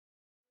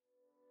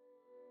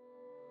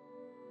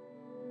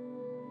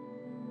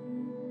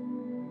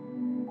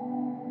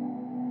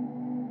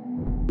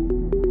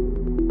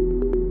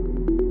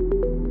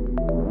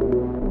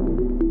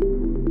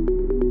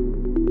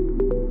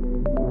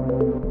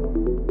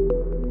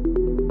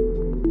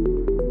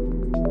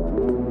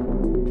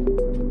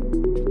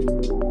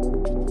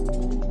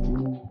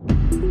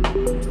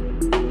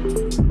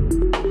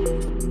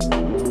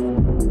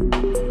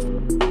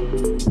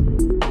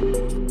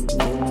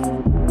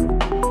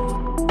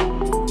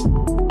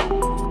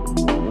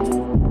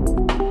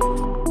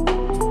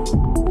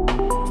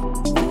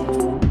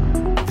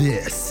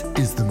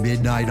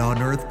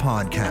Earth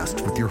podcast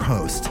with your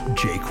host,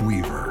 Jake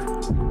Weaver.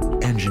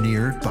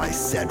 Engineered by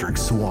Cedric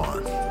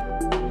Swan.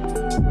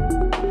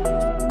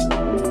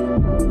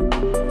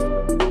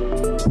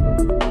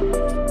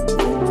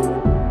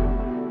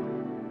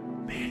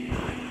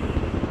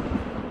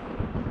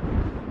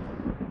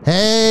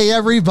 Hey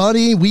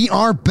everybody, we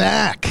are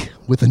back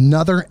with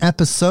another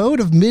episode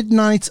of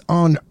Midnights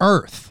on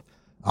Earth.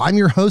 I'm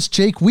your host,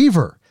 Jake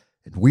Weaver,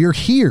 and we're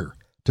here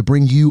to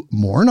bring you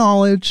more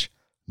knowledge,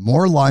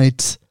 more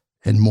light,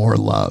 and more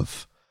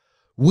love.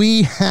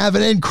 We have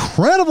an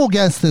incredible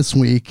guest this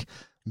week.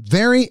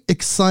 Very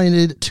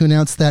excited to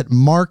announce that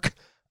Mark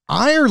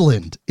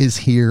Ireland is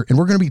here, and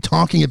we're going to be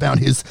talking about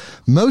his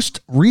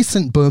most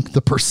recent book,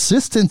 The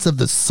Persistence of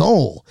the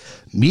Soul,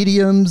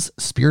 Mediums,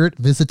 Spirit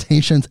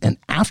Visitations, and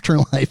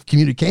Afterlife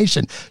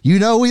Communication. You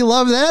know we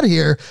love that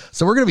here,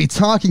 so we're going to be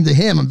talking to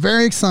him. I'm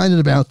very excited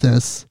about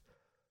this.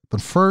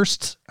 But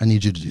first, I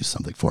need you to do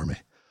something for me.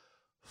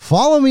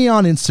 Follow me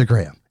on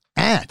Instagram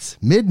at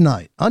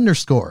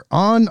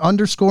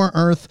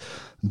midnight_on_earth.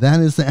 That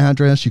is the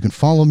address. You can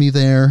follow me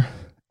there.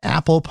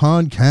 Apple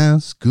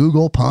Podcasts,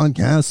 Google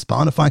Podcasts,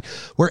 Spotify,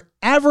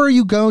 wherever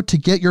you go to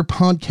get your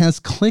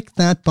podcast, click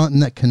that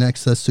button that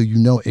connects us so you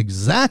know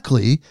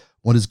exactly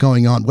what is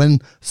going on.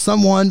 When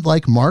someone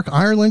like Mark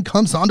Ireland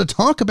comes on to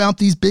talk about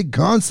these big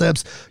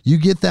concepts, you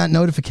get that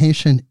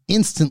notification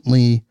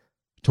instantly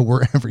to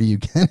wherever you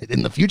get it.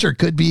 In the future, it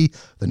could be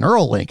the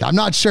Neuralink. I'm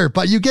not sure,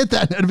 but you get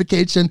that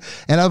notification.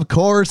 And of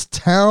course,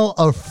 tell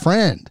a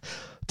friend.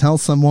 Tell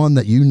someone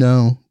that you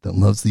know that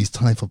loves these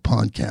type of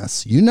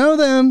podcasts. You know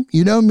them,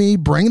 you know me,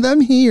 bring them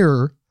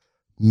here.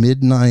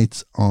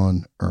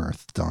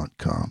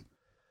 midnightsonearth.com.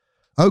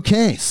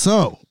 Okay,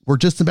 so we're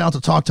just about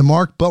to talk to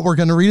Mark, but we're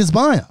going to read his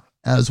bio,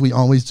 as we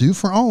always do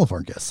for all of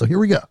our guests. So here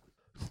we go.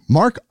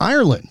 Mark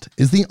Ireland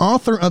is the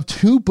author of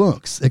 2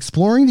 books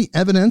exploring the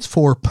evidence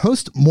for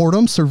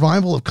post-mortem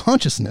survival of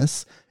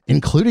consciousness,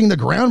 including the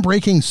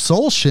groundbreaking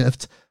Soul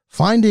Shift,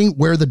 Finding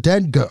Where the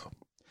Dead Go.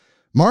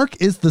 Mark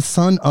is the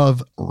son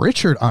of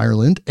Richard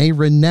Ireland, a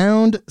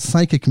renowned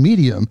psychic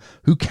medium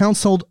who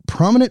counseled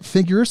prominent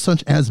figures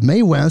such as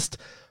Mae West,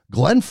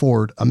 Glenn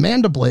Ford,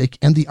 Amanda Blake,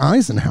 and the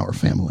Eisenhower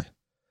family.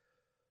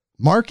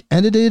 Mark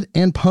edited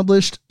and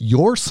published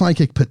Your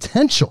Psychic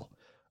Potential,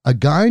 a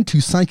guide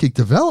to psychic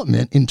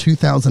development in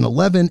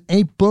 2011,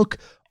 a book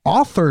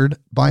authored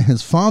by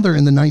his father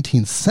in the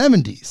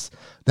 1970s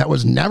that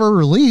was never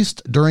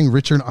released during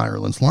Richard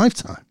Ireland's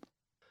lifetime.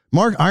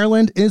 Mark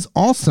Ireland is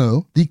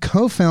also the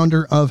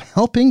co-founder of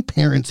Helping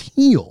Parents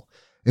Heal,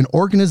 an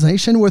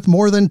organization with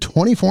more than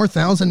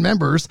 24,000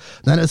 members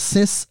that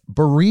assists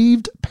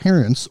bereaved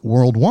parents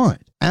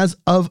worldwide. As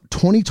of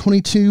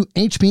 2022,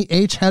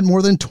 HPH had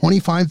more than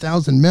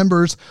 25,000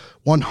 members,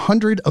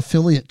 100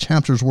 affiliate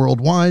chapters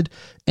worldwide,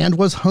 and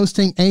was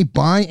hosting a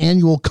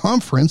biannual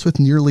conference with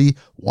nearly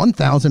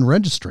 1,000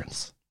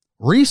 registrants.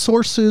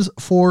 Resources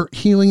for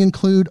healing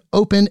include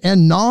open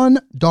and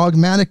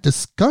non-dogmatic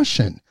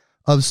discussion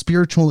of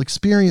spiritual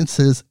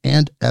experiences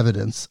and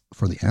evidence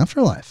for the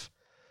afterlife.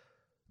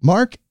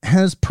 Mark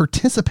has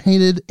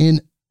participated in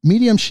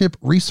mediumship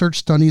research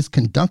studies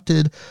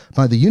conducted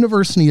by the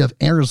University of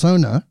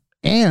Arizona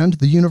and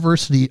the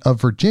University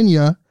of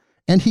Virginia,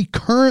 and he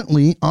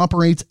currently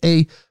operates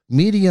a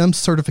medium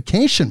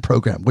certification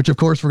program, which of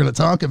course we're going to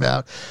talk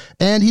about.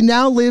 And he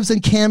now lives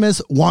in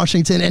Camas,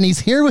 Washington, and he's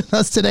here with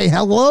us today.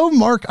 Hello,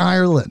 Mark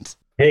Ireland.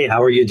 Hey,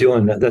 how are you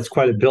doing? That's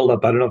quite a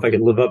buildup. I don't know if I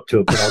can live up to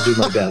it, but I'll do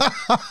my best.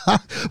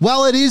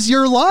 Well, it is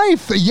your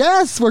life.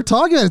 Yes, we're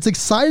talking about it. It's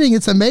exciting.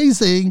 It's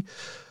amazing.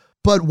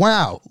 But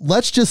wow,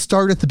 let's just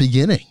start at the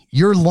beginning.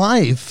 Your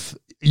life,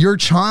 your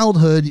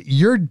childhood,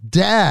 your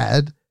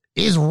dad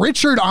is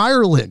Richard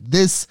Ireland,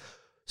 this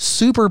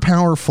super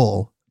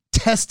powerful,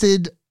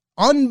 tested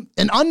an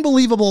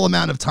unbelievable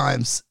amount of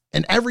times,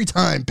 and every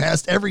time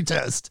passed every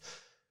test.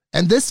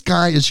 And this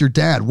guy is your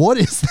dad. What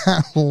is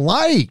that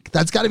like?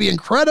 That's got to be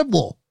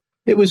incredible.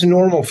 It was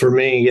normal for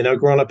me,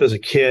 growing up as a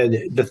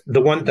kid.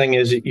 The one thing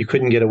is that you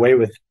couldn't get away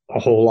with a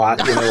whole lot,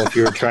 if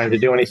you were trying to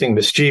do anything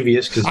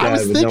mischievous, because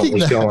Dad would know what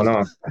was going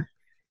on.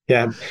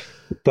 Yeah.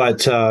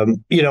 But,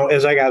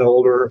 as I got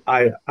older,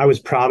 I was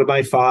proud of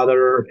my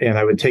father, and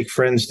I would take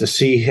friends to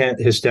see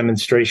his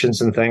demonstrations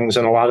and things.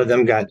 And a lot of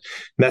them got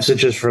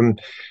messages from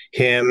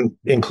him,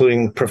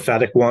 including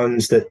prophetic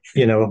ones that,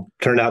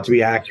 turned out to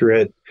be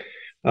accurate.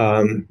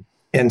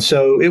 And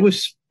so it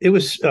was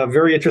a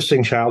very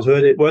interesting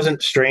childhood. It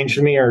wasn't strange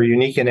to me or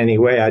unique in any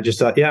way. I just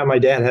thought, yeah, my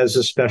dad has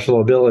a special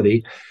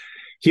ability.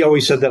 He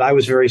always said that I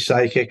was very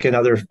psychic, and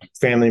other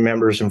family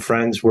members and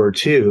friends were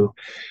too.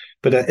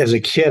 But as a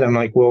kid, I'm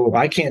like, well,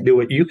 I can't do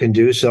what you can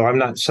do, so I'm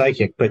not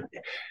psychic. But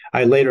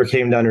I later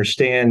came to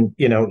understand,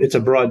 it's a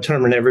broad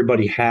term and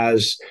everybody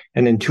has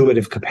an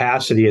intuitive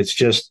capacity. It's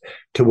just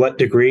to what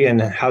degree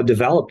and how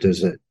developed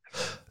is it?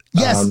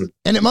 Yes.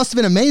 And it must have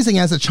been amazing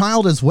as a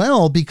child as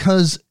well,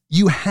 because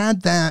you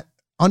had that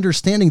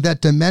understanding,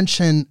 that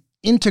dimension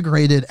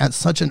integrated at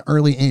such an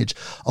early age.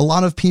 A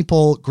lot of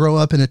people grow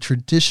up in a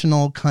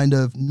traditional kind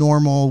of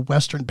normal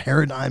Western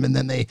paradigm, and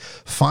then they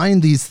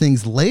find these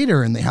things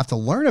later and they have to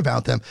learn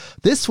about them.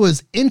 This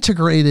was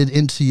integrated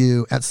into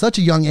you at such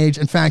a young age.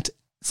 In fact,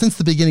 since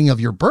the beginning of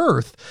your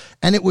birth,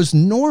 and it was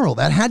normal.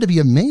 That had to be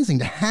amazing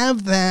to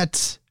have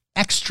that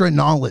extra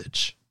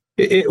knowledge.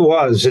 It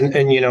was.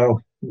 And, you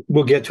know,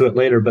 we'll get to it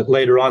later, but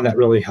later on that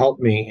really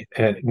helped me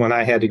when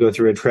I had to go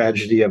through a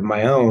tragedy of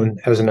my own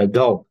as an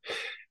adult.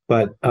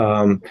 But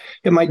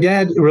my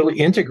dad really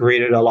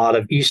integrated a lot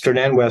of Eastern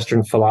and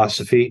Western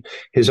philosophy,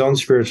 his own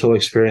spiritual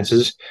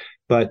experiences.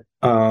 But,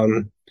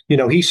 you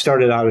know, he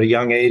started out at a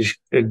young age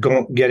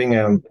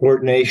getting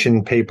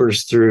ordination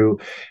papers through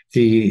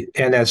the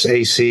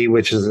NSAC,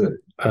 which is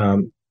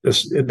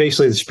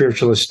basically the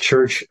Spiritualist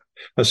Church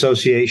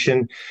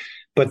Association.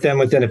 But then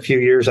within a few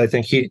years, I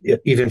think he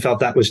even felt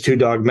that was too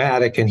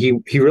dogmatic. And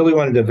he really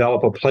wanted to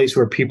develop a place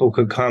where people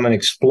could come and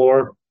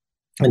explore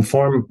and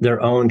form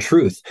their own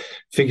truth,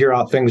 figure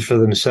out things for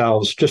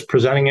themselves, just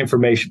presenting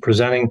information,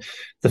 presenting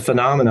the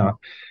phenomena.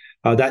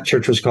 That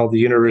church was called the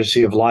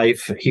University of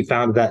Life. He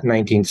founded that in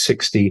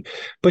 1960,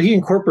 but he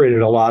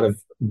incorporated a lot of,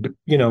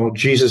 you know,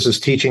 Jesus's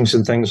teachings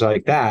and things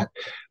like that,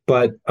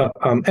 but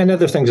and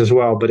other things as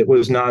well. But it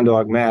was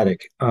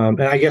non-dogmatic,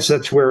 and I guess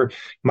that's where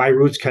my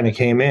roots kind of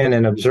came in,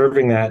 and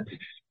observing that.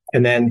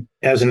 And then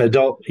as an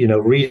adult, you know,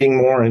 reading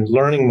more and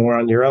learning more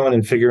on your own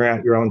and figuring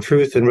out your own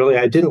truth. And really,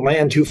 I didn't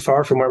land too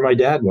far from where my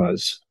dad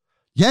was.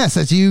 Yes,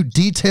 as you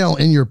detail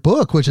in your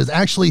book, which is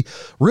actually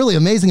really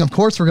amazing. Of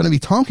course, we're going to be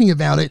talking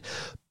about it.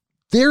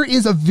 There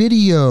is a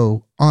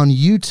video on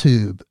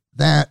YouTube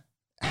that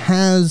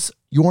has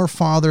your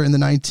father in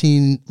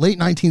the late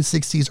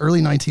 1960s,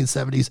 early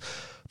 1970s,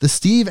 the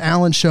Steve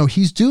Allen Show.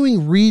 He's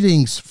doing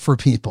readings for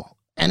people.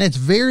 And it's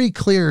very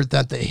clear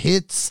that the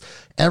hits,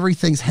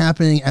 everything's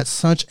happening at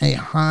such a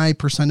high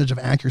percentage of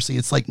accuracy.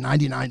 It's like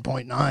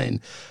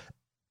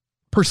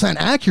 99.9%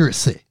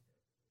 accuracy.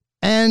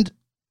 And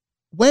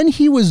when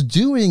he was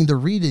doing the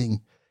reading,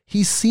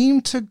 he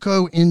seemed to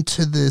go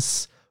into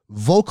this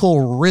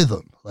vocal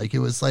rhythm. Like it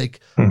was like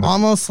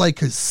almost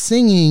like a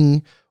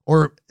singing,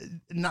 or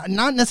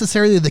not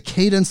necessarily the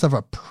cadence of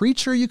a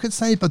preacher, you could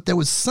say, but there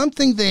was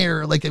something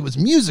there, like it was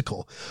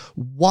musical.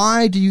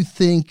 Why do you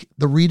think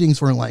the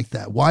readings were like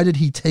that? Why did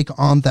he take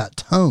on that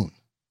tone?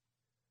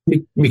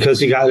 Because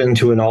he got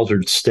into an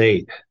altered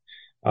state.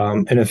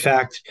 And in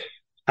fact,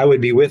 I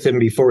would be with him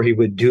before he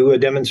would do a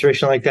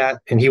demonstration like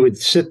that. And he would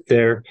sit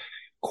there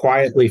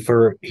quietly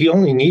he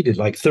only needed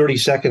like 30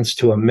 seconds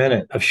to a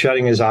minute of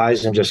shutting his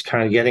eyes and just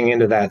kind of getting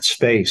into that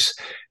space.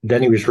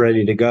 Then he was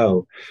ready to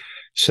go.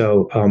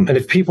 So, and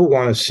if people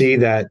want to see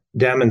that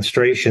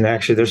demonstration,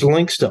 actually, there's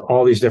links to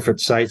all these different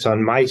sites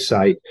on my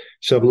site.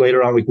 So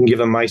later on, we can give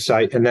them my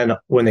site. And then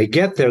when they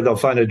get there, they'll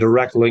find a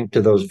direct link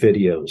to those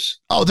videos.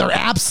 Oh, they're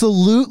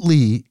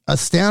absolutely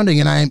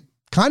astounding. And I'm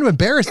kind of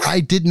embarrassed. I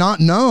did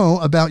not know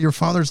about your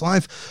father's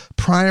life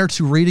prior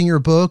to reading your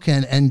book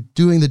and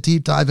doing the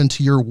deep dive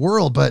into your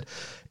world, but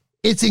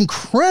it's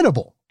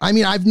incredible. I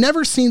mean, I've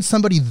never seen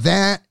somebody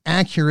that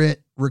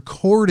accurate,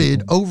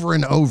 recorded over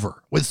and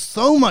over with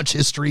so much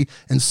history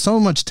and so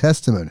much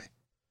testimony.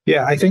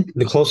 Yeah, I think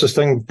the closest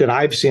thing that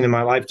I've seen in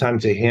my lifetime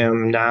to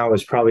him now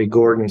is probably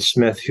Gordon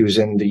Smith, who's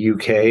in the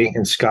UK,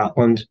 in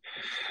Scotland.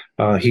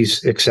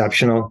 He's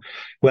exceptional.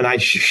 When I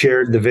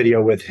shared the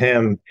video with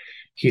him,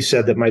 he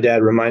said that my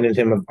dad reminded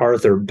him of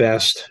Arthur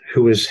Best,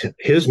 who was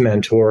his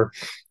mentor,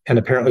 and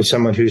apparently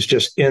someone who's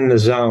just in the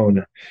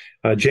zone.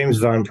 James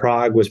Van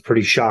Praagh was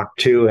pretty shocked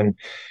too, and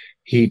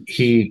he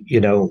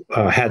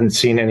hadn't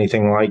seen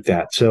anything like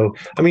that. So,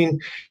 I mean,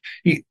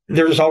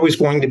 there's always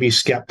going to be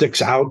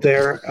skeptics out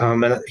there,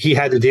 and he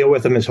had to deal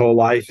with them his whole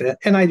life,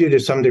 and I do to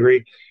some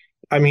degree.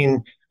 I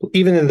mean,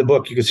 even in the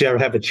book, you can see I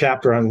would have a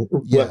chapter on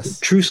what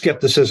true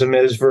skepticism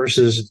is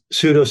versus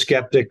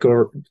pseudo-skeptic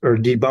or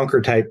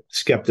debunker type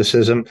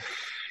skepticism.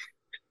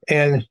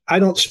 And I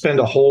don't spend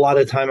a whole lot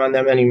of time on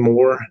them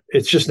anymore.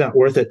 It's just not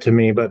worth it to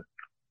me. But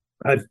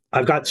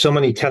I've got so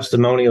many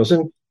testimonials,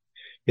 and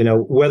you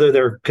know, whether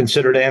they're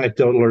considered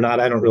anecdotal or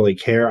not, I don't really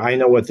care. I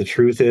know what the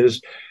truth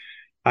is.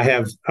 I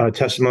have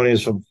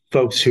testimonials from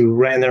folks who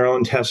ran their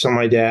own tests on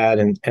my dad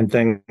and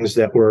things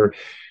that were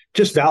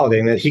just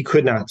validating that he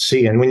could not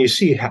see. And when you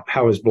see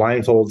how his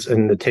blindfolds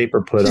and the tape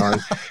are put on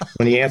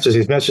when he answers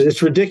these messages,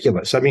 it's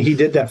ridiculous. I mean, he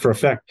did that for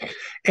effect.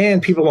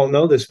 And people don't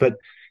know this, but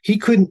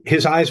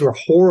his eyes were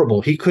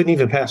horrible. He couldn't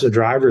even pass a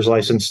driver's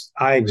license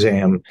eye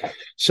exam.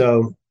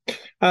 So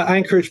I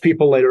encourage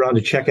people later on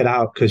to check it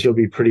out because you'll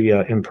be pretty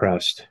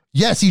impressed.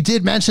 Yes, you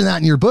did mention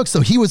that in your book.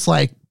 So he was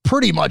like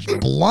pretty much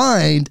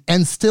blind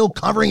and still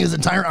covering his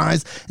entire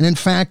eyes. And in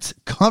fact,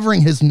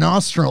 covering his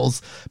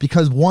nostrils,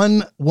 because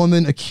one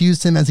woman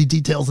accused him, as he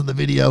details in the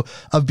video,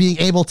 of being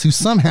able to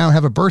somehow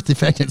have a birth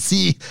defect and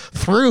see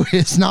through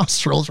his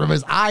nostrils from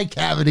his eye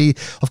cavity.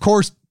 Of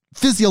course,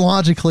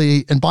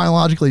 physiologically and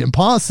biologically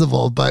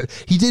impossible, but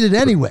he did it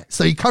anyway.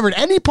 So he covered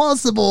any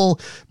possible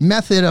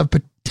method of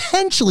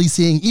potentially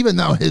seeing, even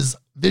though his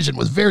vision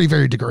was very,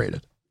 very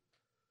degraded.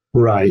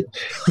 Right.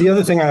 The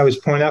other thing I always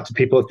point out to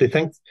people, if they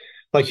think,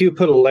 like, you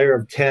put a layer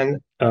of 10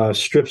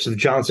 strips of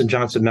Johnson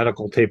Johnson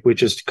medical tape,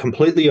 which is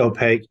completely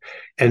opaque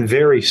and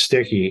very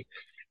sticky,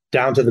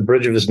 down to the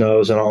bridge of his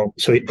nose and all.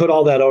 So he put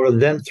all that over,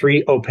 then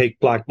 3 opaque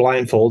black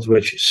blindfolds,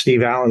 which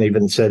Steve Allen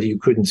even said you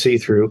couldn't see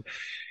through.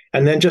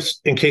 And then, just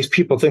in case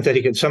people think that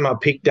he could somehow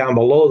peek down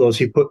below those,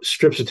 he put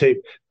strips of tape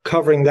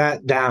covering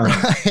that down.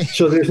 Right.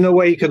 So there's no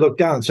way he could look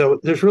down. So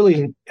there's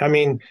really, I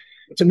mean,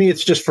 to me,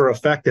 it's just for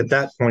effect at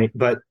that point.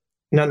 But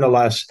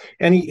nonetheless,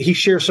 and he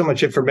shares so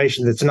much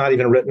information that's not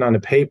even written on the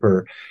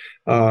paper,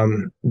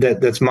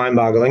 that's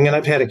mind-boggling. And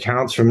I've had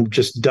accounts from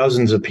just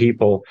dozens of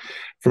people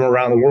from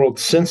around the world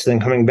since then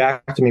coming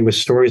back to me with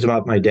stories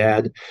about my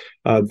dad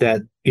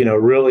that,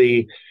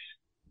 really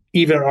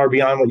even are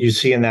beyond what you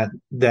see in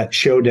that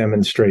show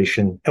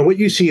demonstration. And what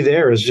you see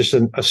there is just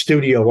a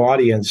studio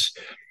audience.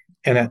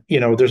 And,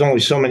 there's only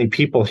so many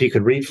people he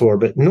could read for.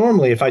 But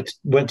normally, if I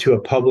went to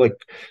a public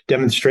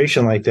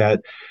demonstration like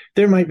that,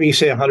 there might be,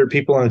 say, 100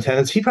 people in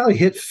attendance. He probably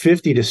hit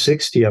 50 to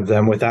 60 of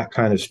them with that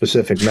kind of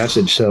specific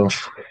message. So,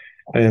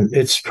 and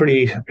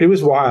it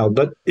was wild,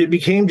 but it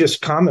became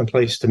just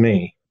commonplace to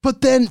me.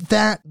 But then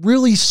that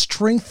really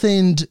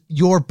strengthened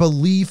your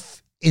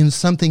belief in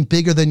something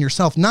bigger than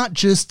yourself, not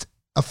just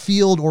a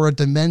field or a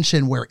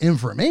dimension where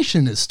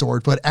information is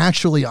stored, but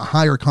actually a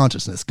higher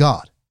consciousness,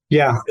 God.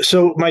 Yeah.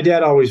 So my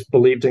dad always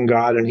believed in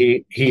God, and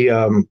he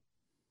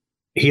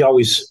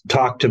always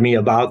talked to me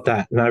about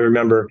that. And I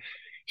remember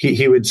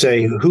he would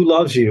say, "Who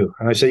loves you?"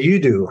 And I say, "You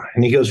do."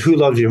 And he goes, "Who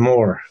loves you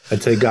more?"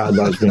 I'd say, "God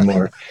loves me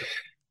more."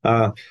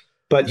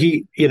 But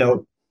he,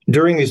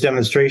 during these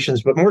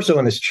demonstrations, but more so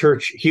in his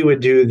church, he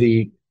would do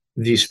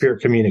the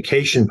spirit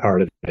communication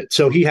part of it.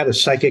 So he had a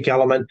psychic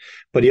element,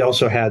 but he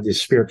also had the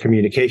spirit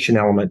communication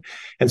element.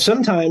 And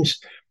sometimes,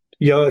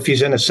 if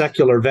he's in a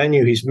secular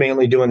venue, he's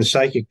mainly doing the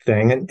psychic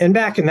thing. And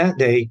back in that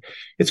day,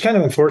 it's kind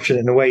of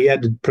unfortunate in a way, he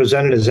had to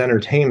present it as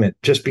entertainment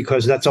just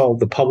because that's all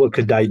the public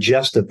could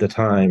digest at the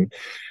time.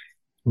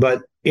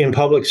 But in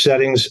public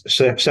settings,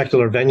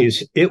 secular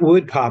venues, it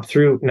would pop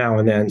through now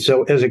and then.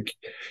 So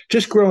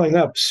just growing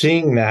up,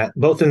 seeing that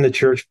both in the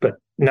church, but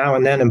now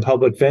and then in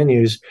public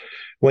venues,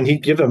 when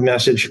he'd give a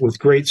message with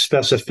great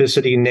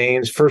specificity,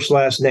 names, first,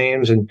 last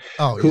names, and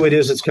who it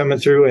is that's coming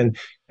through,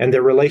 and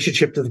their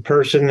relationship to the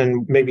person,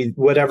 and maybe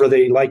whatever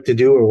they like to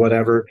do or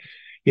whatever,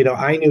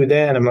 I knew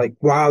then, I'm like,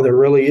 wow, there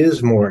really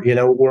is more.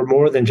 We're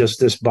more than just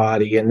this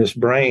body and this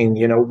brain.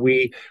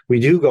 We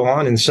do go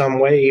on in some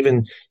way,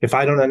 even if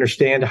I don't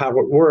understand how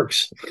it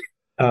works.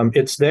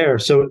 It's there.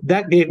 So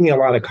that gave me a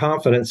lot of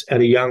confidence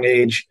at a young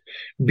age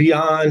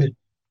beyond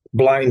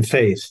blind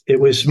faith. It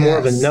was more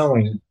of a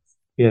knowing.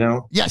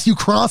 Yes, you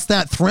crossed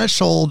that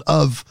threshold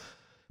of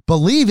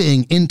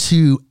believing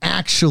into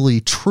actually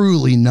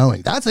truly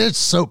knowing. It's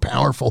so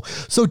powerful.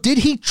 So did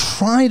he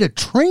try to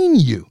train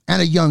you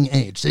at a young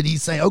age? Did he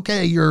say,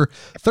 okay, you're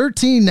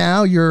 13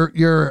 now,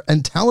 you're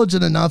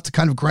intelligent enough to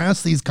kind of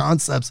grasp these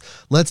concepts,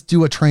 let's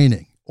do a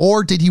training?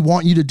 Or did he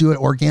want you to do it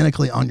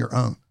organically on your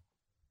own?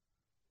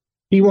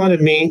 He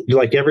wanted me,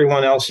 like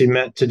everyone else he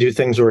met, to do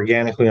things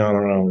organically on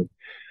our own.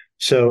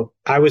 So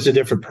I was a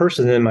different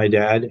person than my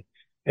dad.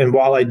 And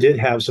while I did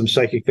have some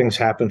psychic things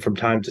happen from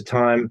time to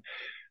time,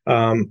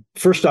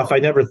 first off, I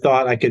never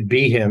thought I could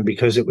be him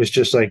because it was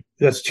just like,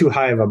 that's too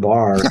high of a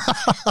bar.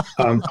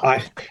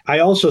 I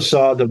also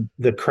saw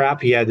the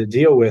crap he had to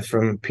deal with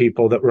from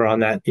people that were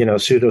on that,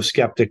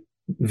 pseudo-skeptic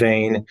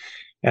vein.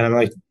 And I'm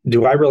like,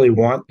 do I really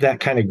want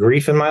that kind of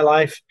grief in my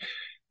life?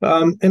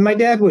 And my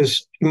dad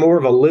was more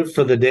of a live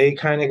for the day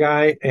kind of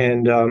guy.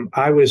 And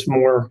I was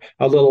more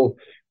a little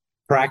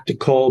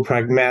practical,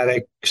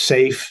 pragmatic,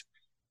 safe.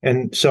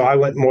 And so I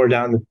went more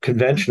down the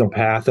conventional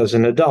path as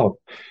an adult.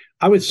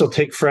 I would still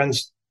take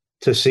friends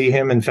to see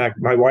him. In fact,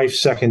 my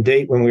wife's second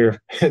date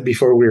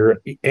before we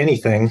were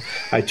anything,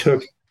 I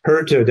took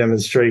her to a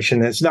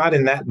demonstration. It's not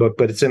in that book,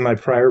 but it's in my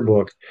prior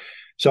book.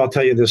 So I'll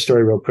tell you this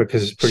story real quick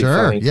because it's pretty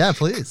funny. Yeah,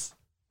 please.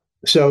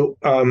 So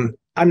I'm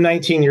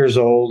 19 years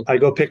old. I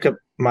go pick up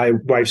my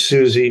wife,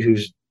 Susie,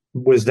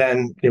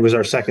 it was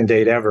our second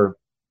date ever.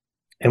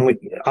 And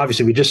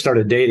we just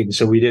started dating,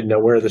 so we didn't know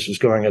where this was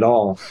going at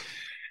all.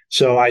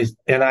 So I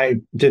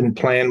didn't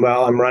plan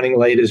well. I'm running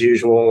late as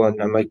usual.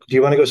 And I'm like, do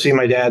you want to go see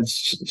my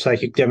dad's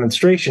psychic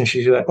demonstration?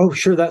 She's like, oh,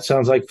 sure. That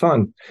sounds like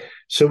fun.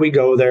 So we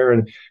go there.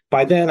 And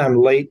by then I'm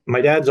late.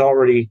 My dad's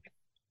already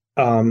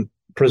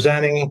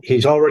presenting.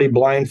 He's already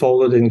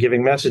blindfolded and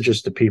giving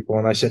messages to people.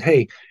 And I said,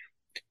 hey,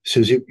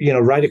 Susie,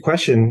 write a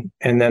question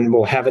and then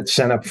we'll have it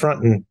sent up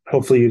front and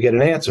hopefully you get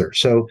an answer.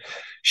 So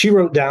she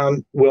wrote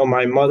down, will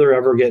my mother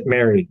ever get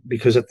married?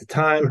 Because at the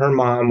time, her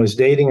mom was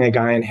dating a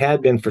guy and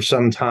had been for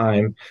some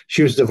time.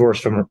 She was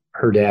divorced from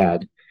her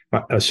dad,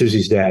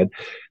 Susie's dad,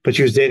 but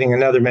she was dating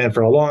another man for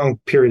a long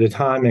period of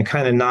time and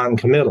kind of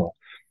non-committal.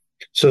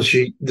 So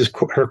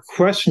her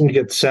question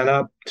gets sent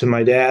up to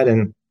my dad,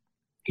 and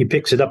he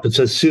picks it up and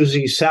says,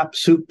 Susie, sap,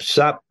 soup,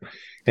 sap.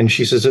 And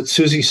she says, it's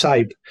Susie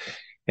Sipe.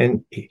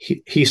 And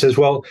he says,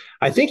 well,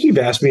 I think you've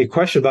asked me a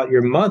question about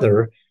your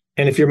mother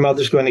and if your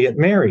mother's going to get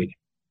married.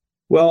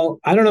 Well,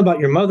 I don't know about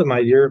your mother,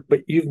 my dear,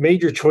 but you've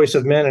made your choice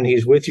of men and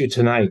he's with you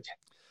tonight.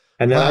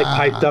 And then I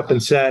piped up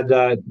and said,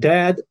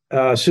 Dad,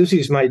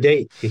 Susie's my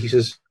date. He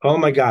says, oh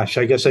my gosh,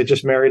 I guess I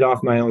just married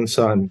off my own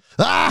son.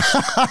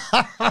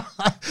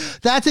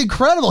 That's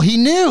incredible. He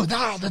knew.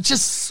 Oh, that's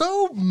just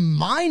so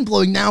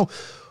mind-blowing. Now,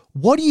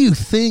 what do you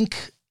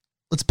think?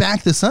 Let's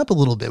back this up a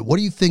little bit. What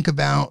do you think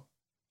about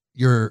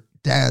your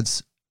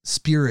dad's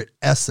spirit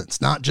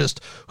essence, not just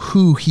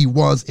who he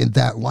was in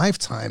that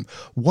lifetime?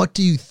 What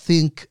do you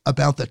think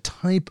about the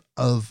type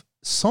of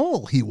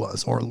soul he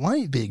was, or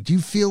light being? Do you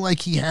feel like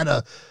he had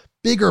a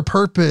bigger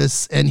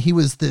purpose and he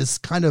was this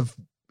kind of,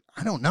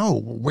 I don't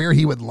know where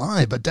he would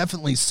lie, but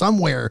definitely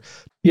somewhere?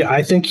 Yeah,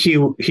 I think he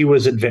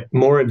was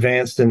more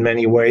advanced in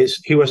many ways.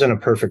 He wasn't a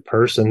perfect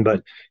person,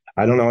 but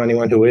I don't know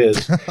anyone who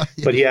is. Yeah.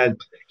 But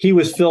he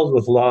was filled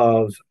with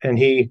love, and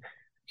he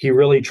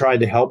really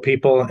tried to help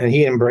people, and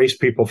he embraced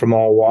people from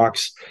all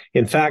walks.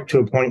 In fact, to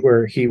a point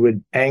where he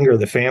would anger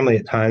the family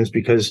at times,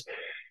 because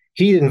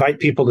he'd invite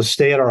people to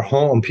stay at our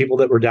home, people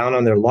that were down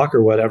on their luck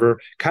or whatever.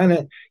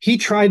 He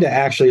tried to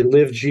actually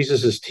live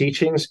Jesus's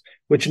teachings,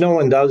 which no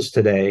one does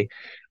today.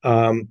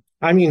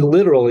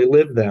 Literally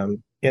live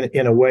them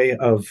in a way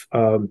of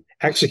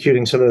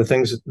executing some of the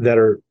things that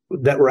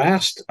were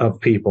asked of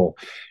people.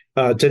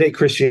 Today,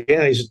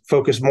 Christianity is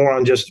focused more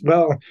on just,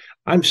 well,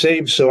 I'm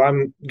saved, so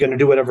I'm going to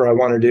do whatever I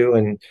want to do,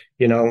 and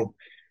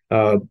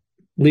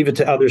leave it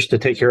to others to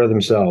take care of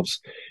themselves.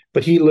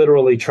 But he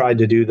literally tried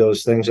to do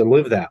those things and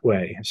live that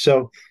way.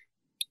 So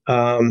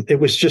he's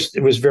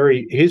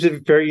a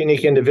very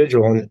unique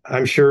individual, and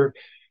I'm sure,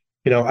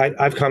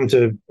 I've come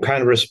to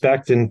kind of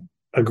respect and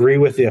agree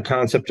with the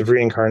concept of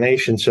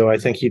reincarnation. So I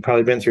think he'd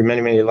probably been through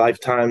many, many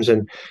lifetimes,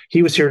 and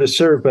he was here to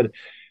serve. But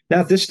now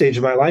at this stage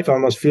of my life, I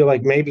almost feel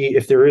like maybe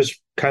if there is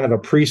kind of a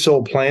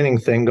pre-soul planning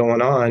thing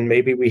going on,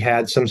 maybe we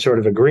had some sort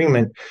of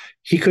agreement.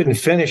 He couldn't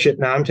finish it.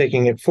 Now I'm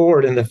taking it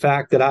forward. And the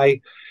fact that I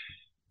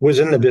was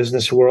in the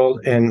business world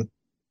and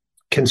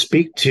can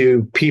speak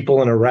to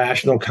people in a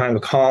rational, kind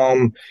of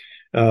calm,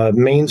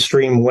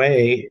 mainstream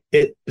way,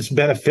 it's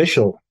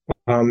beneficial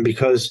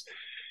because,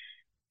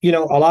 a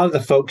lot of the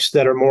folks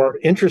that are more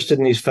interested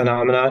in these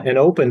phenomena and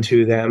open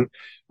to them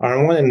are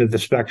on one end of the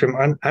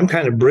spectrum. I'm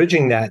kind of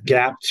bridging that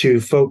gap to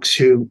folks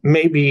who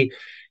may be,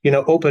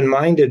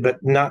 open-minded, but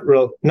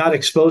not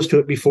exposed to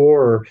it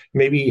before, or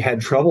maybe had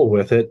trouble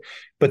with it,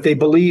 but they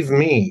believe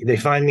me. They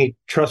find me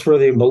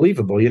trustworthy and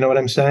believable. You know what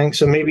I'm saying?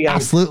 So maybe I'm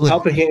Absolutely.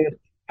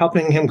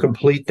 helping him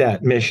complete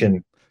that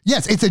mission.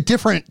 Yes, it's a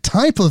different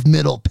type of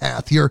middle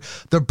path. You're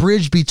the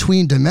bridge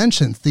between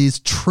dimensions, these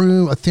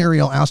true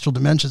ethereal astral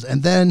dimensions,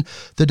 and then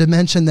the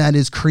dimension that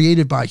is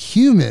created by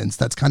humans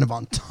that's kind of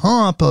on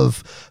top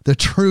of the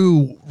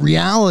true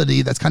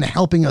reality that's kind of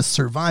helping us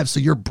survive.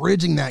 So you're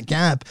bridging that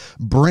gap,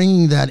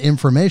 bringing that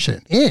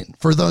information in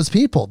for those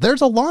people.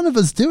 There's a lot of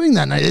us doing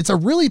that, and it's a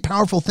really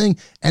powerful thing,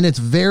 and it's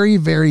very,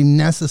 very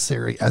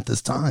necessary at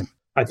this time.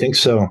 I think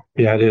so.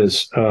 Yeah, it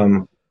is.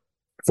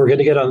 If we're going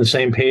to get on the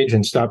same page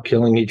and stop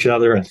killing each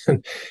other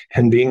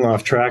and being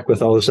off track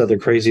with all this other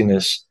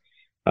craziness,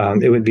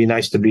 it would be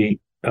nice to be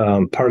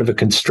part of a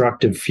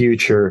constructive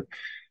future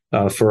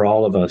for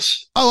all of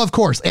us. Oh, of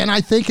course. And I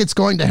think it's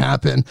going to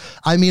happen.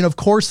 I mean, of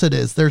course it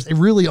is. There's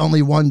really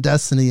only one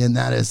destiny, and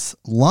that is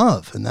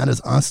love. And that is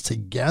us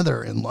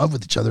together in love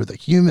with each other, the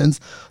humans,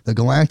 the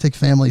galactic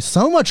family,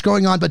 so much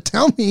going on. But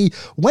tell me,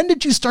 when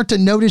did you start to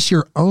notice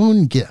your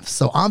own gifts?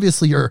 So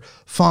obviously your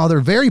father,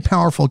 very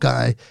powerful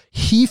guy,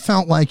 he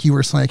felt like you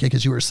were psychic,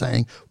 as you were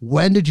saying.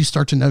 When did you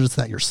start to notice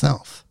that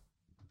yourself?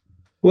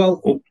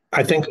 Well,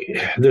 I think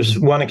there's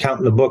one account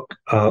in the book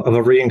of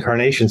a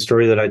reincarnation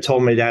story that I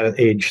told my dad at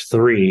age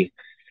 3,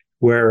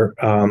 where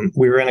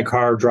we were in a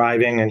car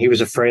driving, and he was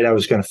afraid I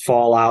was going to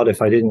fall out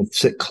if I didn't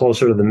sit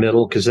closer to the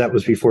middle, because that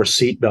was before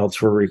seatbelts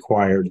were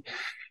required.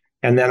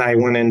 And then I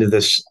went into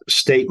this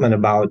statement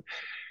about,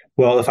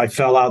 well, if I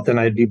fell out, then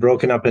I'd be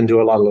broken up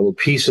into a lot of little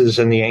pieces,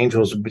 and the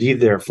angels would be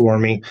there for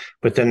me,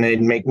 but then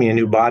they'd make me a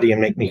new body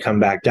and make me come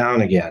back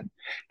down again.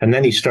 And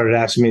then he started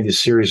asking me this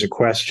series of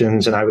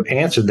questions, and I would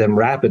answer them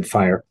rapid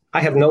fire.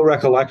 I have no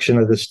recollection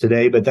of this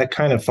today, but that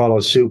kind of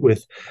follows suit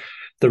with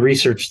the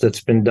research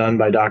that's been done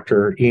by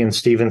Dr. Ian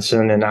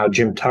Stevenson and now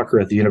Jim Tucker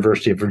at the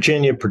University of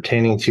Virginia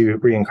pertaining to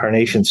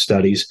reincarnation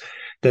studies.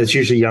 That's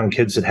usually young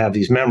kids that have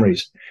these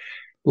memories.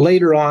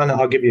 Later on,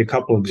 I'll give you a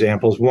couple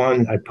examples.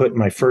 One, I put in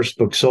my first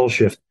book, Soul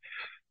Shift.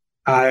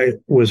 I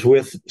was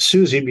with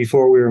Susie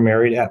before we were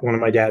married at one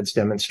of my dad's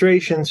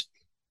demonstrations.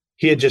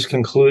 He had just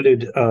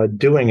concluded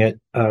doing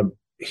it.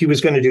 He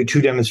was going to do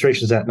 2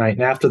 demonstrations that night.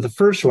 And after the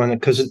first one,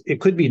 because it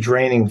could be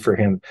draining for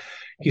him,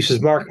 he says,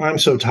 Mark, I'm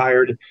so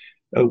tired.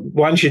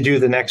 Why don't you do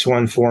the next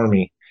one for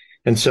me?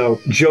 And so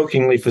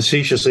jokingly,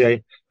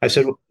 facetiously, I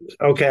said,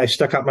 okay, I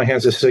stuck out my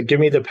hands. I said, give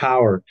me the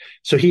power.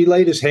 So he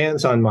laid his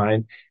hands on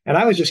mine, and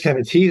I was just kind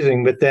of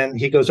teasing. But then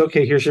he goes,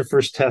 okay, here's your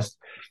first test.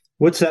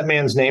 What's that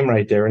man's name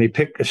right there? And he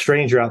picked a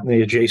stranger out in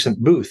the adjacent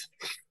booth.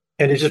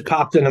 And it just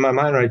popped into my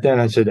mind right then.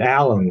 I said,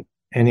 Alan.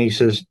 And he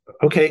says,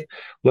 okay,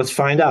 let's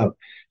find out.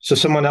 So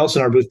someone else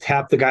in our booth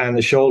tapped the guy on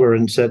the shoulder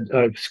and said,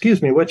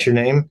 excuse me, what's your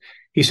name?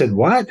 He said,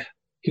 what?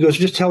 He goes,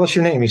 just tell us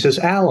your name. He says,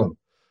 Alan.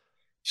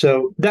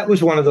 So that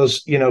was one of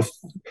those,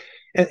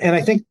 and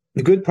I think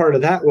the good part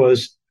of that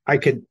was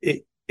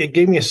it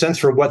gave me a sense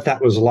for what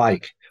that was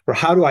like, or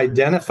how to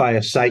identify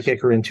a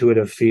psychic or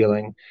intuitive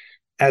feeling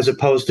as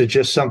opposed to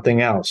just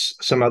something else,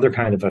 some other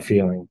kind of a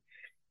feeling.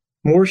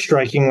 More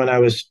striking, when I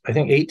was, I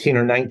think, 18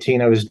 or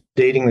 19, I was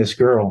dating this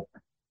girl,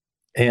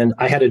 and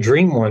I had a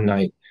dream one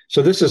night.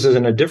 So this is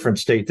in a different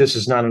state. This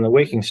is not an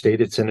awaking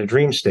state. It's in a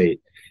dream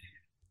state.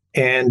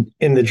 And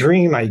in the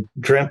dream, I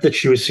dreamt that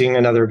she was seeing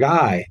another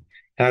guy,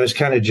 and I was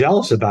kind of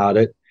jealous about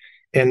it.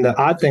 And the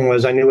odd thing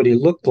was I knew what he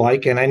looked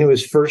like, and I knew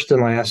his first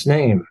and last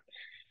name.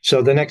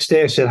 So the next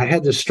day I said, I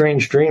had this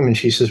strange dream. And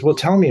she says, well,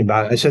 tell me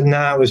about it. I said,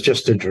 nah, it was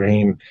just a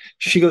dream.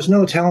 She goes,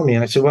 no, tell me.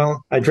 And I said,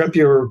 well, I dreamt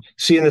you were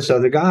seeing this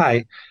other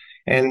guy,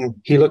 and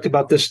he looked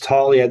about this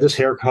tall. He had this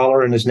hair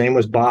color, and his name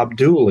was Bob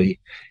Dooley.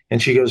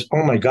 And she goes,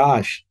 oh my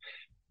gosh,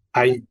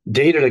 I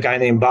dated a guy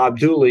named Bob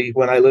Dooley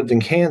when I lived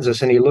in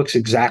Kansas, and he looks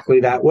exactly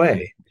that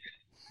way.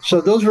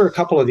 So those were a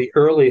couple of the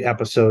early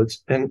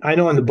episodes. And I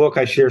know in the book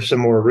I share some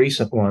more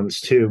recent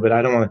ones too, but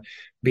I don't want to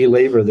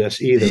belabor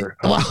this either.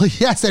 Well,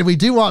 yes, and we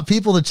do want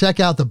people to check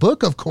out the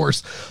book, of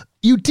course.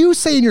 You do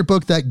say in your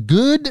book that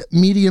good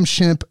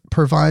mediumship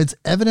provides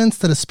evidence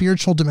that a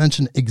spiritual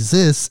dimension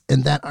exists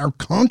and that our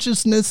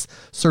consciousness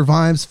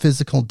survives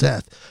physical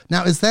death.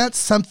 Now, is that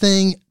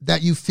something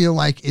that you feel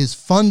like is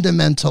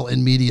fundamental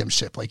in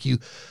mediumship? Like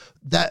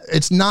that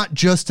it's not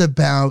just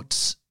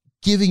about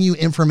giving you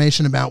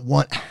information about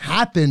what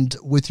happened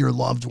with your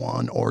loved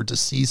one or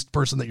deceased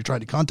person that you're trying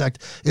to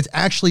contact. It's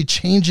actually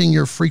changing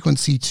your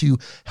frequency to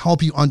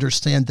help you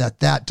understand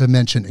that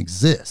dimension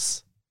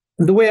exists.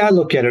 The way I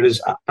look at it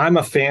is I'm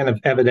a fan of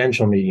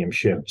evidential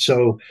mediumship.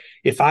 So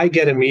if I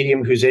get a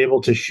medium who's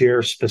able to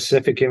share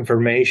specific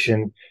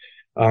information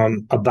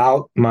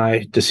about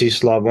my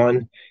deceased loved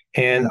one,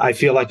 and I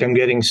feel like I'm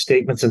getting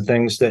statements and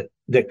things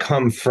that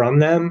come from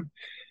them,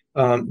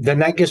 then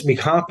that gives me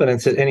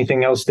confidence that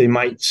anything else they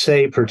might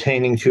say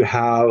pertaining to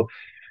how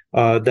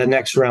the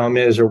next realm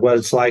is or what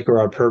it's like or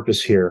our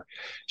purpose here.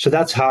 So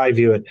that's how I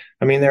view it.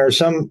 I mean, there are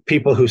some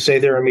people who say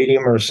they're a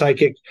medium or a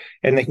psychic,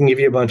 and they can give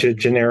you a bunch of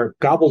generic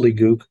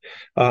gobbledygook.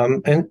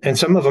 And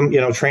some of them,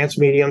 trance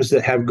mediums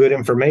that have good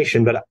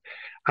information, but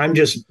I'm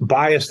just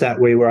biased that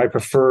way, where I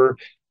prefer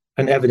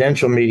an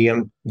evidential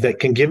medium that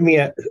can give me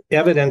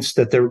evidence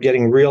that they're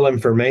getting real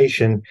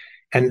information.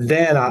 And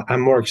then I'm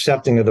more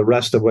accepting of the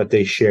rest of what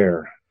they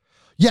share.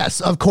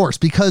 Yes, of course,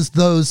 because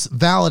those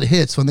valid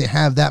hits, when they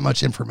have that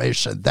much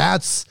information,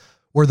 that's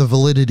where the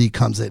validity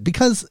comes in,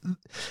 because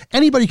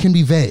anybody can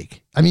be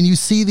vague. I mean, you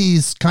see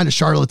these kind of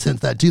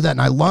charlatans that do that.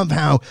 And I love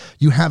how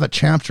you have a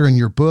chapter in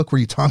your book where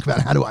you talk about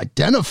how to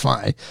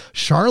identify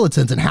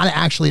charlatans and how to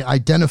actually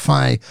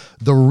identify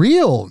the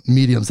real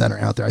mediums that are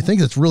out there. I think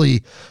it's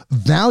really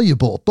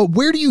valuable. But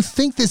where do you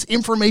think this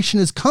information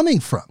is coming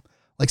from?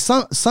 Like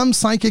some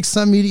psychics,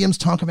 some mediums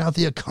talk about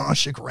the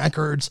Akashic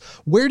records.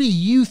 Where do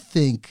you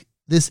think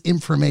this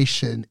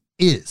information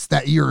is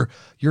that you're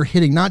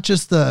hitting, not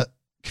just the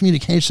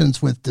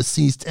communications with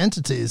deceased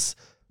entities,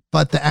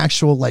 but the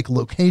actual like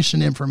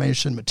location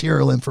information,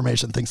 material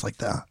information, things like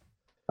that?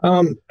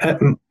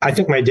 I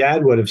think my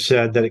dad would have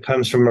said that it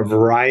comes from a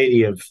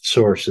variety of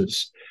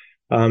sources.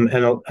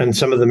 And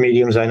some of the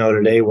mediums I know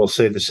today will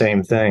say the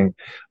same thing.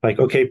 Like,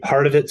 okay,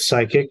 part of it's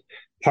psychic.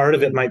 Part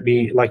of it might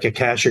be like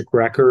Akashic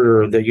record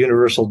or the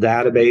universal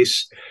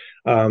database,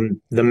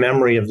 the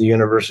memory of the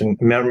universe and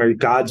memory,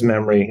 God's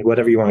memory,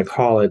 whatever you want to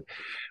call it.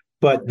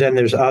 But then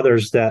there's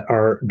others that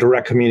are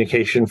direct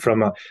communication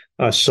from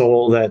a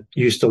soul that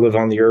used to live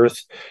on the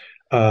earth.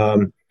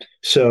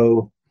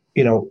 So,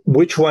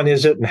 which one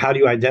is it and how do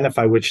you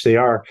identify which they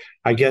are?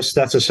 I guess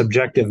that's a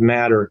subjective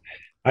matter.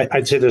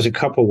 I'd say there's a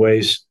couple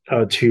ways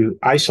to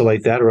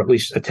isolate that, or at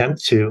least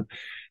attempt to.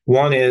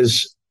 One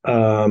is,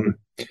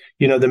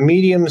 the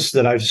mediums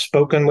that I've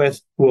spoken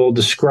with will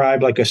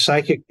describe like a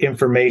psychic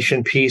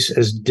information piece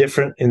as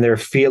different in their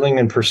feeling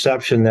and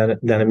perception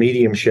than a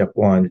mediumship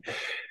one.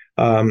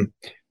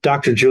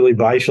 Dr. Julie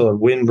Beischel of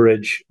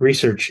Windbridge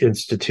Research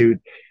Institute,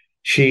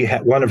 she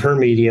had one of her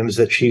mediums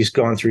that she's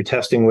gone through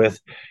testing with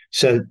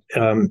said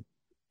I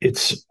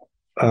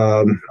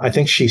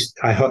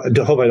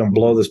hope I don't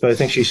blow this, but I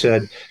think she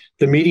said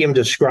the medium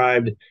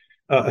described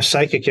a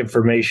psychic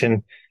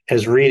information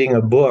as reading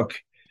a book,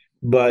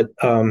 but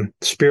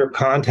spirit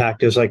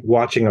contact is like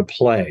watching a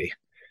play.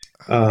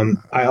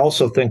 I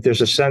also think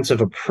there's a sense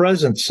of a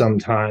presence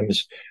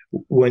sometimes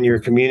when you're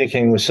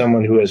communicating with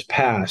someone who has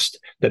passed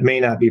that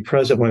may not be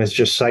present when it's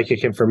just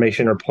psychic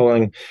information or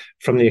pulling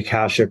from the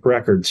Akashic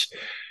records.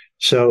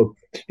 So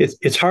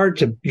it's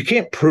hard you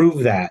can't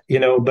prove that,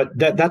 but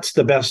that's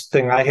the best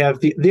thing I have.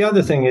 The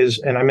other thing is,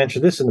 and I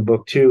mentioned this in the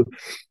book too,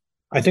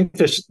 I think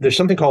there's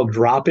something called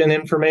drop-in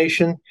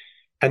information,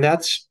 and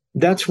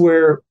that's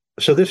where,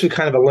 so this would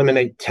kind of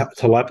eliminate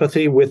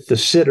telepathy with the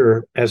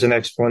sitter as an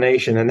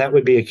explanation. And that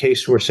would be a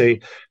case where, say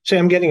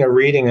I'm getting a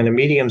reading and a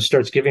medium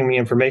starts giving me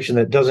information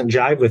that doesn't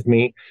jive with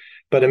me,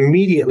 but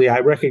immediately I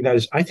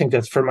recognized, I think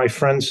that's for my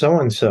friend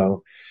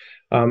so-and-so.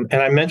 And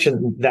I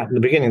mentioned that in the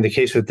beginning, the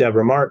case with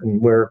Deborah Martin,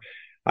 where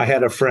I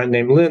had a friend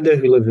named Linda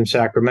who lived in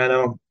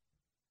Sacramento,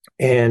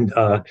 and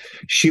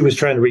she was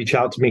trying to reach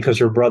out to me because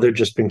her brother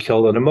just been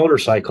killed in a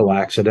motorcycle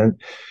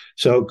accident.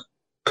 So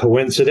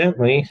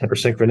coincidentally or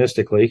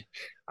synchronistically,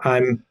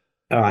 I'm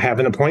have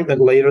an appointment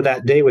later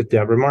that day with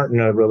Deborah Martin,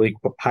 a really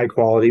high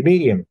quality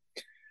medium.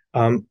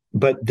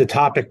 But the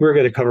topic we're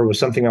going to cover was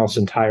something else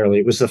entirely.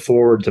 It was the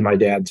foreword to my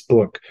dad's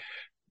book.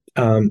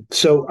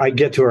 So I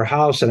get to her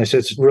house and I said,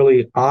 it's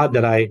really odd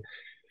that I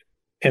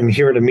am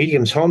here at a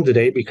medium's home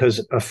today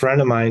because a friend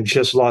of mine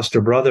just lost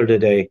her brother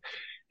today.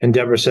 And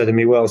Deborah said to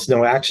me, well, it's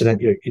no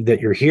accident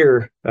that you're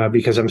here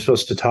because I'm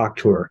supposed to talk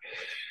to her.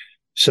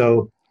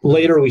 So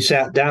later we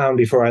sat down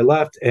before I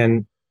left,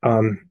 and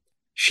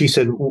she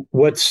said,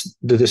 what's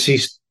the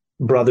deceased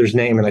brother's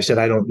name? And I said,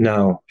 I don't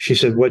know. She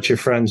said, what's your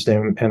friend's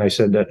name? And I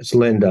said, it's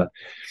Linda.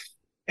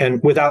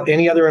 And without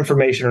any other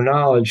information or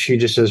knowledge, she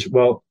just says,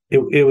 well,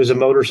 it was a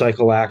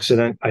motorcycle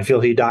accident. I feel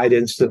he died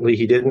instantly.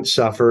 He didn't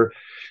suffer.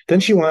 Then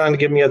she went on to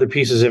give me other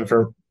pieces of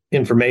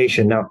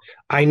information. Now,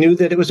 I knew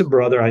that it was a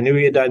brother. I knew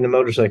he had died in a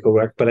motorcycle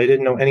wreck, but I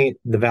didn't know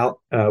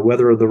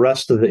whether the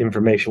rest of the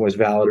information was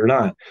valid or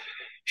not.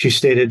 She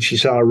stated she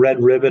saw a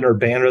red ribbon or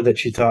banner that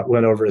she thought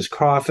went over his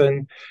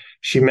coffin.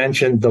 She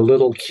mentioned the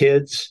little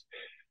kids.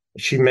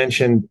 She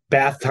mentioned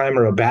bath time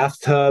or a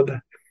bathtub.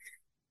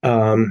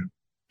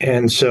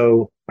 And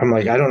so I'm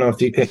like, I don't know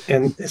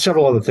and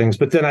several other things.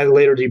 But then I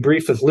later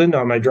debriefed with Linda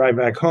on my drive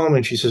back home,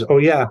 and she says, oh,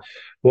 yeah,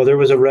 well, there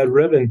was a red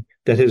ribbon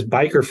that his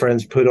biker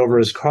friends put over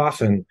his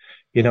coffin,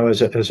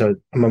 as a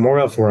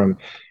memorial for him.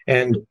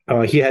 And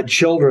he had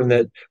children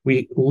that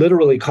we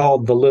literally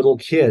called the little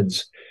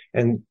kids.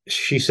 And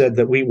she said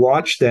that we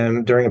watched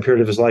them during a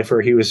period of his life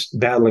where he was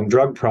battling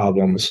drug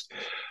problems.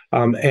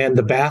 And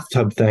the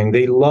bathtub thing,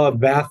 they loved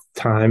bath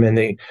time, and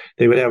they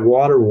would have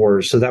water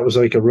wars. So that was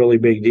like a really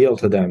big deal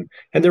to them.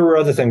 And there were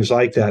other things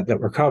like that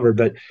were covered.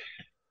 But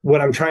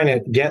what I'm trying to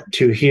get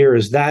to here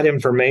is that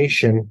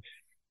information.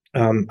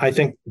 I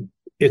think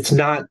it's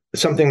not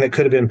something that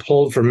could have been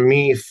pulled from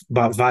me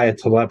via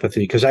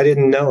telepathy because I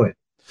didn't know it.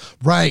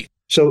 Right.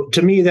 So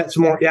to me, that's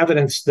more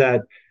evidence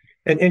that,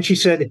 and she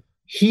said,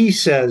 he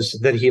says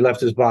that he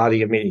left his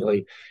body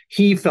immediately.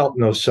 He felt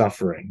no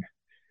suffering.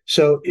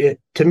 So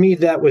to me,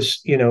 that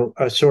was,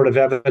 a sort of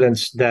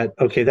evidence that,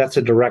 okay, that's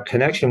a direct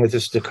connection with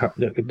this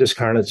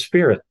discarnate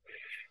spirit.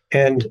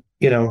 And,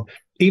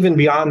 even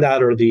beyond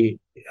that are the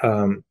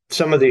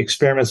some of the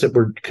experiments that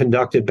were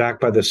conducted back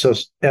by the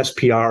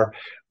SPR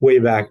way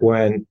back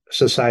when,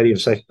 Society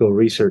of Psychical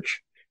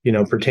Research,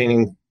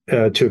 pertaining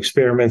to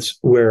experiments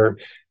where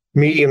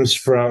mediums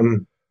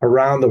from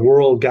around the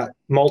world got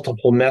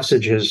multiple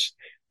messages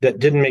that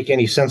didn't make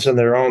any sense on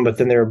their own, but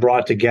then they were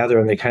brought together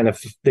and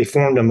they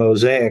formed a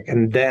mosaic,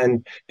 and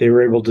then they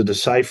were able to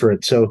decipher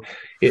it. So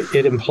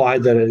it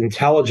implied that an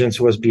intelligence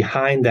was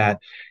behind that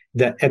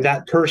and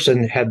that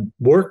person had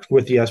worked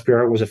with the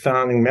SPR, was a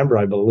founding member,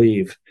 I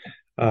believe.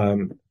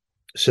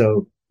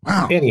 So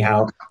wow.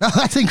 Anyhow,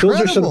 that's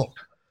incredible.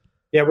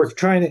 We're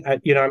trying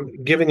to,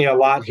 I'm giving you a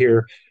lot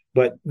here,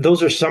 but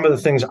those are some of the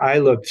things I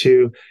look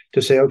to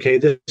say, okay,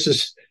 this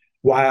is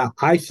why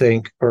I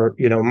think, or,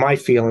 my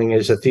feeling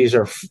is that these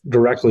are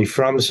directly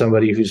from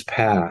somebody who's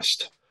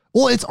passed.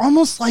 Well, it's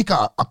almost like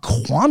a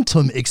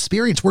quantum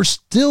experience. We're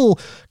still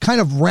kind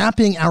of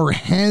wrapping our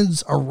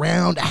heads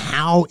around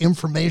how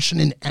information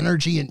and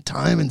energy and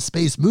time and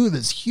space move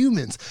as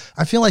humans.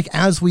 I feel like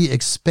as we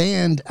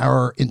expand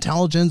our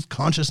intelligence,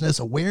 consciousness,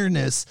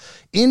 awareness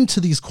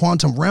into these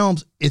quantum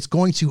realms, it's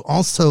going to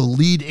also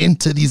lead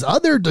into these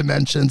other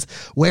dimensions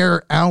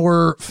where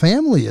our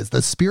family is,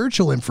 the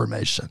spiritual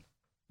information.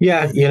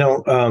 Yeah,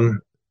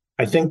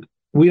 I think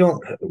we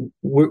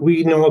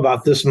know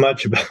about this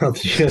much about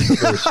the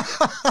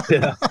universe.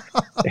 Yeah.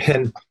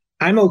 And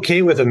I'm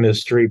okay with a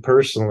mystery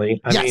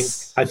personally. I mean,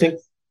 I think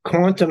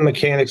quantum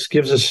mechanics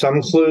gives us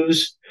some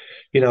clues.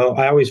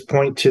 I always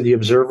point to the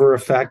observer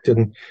effect,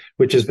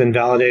 which has been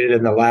validated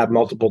in the lab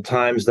multiple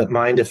times, that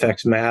mind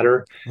affects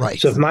matter. Right.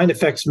 So if mind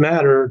affects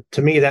matter,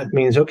 to me, that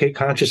means, okay,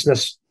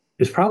 consciousness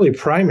is probably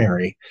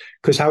primary,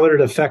 because how would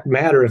it affect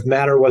matter if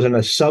matter wasn't a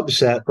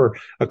subset or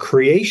a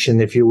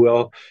creation, if you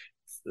will,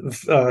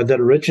 that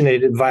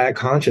originated via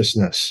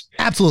consciousness?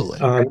 Absolutely.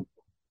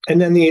 And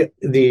then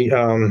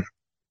the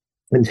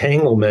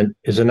entanglement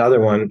is another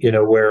one,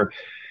 where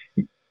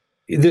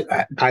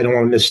I don't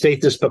want to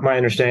misstate this, but my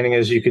understanding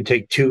is you could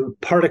take two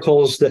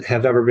particles that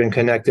have ever been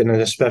connected in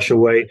a special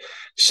way,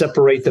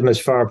 separate them as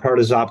far apart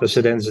as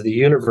opposite ends of the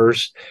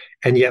universe,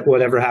 and yet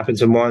whatever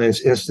happens in one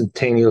is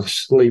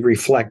instantaneously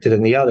reflected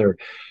in the other.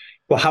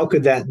 Well, how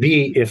could that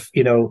be if,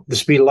 the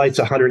speed of light's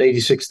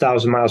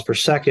 186,000 miles per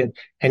second,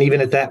 and even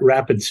at that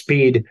rapid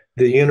speed,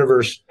 the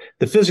universe,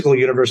 the physical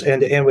universe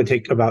end to end would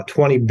take about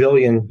 20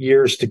 billion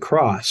years to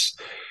cross.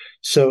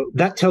 So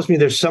that tells me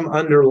there's some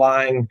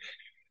underlying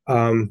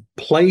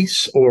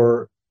place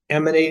or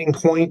emanating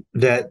point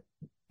that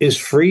is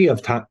free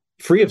of time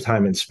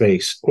and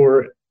space,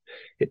 or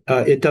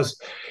It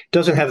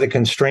doesn't have the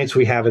constraints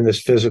we have in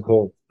this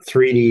physical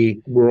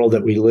 3D world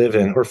that we live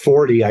in, or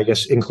 4D, I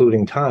guess,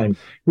 including time.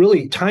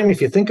 Really, time,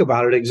 if you think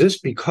about it, exists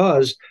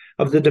because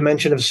of the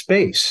dimension of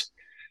space.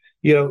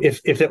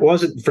 If it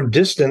wasn't for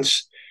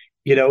distance,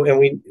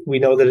 and we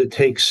know that it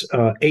takes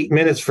 8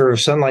 minutes for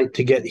sunlight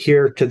to get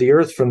here to the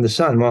Earth from the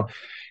sun. Well,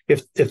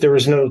 if there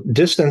was no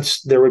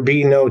distance, there would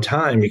be no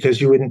time,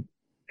 because you wouldn't.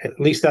 At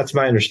least that's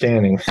my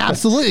understanding.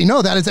 Absolutely.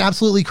 No, that is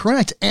absolutely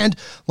correct. And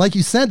like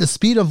you said, the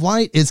speed of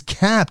light is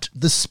capped.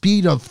 The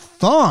speed of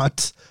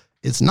thought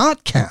is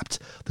not capped.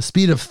 The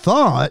speed of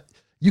thought,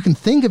 you can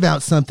think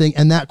about something,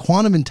 and that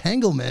quantum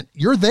entanglement,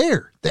 you're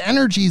there. The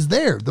energy's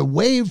there. The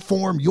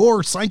waveform,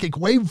 your psychic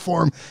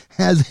waveform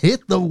has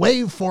hit the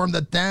waveform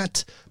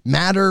that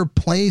matter,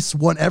 place,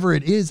 whatever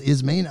it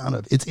is made out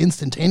of. It's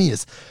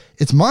instantaneous.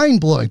 It's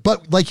mind-blowing.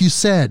 But like you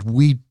said,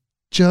 we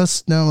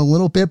just know a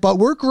little bit, but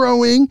we're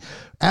growing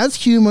as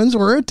humans.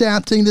 We're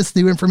adapting this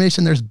new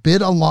information. There's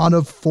been a lot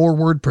of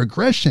forward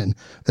progression,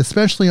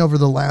 especially over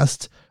the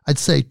last, I'd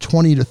say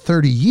 20 to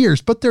 30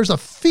 years, but there's a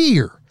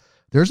fear.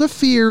 There's a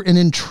fear, an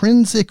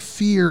intrinsic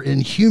fear in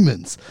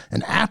humans,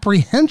 an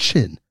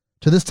apprehension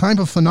to this type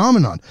of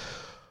phenomenon.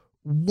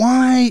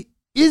 Why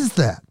is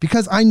that?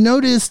 Because I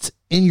noticed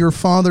in your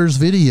father's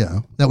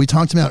video that we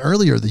talked about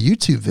earlier, the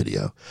YouTube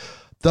video,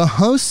 the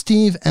host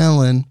Steve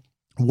Allen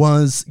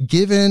was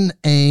given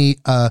a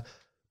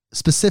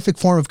specific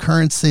form of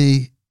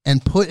currency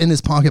and put in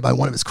his pocket by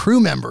one of his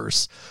crew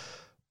members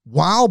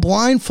while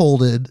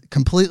blindfolded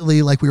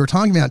completely, like we were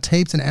talking about,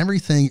 taped and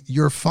everything.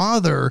 Your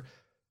father,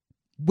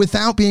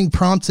 without being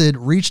prompted,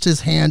 reached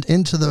his hand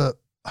into the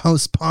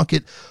host's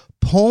pocket,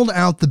 pulled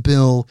out the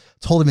bill,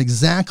 told him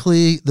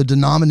exactly the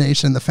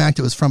denomination, the fact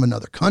it was from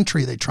another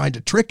country. They tried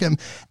to trick him.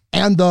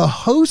 And the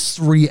host's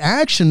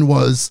reaction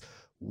was,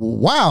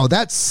 wow,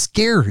 that's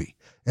scary.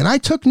 And I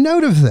took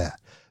note of that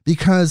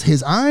because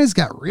his eyes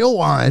got real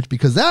wide,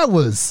 because that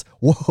was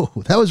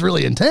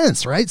really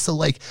intense, right? So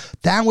like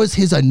that was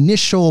his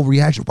initial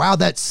reaction. Wow,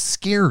 that's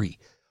scary.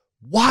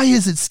 Why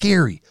is it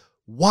scary?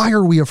 Why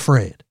are we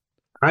afraid?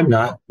 I'm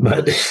not,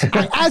 but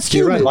as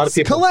humans, right, a lot of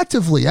people,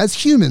 collectively, as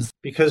humans,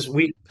 because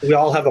we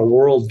all have a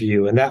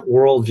worldview, and that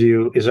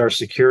worldview is our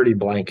security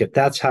blanket.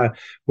 That's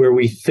where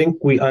we think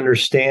we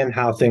understand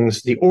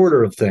the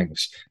order of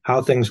things,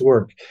 how things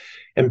work.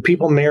 And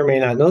people may or may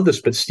not know this,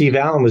 but Steve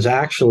Allen was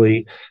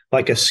actually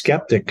like a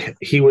skeptic.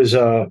 He was,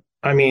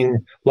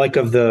 like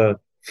of the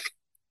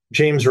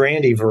James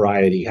Randi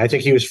variety. I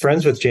think he was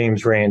friends with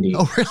James Randi.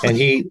 Oh, really? And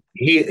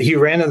he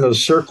ran in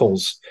those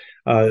circles,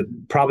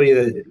 probably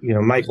the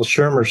Michael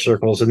Shermer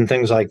circles and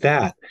things like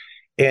that.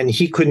 And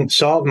he couldn't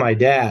solve my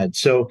dad.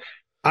 So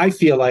I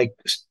feel like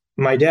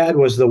my dad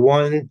was the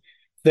one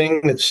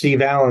thing that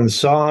Steve Allen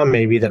saw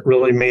maybe that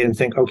really made him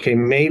think, okay,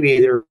 maybe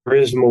there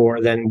is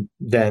more than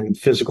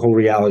physical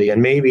reality.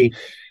 And maybe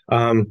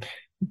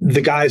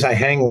the guys I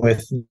hang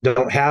with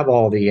don't have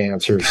all the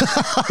answers.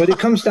 But it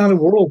comes down to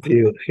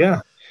worldview.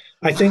 Yeah.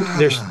 I think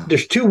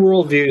there's two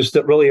worldviews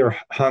that really are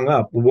hung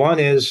up. One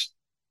is,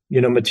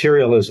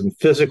 materialism,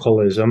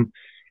 physicalism,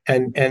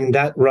 and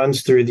that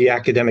runs through the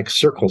academic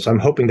circles. I'm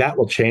hoping that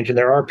will change. And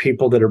there are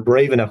people that are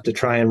brave enough to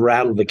try and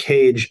rattle the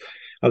cage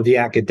of the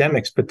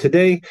academics. But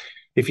today,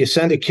 if you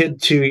send a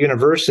kid to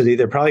university,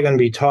 they're probably going to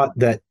be taught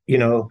that,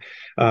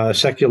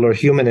 secular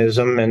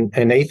humanism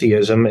and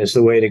atheism is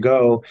the way to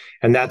go.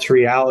 And that's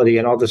reality.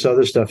 And all this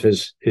other stuff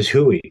is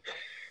hooey.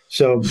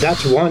 So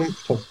that's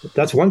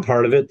one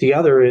part of it. The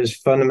other is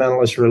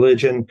fundamentalist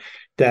religion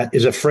that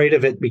is afraid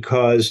of it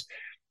because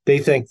they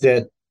think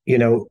that,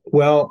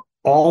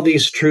 all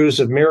these truths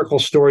of miracle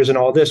stories and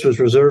all this was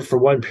reserved for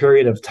one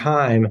period of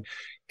time.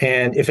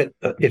 And if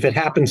it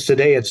happens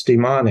today, it's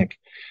demonic.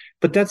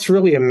 But that's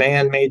really a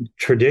man-made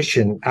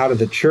tradition out of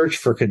the church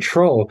for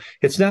control.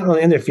 It's not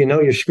only in there if you know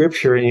your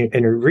scripture and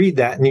you read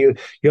that and you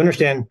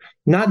understand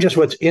not just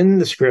what's in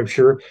the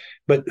scripture,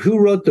 but who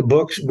wrote the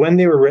books, when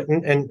they were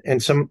written,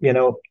 and some,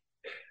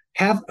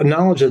 have a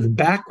knowledge of the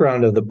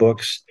background of the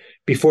books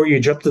before you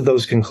jump to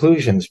those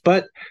conclusions.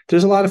 But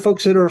there's a lot of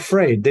folks that are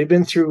afraid. They've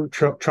been through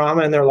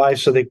trauma in their life,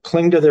 so they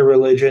cling to their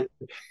religion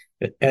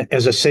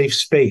as a safe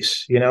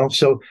space,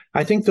 So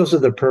I think those are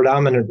the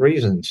predominant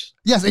reasons.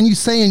 Yes, and you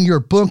say in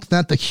your book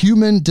that the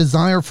human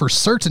desire for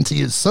certainty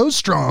is so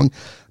strong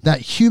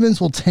that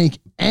humans will take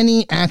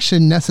any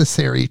action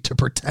necessary to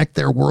protect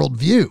their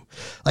worldview.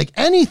 Like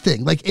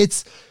anything, like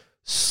it's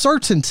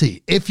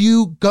certainty. If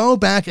you go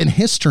back in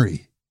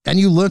history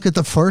and you look at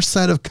the first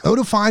set of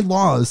codified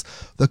laws,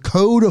 the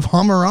Code of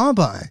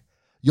Hammurabi,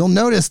 you'll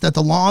notice that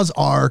the laws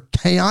are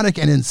chaotic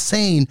and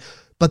insane,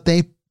 but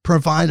they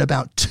provide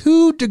about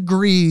 2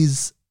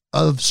 degrees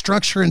of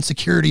structure and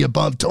security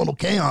above total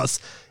chaos.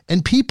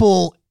 And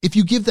people, if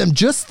you give them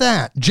just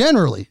that,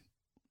 generally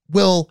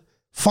will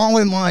fall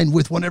in line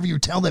with whatever you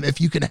tell them if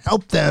you can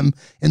help them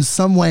in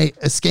some way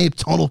escape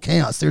total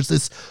chaos. There's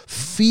this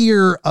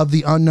fear of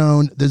the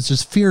unknown. There's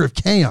this fear of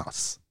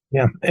chaos.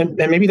 Yeah. And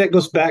maybe that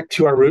goes back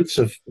to our roots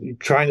of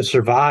trying to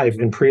survive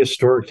in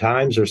prehistoric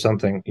times or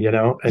something,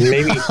 And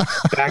maybe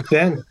back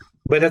then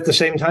But at the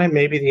same time,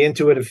 maybe the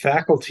intuitive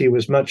faculty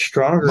was much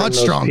stronger in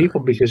those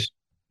people because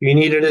you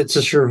needed it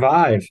to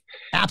survive.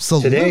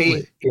 Absolutely.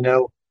 Today,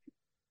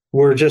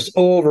 we're just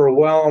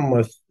overwhelmed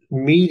with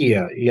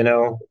media,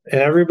 and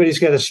everybody's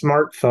got a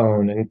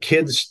smartphone, and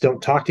kids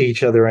don't talk to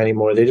each other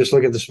anymore. They just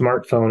look at the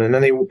smartphone, and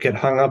then they get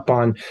hung up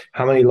on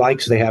how many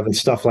likes they have and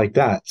stuff like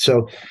that.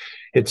 So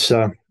it's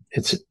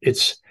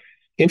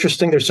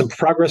interesting. There's some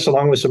progress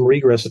along with some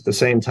regress at the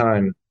same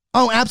time.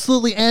 Oh,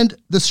 absolutely. And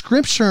the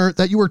scripture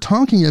that you were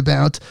talking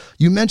about,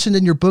 you mentioned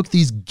in your book,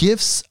 these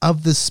gifts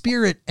of the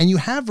Spirit, and you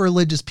have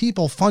religious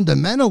people,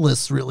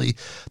 fundamentalists really,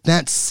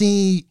 that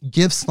see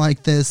gifts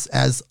like this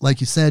as, like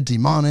you said,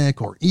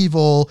 demonic or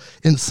evil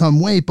in some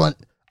way. But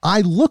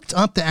I looked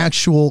up the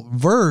actual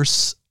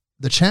verse,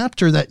 the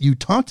chapter that you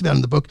talked about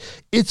in the book.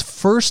 It's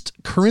 1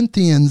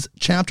 Corinthians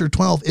chapter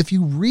 12. If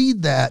you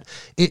read that,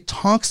 it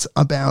talks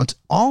about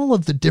all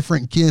of the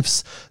different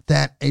gifts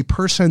that a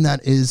person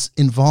that is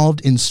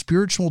involved in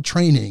spiritual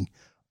training,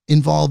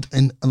 involved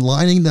in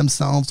aligning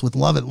themselves with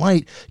love and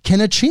light, can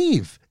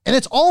achieve. And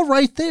it's all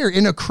right there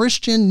in a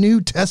Christian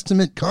New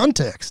Testament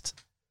context.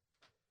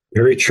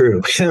 Very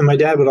true. My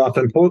dad would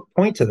often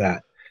point to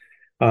that.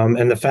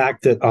 And the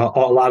fact that a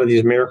lot of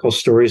these miracle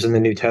stories in the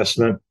New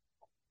Testament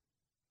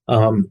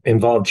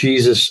involve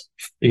Jesus,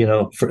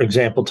 for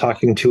example,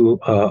 talking to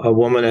a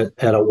woman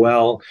at a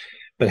well,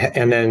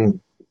 and then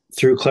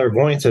through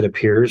clairvoyance, it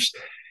appears,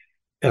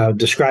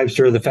 describes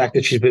to her the fact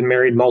that she's been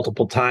married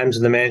multiple times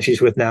and the man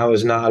she's with now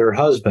is not her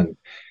husband.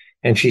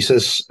 And she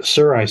says,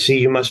 "Sir, I see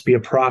you must be a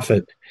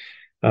prophet."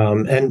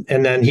 And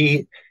then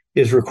he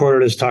is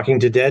recorded as talking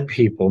to dead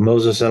people,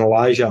 Moses and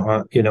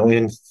Elijah,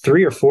 in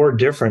 3 or 4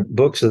 different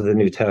books of the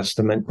New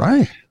Testament.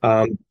 Right.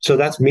 So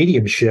that's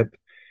mediumship.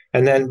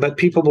 But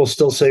people will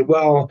still say,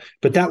 well,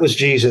 but that was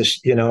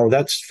Jesus,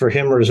 that's for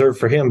him, reserved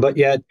for him. But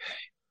yet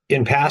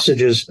in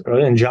passages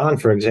in John,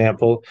 for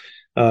example,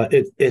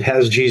 it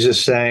has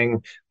Jesus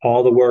saying,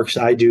 all the works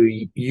I do,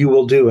 you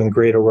will do, and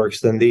greater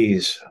works than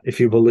these, if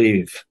you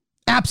believe.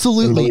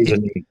 Absolutely. Believe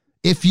in me.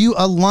 If you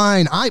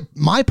align,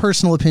 my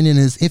personal opinion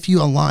is if you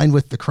align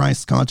with the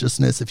Christ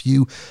consciousness, if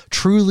you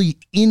truly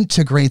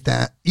integrate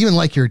that, even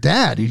like your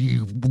dad,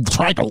 you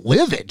try to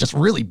live it, just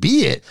really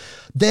be it,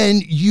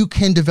 then you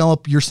can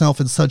develop yourself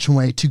in such a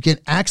way to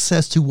get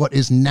access to what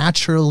is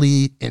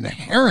naturally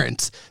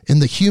inherent in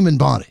the human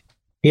body.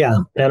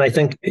 Yeah. And I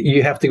think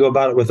you have to go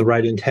about it with the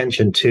right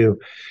intention too.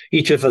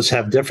 Each of us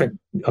have different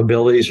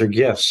abilities or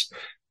gifts.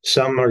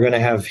 Some are going to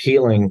have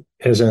healing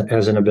as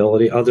an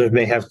ability. Others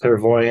may have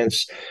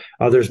clairvoyance.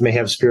 Others may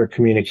have spirit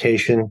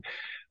communication.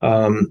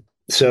 And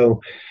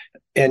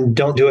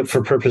don't do it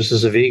for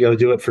purposes of ego.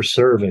 Do it for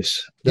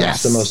service.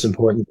 That's the most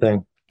important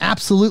thing.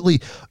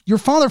 Absolutely. Your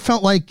father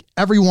felt like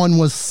everyone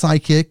was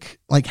psychic,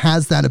 like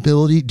has that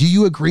ability. Do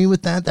you agree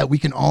with that we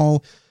can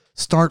all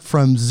start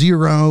from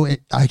zero,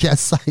 I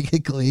guess,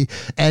 psychically,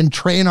 and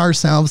train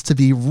ourselves to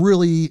be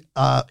really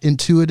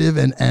intuitive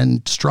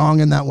and strong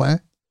in that way?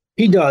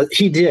 He does.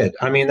 He did.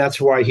 I mean,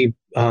 that's why he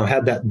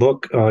had that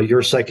book,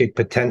 Your Psychic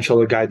Potential,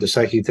 A Guide to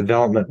Psychic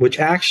Development, which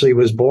actually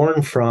was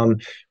born from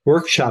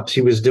workshops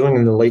he was doing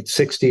in the late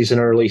 60s and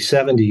early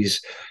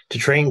 70s to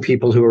train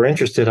people who were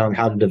interested on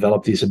how to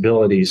develop these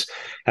abilities.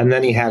 And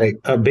then he had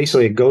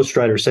basically a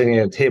ghostwriter sitting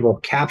at a table,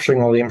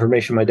 capturing all the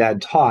information my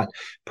dad taught,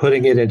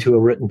 putting it into a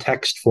written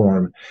text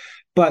form.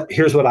 But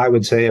here's what I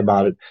would say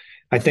about it.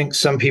 I think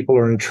some people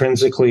are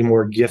intrinsically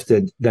more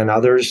gifted than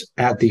others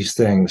at these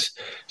things.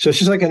 So it's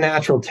just like a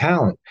natural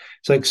talent.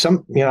 It's like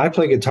I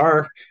play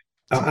guitar.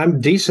 I'm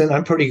decent.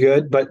 I'm pretty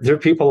good, but there are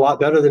people a lot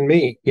better than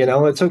me.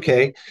 It's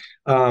okay.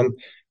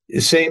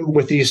 Same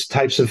with these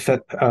types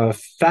of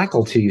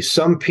faculties.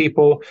 Some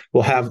people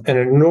will have an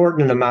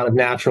inordinate amount of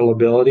natural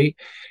ability,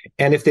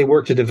 and if they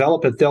work to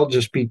develop it, they'll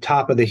just be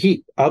top of the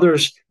heap.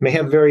 Others may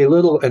have very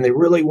little, and they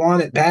really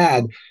want it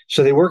bad,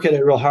 so they work at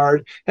it real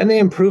hard, and they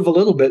improve a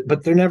little bit,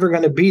 but they're never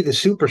going to be the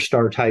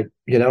superstar type.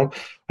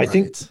 I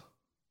think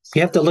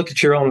you have to look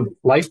at your own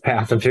life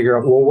path and figure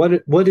out,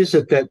 well, what is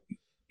it that,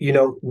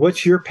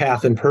 what's your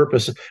path and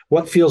purpose?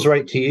 What feels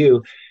right to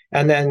you?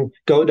 And then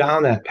go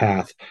down that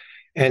path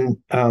and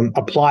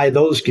apply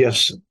those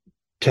gifts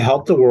to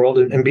help the world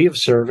and be of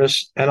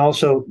service, and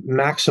also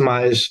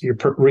maximize your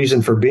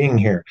reason for being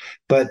here.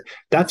 But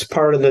that's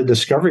part of the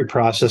discovery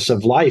process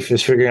of life,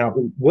 is figuring out,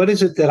 what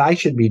is it that I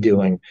should be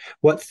doing?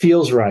 What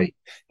feels right?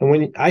 And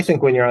when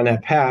you're on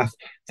that path,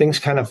 things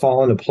kind of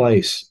fall into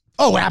place.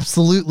 Oh,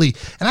 absolutely.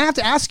 And I have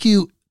to ask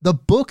you, the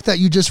book that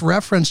you just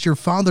referenced, your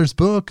father's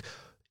book,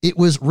 it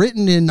was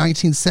written in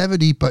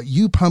 1970, but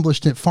you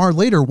published it far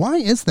later. Why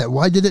is that?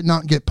 Why did it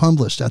not get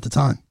published at the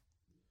time?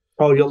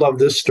 Oh, you'll love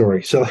this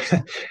story. So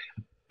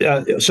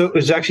it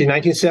was actually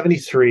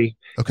 1973.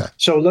 Okay.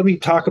 So let me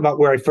talk about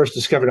where I first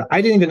discovered it.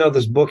 I didn't even know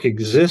this book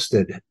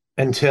existed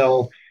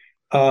until,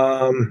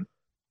 I'm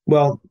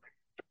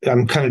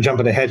kind of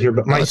jumping ahead here,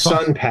 but my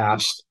son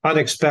passed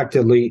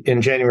unexpectedly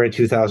in January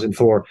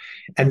 2004.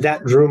 And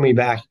that drew me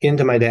back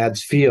into my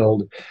dad's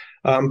field,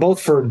 both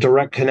for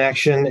direct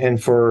connection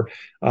and for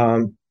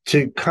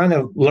to kind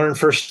of learn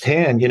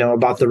firsthand,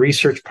 about the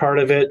research part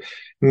of it,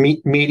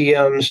 meet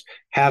mediums,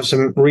 have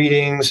some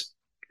readings,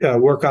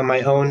 work on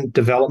my own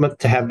development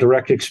to have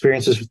direct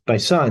experiences with my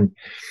son.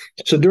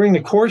 So during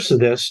the course of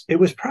this, it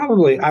was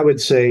probably, I would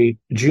say,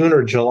 June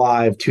or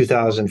July of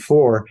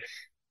 2004.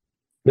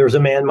 There was a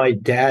man my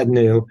dad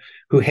knew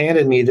who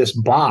handed me this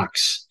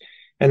box,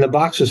 and the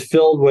box was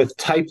filled with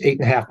typed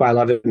 8.5 by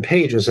 11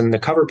 pages. And the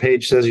cover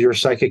page says, Your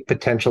Psychic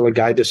Potential, A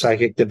Guide to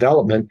Psychic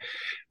Development,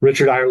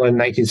 Richard Ireland,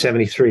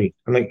 1973.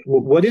 I'm like,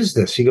 what is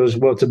this? He goes,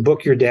 well, it's a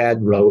book your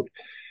dad wrote.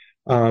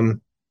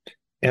 And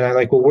I'm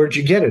like, well, where'd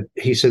you get it?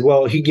 He said,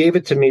 well, he gave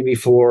it to me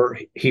before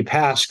he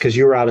passed because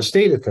you were out of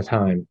state at the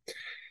time.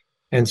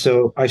 And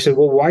so I said,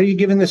 well, why are you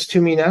giving this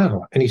to me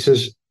now? And he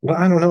says, well,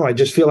 I don't know. I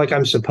just feel like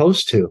I'm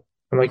supposed to.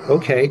 I'm like,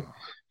 okay.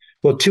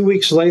 Well, 2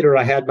 weeks later,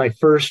 I had my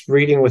first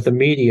reading with a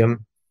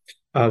medium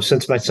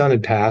since my son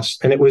had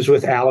passed. And it was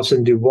with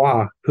Alison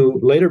Dubois,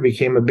 who later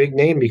became a big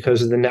name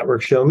because of the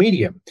network show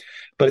Medium.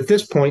 But at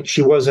this point,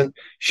 she was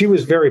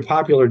very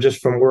popular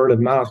just from word of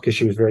mouth because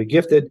she was very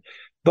gifted,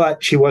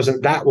 but she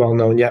wasn't that well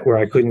known yet where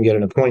I couldn't get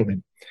an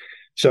appointment.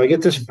 So I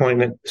get this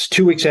appointment. It's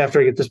 2 weeks after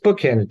I get this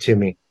book handed to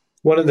me.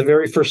 One of the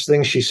very first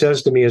things she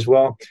says to me is,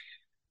 well,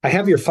 I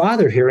have your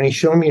father here and he's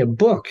showing me a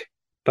book,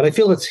 but I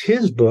feel it's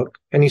his book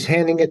and he's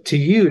handing it to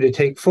you to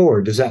take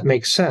forward. Does that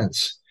make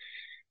sense?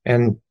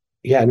 And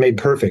yeah, it made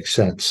perfect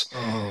sense.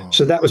 Oh.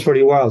 So that was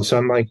pretty wild. So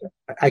I'm like,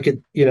 I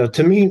could,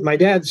 to me, my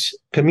dad's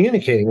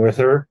communicating with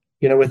her,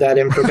 with that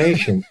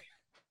information.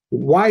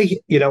 Why,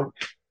 and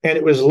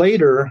it was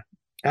later,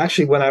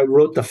 actually, when I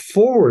wrote the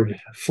forward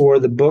for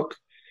the book,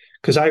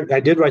 because I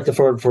did write the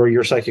forward for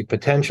Your Psychic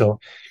Potential.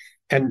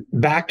 And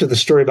back to the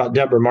story about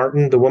Deborah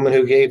Martin, the woman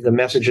who gave the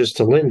messages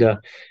to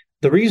Linda,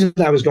 the reason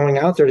I was going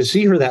out there to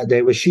see her that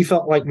day was she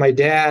felt like my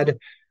dad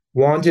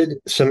wanted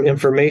some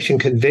information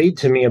conveyed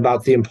to me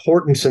about the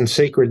importance and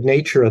sacred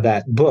nature of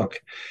that book.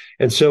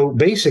 And so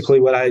basically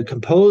what I had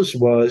composed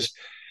was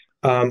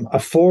a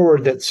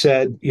forward that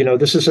said,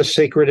 this is a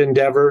sacred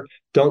endeavor.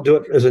 Don't do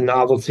it as a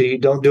novelty.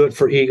 Don't do it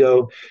for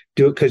ego.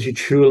 Do it because you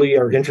truly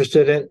are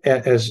interested in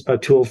it as a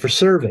tool for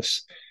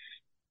service.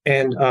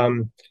 And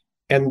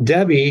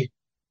Debbie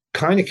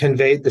kind of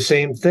conveyed the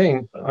same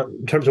thing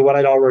in terms of what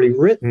I'd already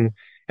written.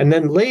 And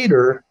then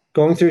later,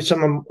 going through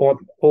some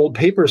old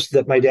papers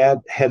that my dad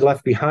had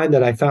left behind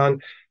that I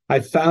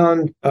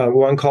found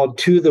one called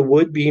To the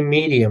Would-Be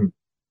Medium.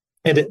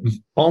 And it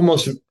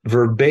almost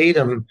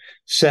verbatim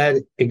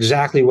said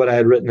exactly what I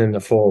had written in the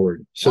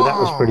forward. So that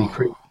was pretty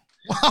creepy.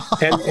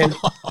 And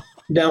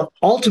now,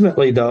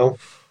 ultimately, though,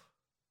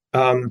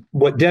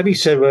 what Debbie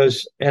said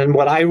was, and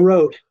what I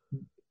wrote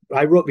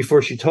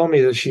before she told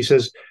me this, she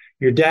says,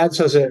 your dad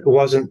says it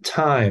wasn't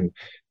time.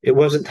 It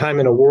wasn't time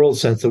in a world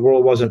sense. The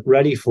world wasn't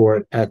ready for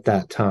it at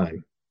that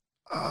time.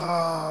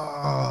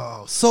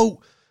 Oh,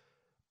 so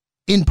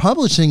in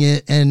publishing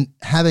it and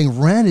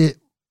having read it,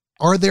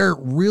 are there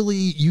really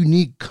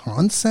unique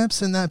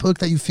concepts in that book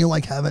that you feel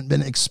like haven't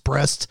been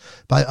expressed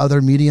by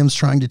other mediums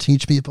trying to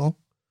teach people?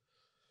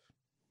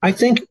 I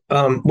think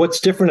what's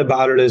different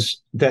about it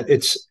is that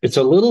it's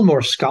a little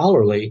more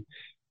scholarly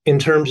in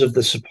terms of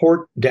the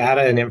support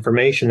data and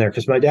information there.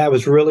 Because my dad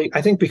was really,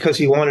 I think because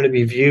he wanted to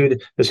be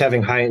viewed as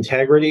having high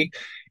integrity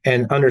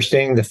and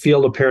understanding the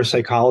field of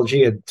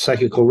parapsychology and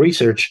psychical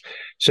research.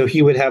 So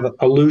he would have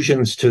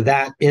allusions to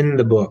that in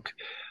the book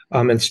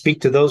and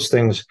speak to those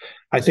things.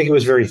 I think it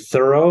was very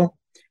thorough.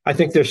 I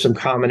think there's some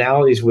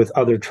commonalities with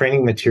other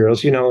training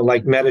materials,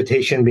 like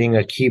meditation being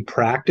a key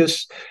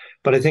practice.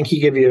 But I think he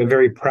gave you a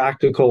very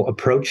practical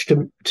approach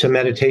to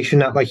meditation,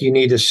 not like you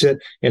need to sit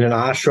in an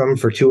ashram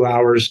for 2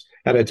 hours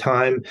at a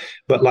time,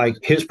 but like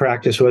his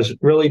practice was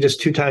really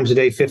just 2 times a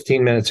day,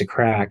 15 minutes a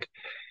crack.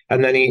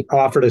 And then he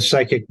offered a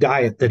psychic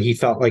diet that he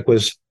felt like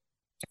was,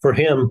 for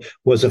him,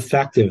 was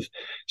effective.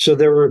 So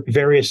there were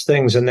various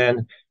things. And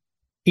then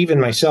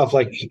even myself,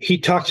 like he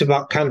talks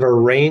about kind of a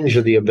range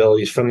of the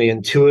abilities from the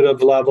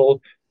intuitive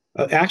level,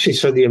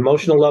 so the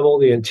emotional level,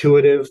 the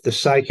intuitive, the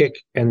psychic,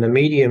 and the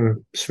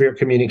medium spirit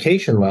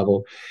communication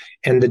level,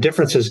 and the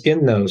differences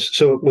in those.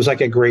 So it was like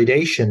a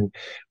gradation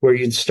where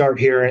you'd start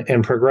here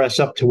and progress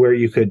up to where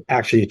you could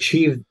actually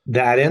achieve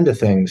that end of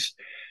things.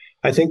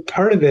 I think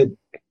part of it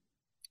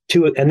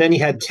too, and then you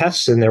had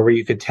tests in there where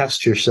you could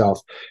test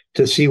yourself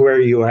to see where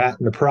you were at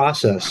in the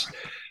process.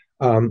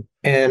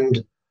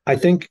 And I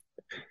think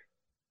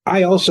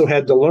I also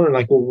had to learn,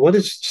 like, well, what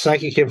does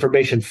psychic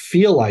information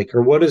feel like?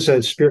 Or what does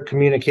a spirit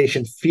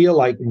communication feel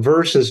like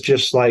versus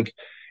just like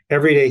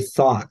everyday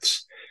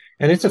thoughts?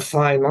 And it's a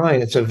fine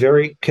line.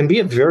 Can be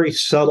a very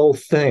subtle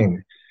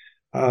thing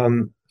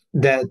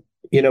that,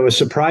 is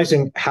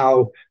surprising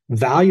how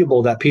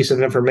valuable that piece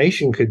of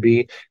information could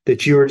be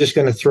that you were just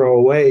going to throw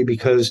away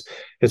because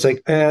it's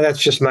like, that's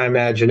just my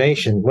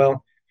imagination.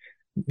 Well,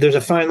 there's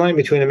a fine line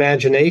between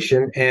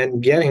imagination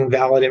and getting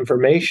valid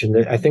information.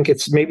 I think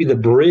it's maybe the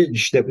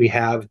bridge that we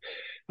have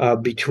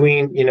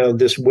between,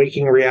 this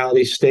waking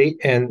reality state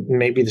and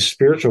maybe the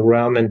spiritual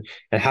realm and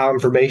how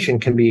information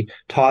can be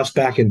tossed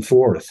back and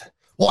forth.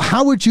 Well,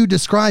 how would you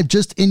describe,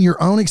 just in your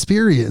own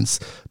experience,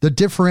 the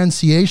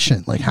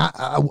differentiation? Like,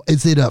 how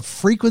is it a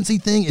frequency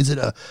thing? Is it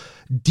a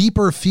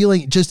deeper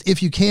feeling? Just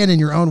if you can, in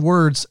your own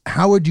words,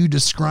 how would you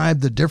describe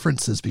the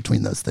differences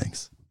between those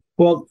things?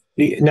 Well,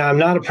 now I'm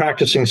not a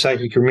practicing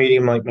psychic or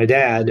medium like my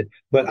dad,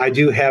 but I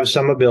do have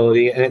some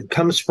ability, and it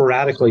comes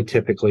sporadically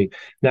typically.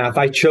 Now, if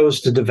I chose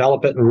to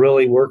develop it and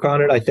really work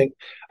on it, I think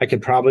I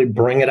could probably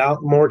bring it out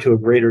more to a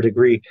greater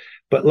degree.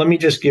 But let me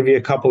just give you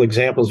a couple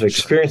examples of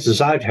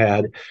experiences I've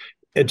had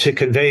to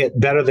convey it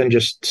better than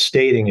just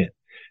stating it.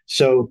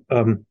 So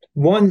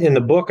one in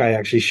the book I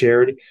actually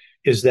shared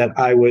is that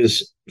I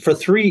was, for a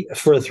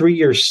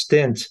 3-year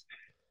stint,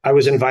 I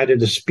was invited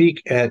to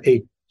speak at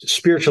a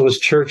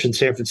spiritualist church in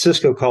San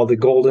Francisco called the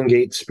Golden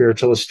Gate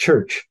Spiritualist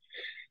Church.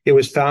 It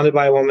was founded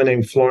by a woman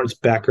named Florence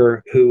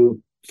Becker,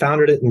 who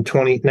founded it in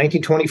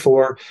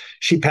 1924.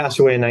 She passed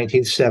away in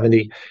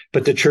 1970,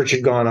 but the church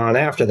had gone on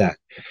after that.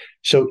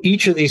 So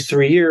each of these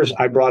 3 years,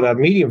 I brought a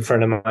medium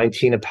friend of mine,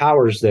 Tina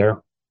Powers, there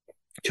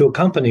to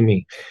accompany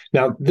me.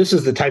 Now, this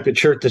is the type of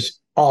church that's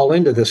all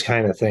into this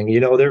kind of thing.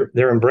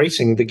 They're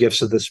embracing the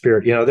gifts of the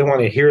Spirit. They want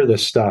to hear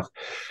this stuff.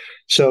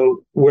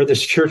 So where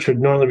this church would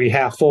normally be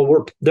half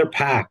full, they're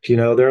packed.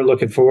 They're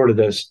looking forward to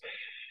this.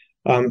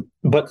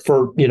 But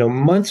for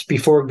months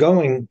before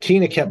going,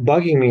 Tina kept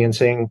bugging me and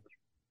saying,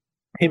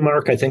 "Hey,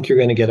 Mark, I think you're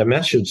going to get a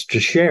message to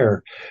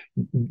share.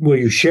 Will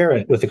you share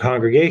it with the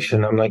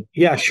congregation?" I'm like,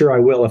 "Yeah, sure, I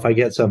will if I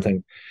get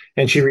something."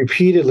 And she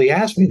repeatedly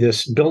asked me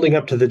this, building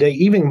up to the day,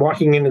 even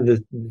walking into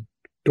the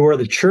door of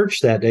the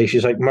church that day.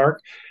 She's like, "Mark,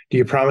 do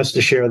you promise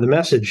to share the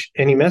message,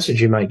 any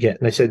message you might get?"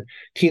 And I said,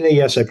 "Tina,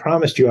 yes, I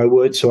promised you I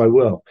would, so I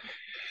will."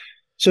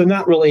 So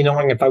not really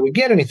knowing if I would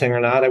get anything or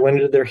not, I went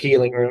into their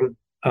healing room.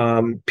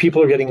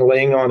 People are getting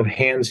laying on of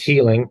hands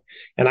healing,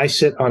 and I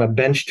sit on a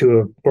bench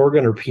to an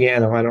organ or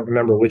piano, I don't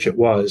remember which it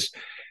was,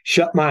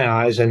 shut my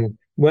eyes and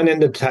went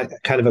into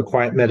kind of a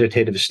quiet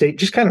meditative state,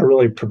 just kind of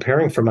really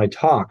preparing for my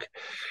talk.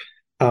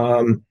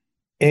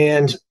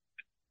 And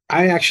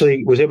I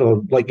actually was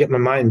able to get my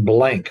mind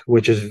blank,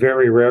 which is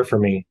very rare for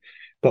me.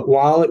 But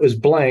while it was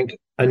blank,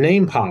 a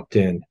name popped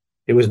in.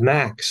 It was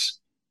Max.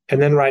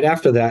 And then right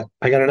after that,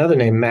 I got another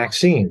name,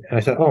 Maxine. And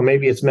I thought, oh,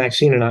 maybe it's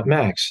Maxine and not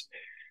Max.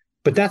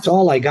 But that's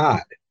all I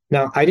got.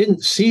 Now, I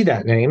didn't see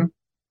that name.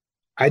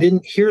 I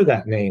didn't hear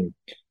that name.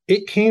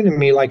 It came to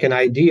me like an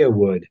idea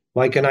would,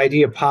 like an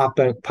idea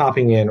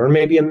popping in, or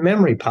maybe a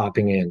memory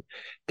popping in.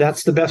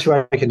 That's the best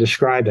way I can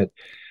describe it.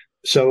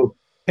 So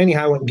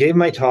anyhow, I went and gave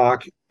my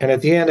talk. And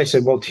at the end, I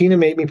said, well, Tina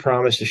made me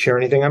promise to share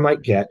anything I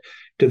might get.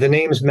 Do the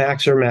names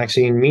Max or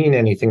Maxine mean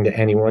anything to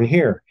anyone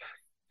here?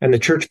 And the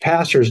church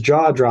pastor's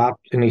jaw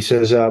dropped, and he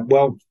says,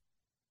 well,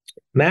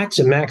 Max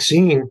and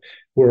Maxine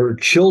were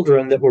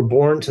children that were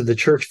born to the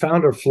church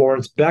founder,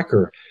 Florence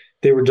Becker.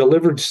 They were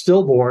delivered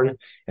stillborn,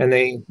 and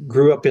they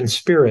grew up in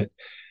spirit.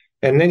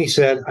 And then he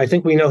said, I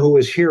think we know who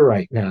is here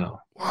right now.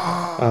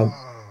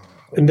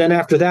 And then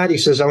after that, he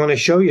says, I want to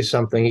show you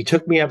something. He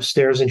took me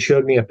upstairs and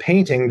showed me a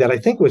painting that I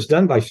think was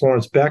done by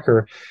Florence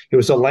Becker. It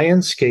was a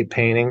landscape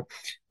painting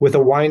with a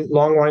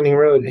long winding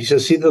road. He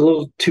says, see the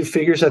little two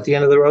figures at the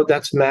end of the road?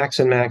 That's Max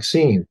and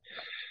Maxine.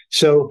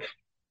 So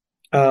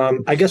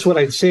I guess what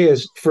I'd say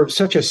is, for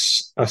such a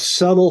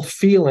subtle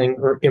feeling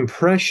or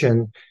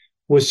impression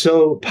was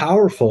so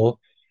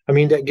powerful. I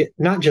mean, to get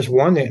not just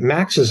one name,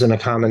 Max isn't a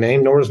common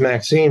name, nor is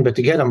Maxine, but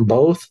to get them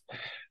both,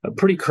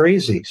 pretty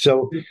crazy.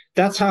 So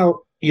that's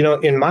how,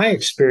 in my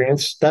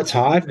experience, that's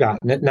how I've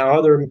gotten it.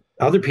 Now,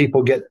 other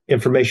people get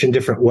information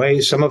different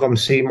ways. Some of them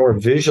see more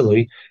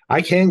visually.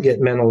 I can get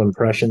mental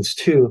impressions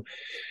too,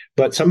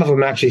 but some of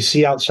them actually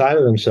see outside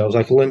of themselves,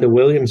 like Linda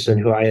Williamson,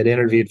 who I had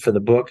interviewed for the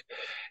book,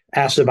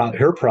 asked about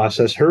her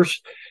process.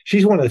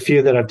 She's one of the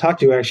few that I've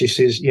talked to who actually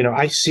says,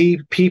 I see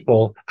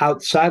people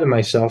outside of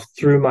myself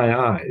through my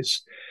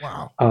eyes.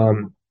 Wow.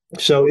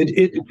 So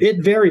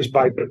it varies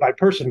by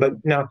person. But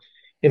now,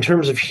 in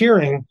terms of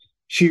hearing,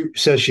 she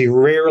says she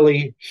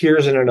rarely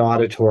hears in an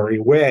auditory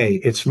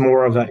way. It's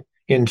more of an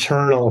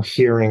internal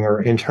hearing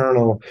or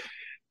internal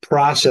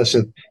process.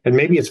 And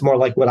maybe it's more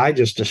like what I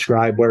just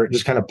described, where it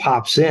just kind of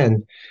pops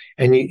in.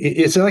 And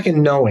it's like a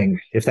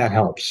knowing, if that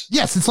helps.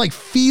 Yes, it's like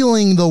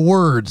feeling the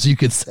words, you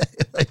could say.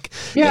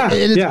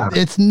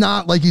 It's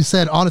not, like you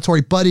said,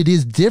 auditory, but it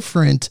is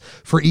different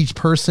for each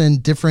person,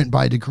 different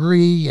by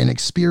degree and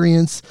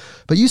experience.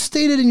 But you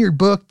stated in your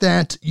book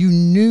that you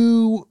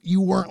knew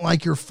you weren't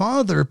like your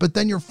father, but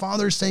then your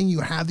father's saying you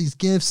have these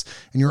gifts,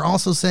 and you're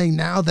also saying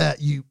now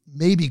that you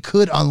maybe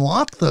could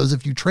unlock those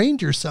if you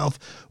trained yourself.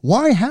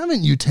 Why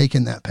haven't you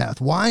taken that path?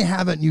 Why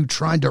haven't you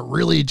tried to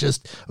really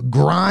just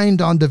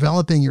grind on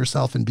developing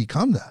yourself and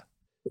become that?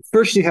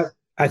 First,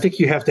 I think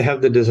you have to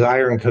have the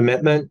desire and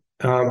commitment.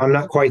 I'm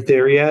not quite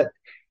there yet.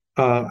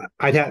 I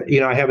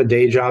have a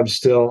day job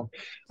still,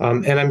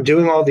 and I'm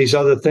doing all these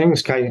other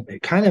things kind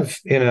of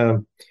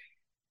in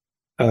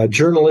a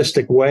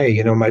journalistic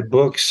way. My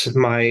books,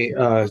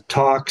 my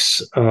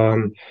talks,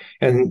 and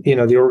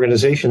the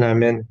organization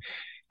I'm in.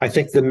 I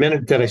think the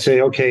minute that I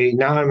say, okay,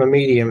 now I'm a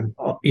medium,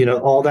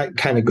 all that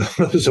kind of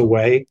goes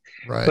away.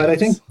 Right. But I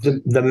think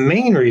the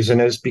main reason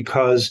is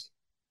because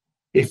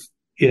if,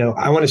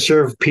 I want to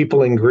serve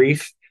people in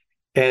grief,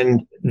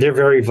 and they're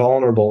very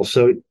vulnerable.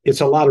 So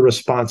it's a lot of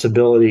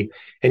responsibility,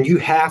 and you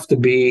have to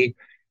be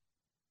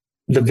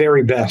the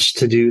very best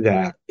to do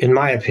that. In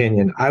my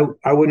opinion, I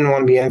wouldn't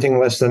want to be anything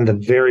less than the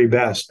very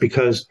best,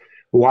 because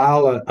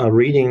while a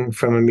reading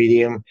from a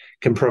medium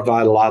can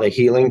provide a lot of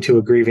healing to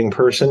a grieving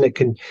person, it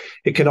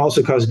can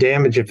also cause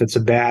damage if it's a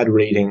bad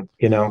reading,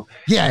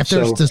 Yeah, if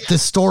there's this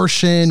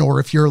distortion, or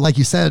if you're, like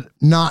you said,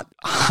 not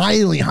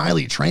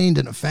highly trained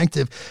and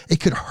effective, it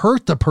could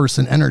hurt the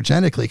person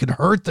energetically. It could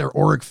hurt their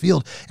auric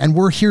field. And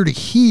we're here to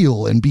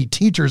heal and be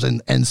teachers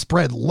and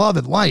spread love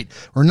and light.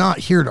 We're not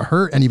here to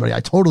hurt anybody. I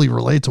totally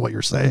relate to what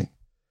you're saying.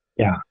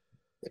 Yeah.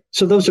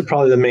 So those are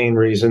probably the main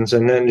reasons.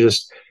 And then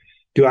just,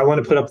 do I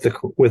want to put up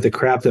with the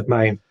crap that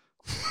my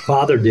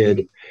father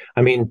did?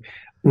 I mean,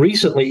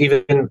 recently,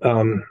 even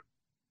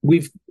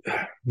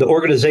the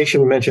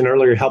organization we mentioned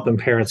earlier, Helping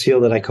Parents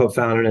Heal, that I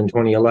co-founded in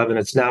 2011,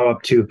 it's now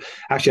up to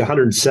actually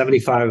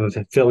 175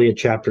 affiliate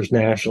chapters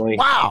nationally.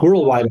 Wow.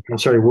 Worldwide,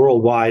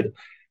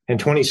 and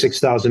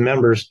 26,000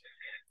 members.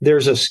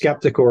 There's a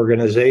skeptic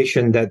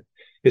organization that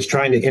is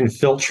trying to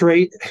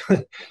infiltrate.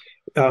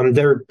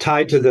 They're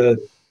tied to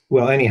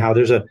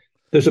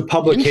there's a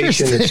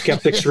publication that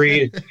skeptics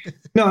read.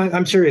 No,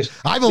 I'm serious.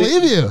 I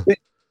believe you.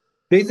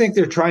 They think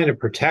they're trying to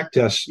protect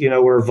us.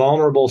 We're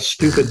vulnerable,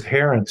 stupid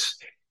parents.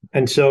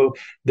 And so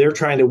they're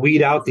trying to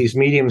weed out these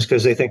mediums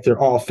because they think they're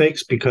all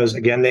fakes, because,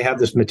 again, they have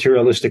this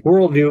materialistic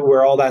worldview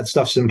where all that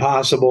stuff's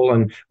impossible.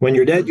 And when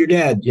you're dead,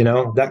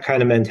 that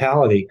kind of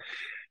mentality.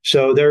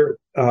 So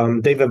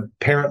they've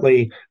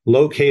apparently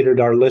located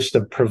our list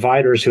of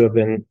providers who have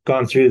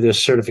gone through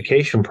this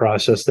certification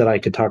process that I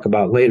could talk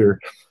about later,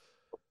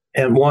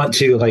 and want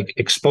to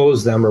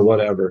expose them or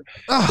whatever.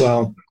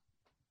 Well,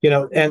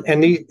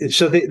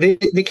 so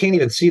they can't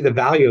even see the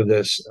value of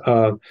this.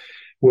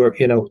 Where,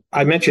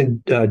 I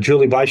mentioned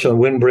Julie Beischel and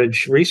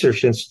Windbridge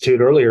Research Institute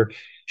earlier.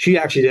 She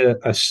actually did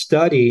a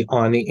study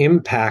on the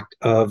impact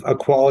of a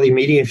quality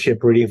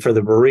mediumship reading for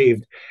the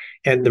bereaved.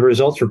 And the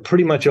results were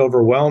pretty much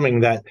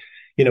overwhelming that,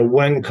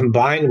 when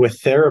combined with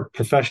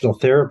professional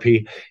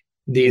therapy,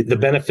 the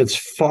benefits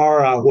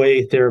far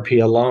outweigh therapy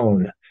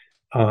alone.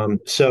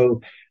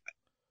 So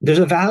there's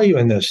a value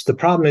in this. The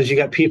problem is you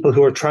got people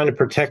who are trying to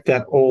protect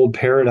that old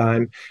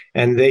paradigm,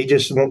 and they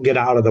just won't get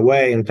out of the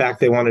way. In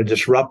fact, they want to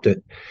disrupt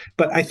it.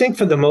 But I think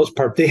for the most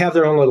part, they have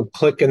their own little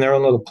clique and their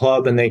own little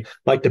club, and they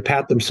like to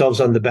pat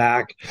themselves on the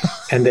back,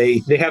 and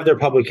they have their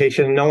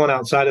publication, and no one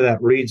outside of that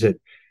reads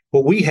it.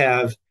 What we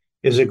have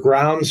is a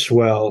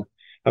groundswell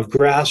of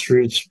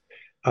grassroots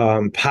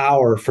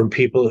power from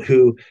people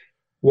who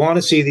want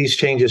to see these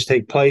changes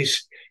take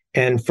place,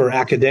 and for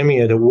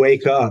academia to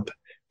wake up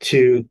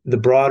to the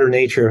broader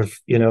nature of,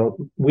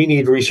 we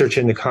need research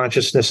into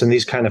consciousness and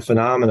these kind of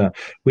phenomena.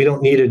 We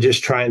don't need to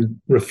just try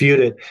and refute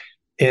it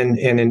and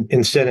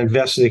instead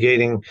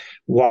investigating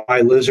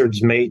why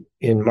lizards mate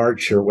in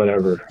March or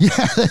whatever.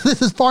 Yeah,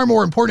 this is far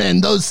more important.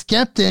 And those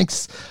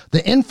skeptics,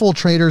 the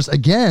infiltrators,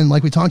 again,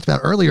 like we talked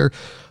about earlier,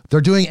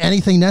 they're doing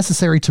anything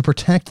necessary to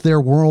protect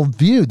their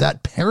worldview,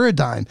 that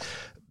paradigm.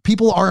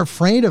 People are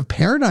afraid of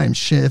paradigm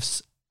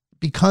shifts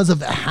because of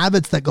the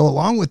habits that go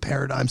along with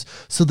paradigms.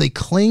 So they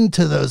cling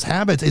to those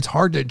habits. It's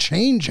hard to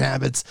change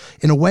habits.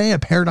 In a way, a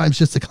paradigm is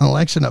just a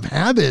collection of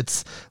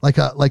habits, like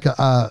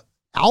a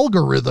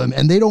algorithm,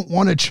 and they don't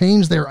want to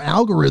change their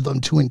algorithm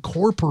to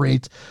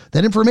incorporate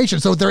that information.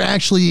 So they're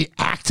actually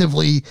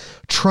actively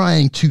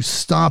trying to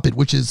stop it,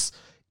 which is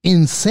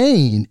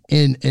insane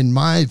in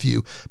my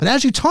view. But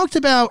as you talked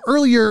about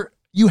earlier,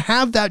 you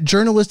have that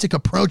journalistic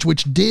approach,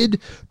 which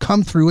did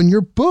come through in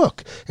your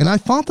book. And I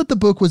thought that the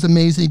book was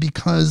amazing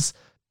because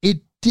it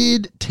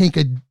did take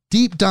a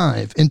deep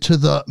dive into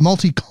the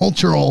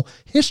multicultural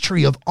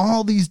history of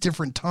all these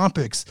different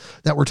topics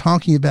that we're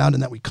talking about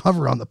and that we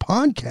cover on the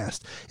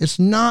podcast. It's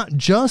not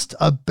just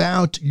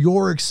about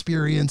your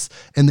experience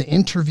and the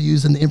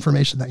interviews and the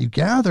information that you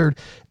gathered.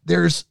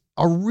 There's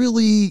a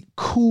really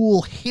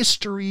cool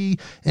history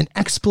and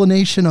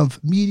explanation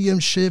of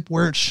mediumship,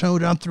 where it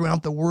showed up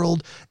throughout the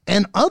world,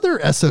 and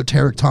other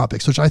esoteric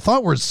topics, which I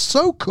thought were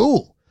so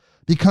cool,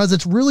 because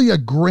it's really a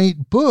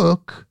great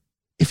book.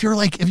 If you're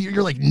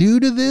new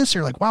to this,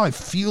 you're like, wow, I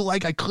feel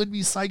like I could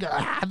be psychic.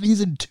 I have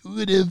these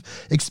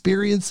intuitive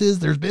experiences.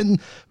 There's been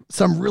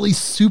some really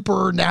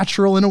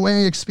supernatural, in a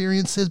way,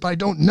 experiences, but I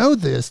don't know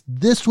this.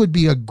 This would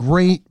be a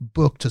great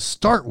book to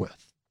start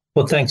with.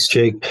 Well, thanks,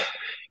 Jake.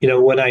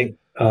 When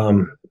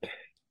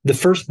the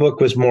first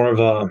book was more of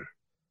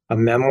a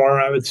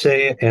memoir, I would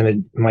say,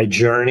 and my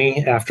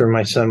journey after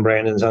my son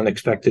Brandon's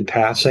unexpected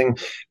passing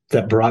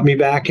that brought me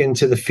back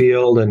into the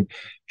field, and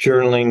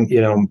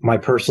journaling, my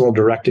personal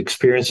direct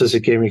experiences.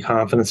 It gave me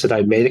confidence that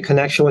I'd made a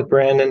connection with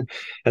Brandon,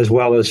 as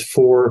well as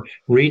 4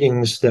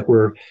 readings that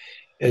were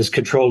as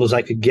controlled as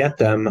I could get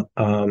them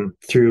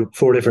through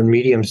 4 different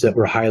mediums that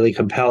were highly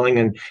compelling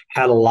and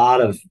had a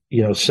lot of,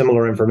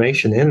 similar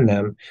information in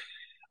them.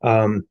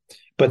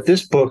 But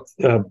this book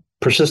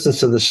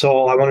Persistence of the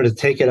Soul, I wanted to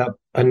take it up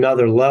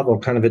another level,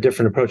 kind of a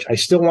different approach. I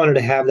still wanted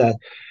to have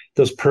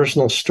those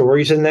personal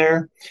stories in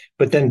there,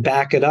 but then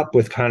back it up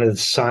with kind of the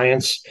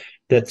science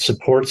that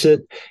supports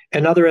it.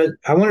 And I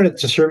wanted it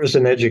to serve as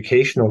an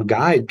educational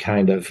guide,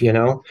 kind of,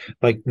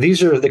 like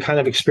these are the kind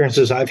of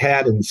experiences I've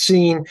had and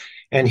seen.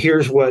 And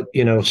here's what,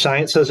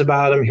 science says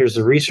about them. Here's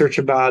the research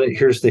about it.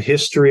 Here's the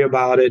history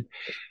about it.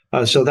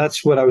 So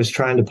that's what I was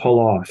trying to pull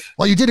off.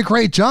 Well, you did a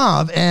great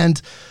job. And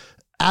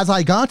as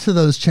I got to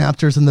those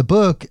chapters in the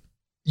book,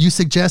 you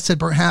suggested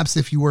perhaps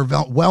if you were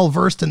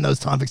well-versed in those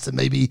topics that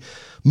maybe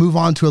move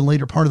on to a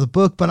later part of the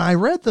book. But I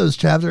read those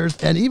chapters,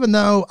 and even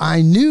though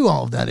I knew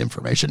all of that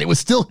information, it was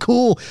still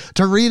cool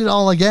to read it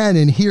all again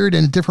and hear it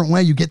in a different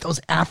way. You get those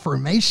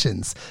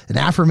affirmations, and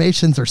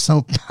affirmations are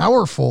so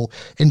powerful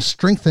in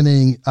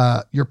strengthening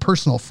your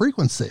personal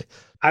frequency.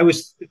 I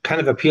was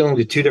kind of appealing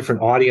to two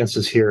different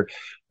audiences here.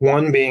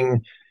 One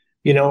being,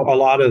 a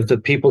lot of the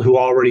people who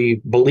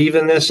already believe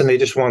in this and they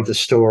just want the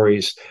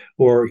stories,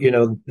 or,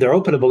 they're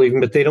open to believing,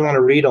 but they don't want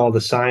to read all the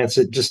science.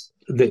 It just,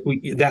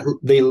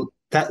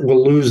 that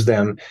will lose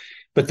them.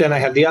 But then I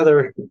have the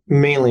other,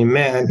 mainly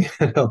men,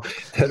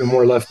 that are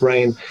more left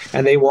brain,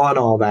 and they want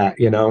all that,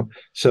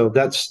 so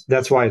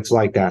that's why it's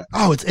like that.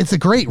 Oh, it's a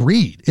great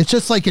read. It's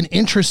just like an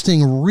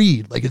interesting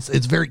read. Like it's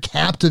very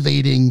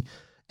captivating,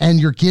 and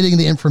you're getting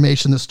the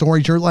information, the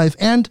stories, your life.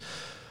 And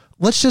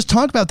let's just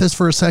talk about this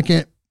for a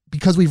second,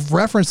 because we've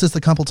referenced this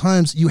a couple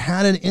times. You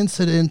had an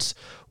incident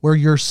where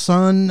your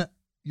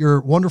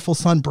wonderful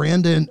son,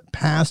 Brandon,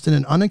 passed in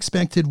an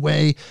unexpected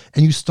way,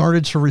 and you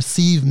started to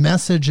receive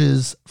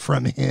messages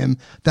from him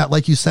that,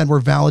 like you said, were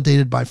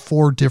validated by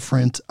 4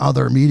 different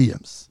other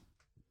mediums.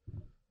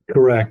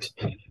 Correct.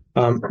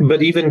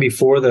 But even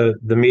before the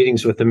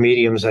meetings with the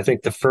mediums, I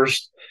think the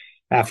first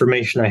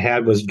affirmation I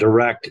had was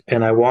direct,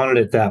 and I wanted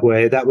it that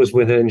way. That was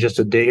within just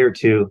a day or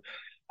two.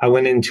 I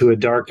went into a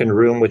darkened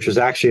room, which was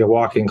actually a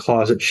walk-in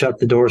closet, shut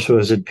the door so it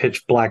was in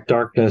pitch black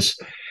darkness,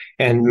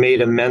 and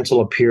made a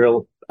mental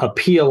appeal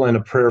in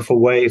a prayerful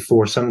way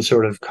for some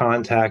sort of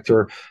contact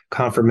or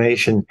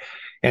confirmation.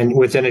 And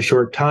within a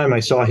short time, I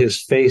saw his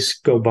face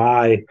go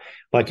by,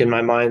 like in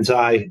my mind's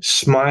eye,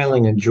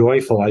 smiling and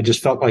joyful. I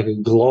just felt like a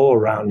glow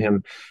around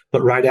him.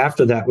 But right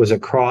after that was a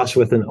cross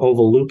with an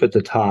oval loop at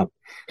the top.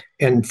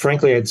 And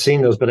frankly, I'd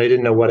seen those, but I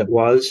didn't know what it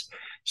was.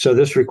 So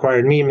this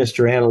required me,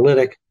 Mr.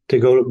 Analytic, to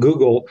go to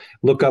Google,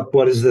 look up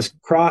what is this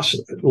cross.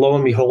 Lo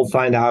and behold,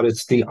 find out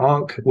it's the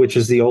Ankh, which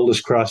is the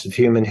oldest cross of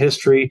human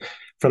history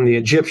from the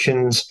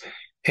Egyptians,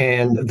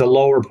 and the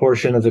lower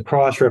portion of the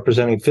cross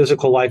representing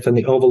physical life and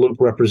the oval loop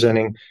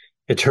representing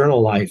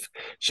eternal life.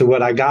 So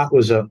what I got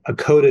was a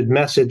coded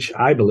message,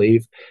 I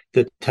believe,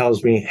 that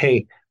tells me,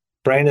 hey,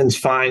 Brandon's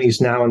fine.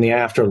 He's now in the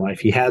afterlife.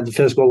 He had the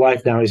physical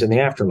life. Now he's in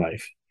the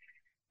afterlife.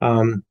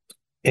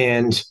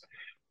 And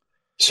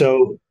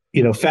so,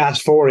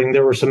 fast forwarding,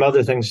 there were some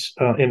other things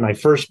in my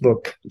first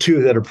book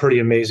too that are pretty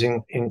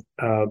amazing.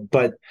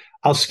 But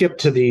I'll skip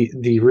to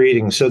the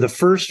reading. So the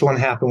first one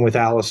happened with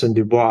Alison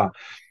Dubois,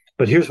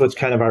 but here's what's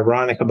kind of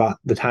ironic about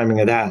the timing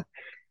of that.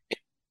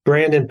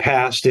 Brandon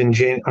passed on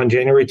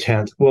January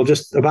 10th. Well,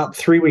 just about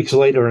 3 weeks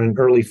later, in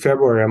early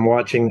February, I'm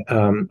watching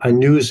a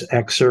news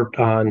excerpt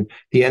on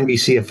the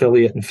NBC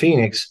affiliate in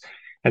Phoenix,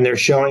 and they're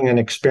showing an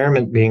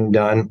experiment being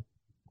done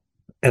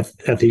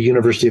at the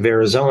University of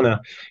Arizona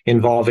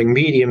involving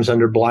mediums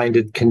under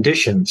blinded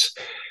conditions.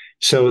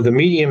 So the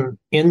medium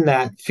in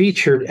that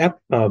featured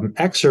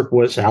excerpt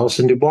was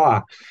Alison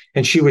Dubois,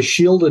 and she was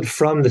shielded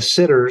from the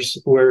sitters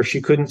where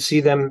she couldn't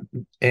see them,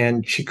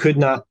 and she could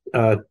not.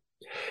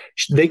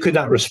 They could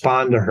not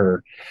respond to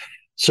her.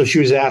 So she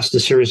was asked a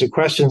series of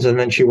questions, and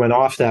then she went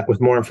off that with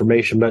more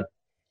information. But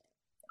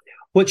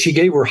what she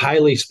gave were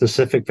highly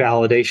specific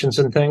validations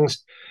and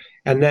things.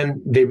 And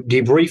then they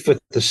debriefed with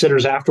the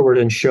sitters afterward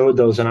and showed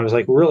those. And I was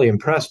like really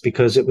impressed,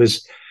 because it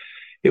was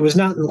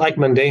not like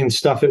mundane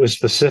stuff. It was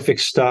specific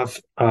stuff.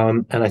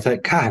 And I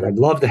thought, God, I'd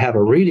love to have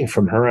a reading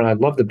from her, and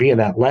I'd love to be in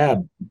that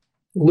lab.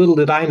 Little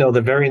did I know,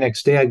 the very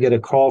next day I'd get a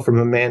call from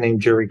a man named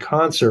Jerry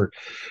Conser.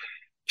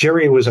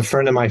 Jerry was a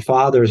friend of my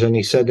father's, and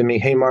he said to me,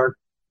 hey, Mark,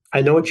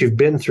 I know what you've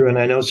been through, and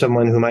I know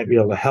someone who might be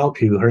able to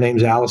help you. Her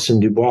name's Alison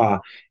Dubois,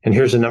 and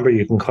here's a number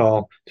you can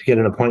call to get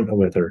an appointment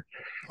with her.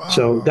 Wow.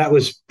 So that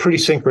was pretty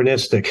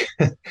synchronistic.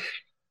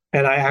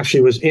 And I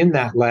actually was in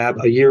that lab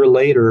a year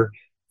later,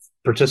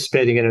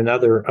 participating in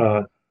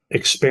another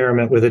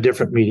experiment with a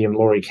different medium,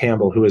 Lori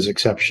Campbell, who is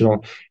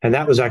exceptional. And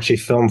that was actually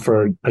filmed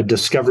for a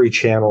Discovery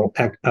Channel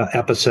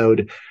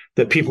episode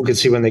that people can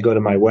see when they go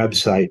to my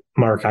website,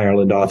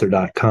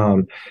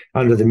 markirelandauthor.com,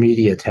 under the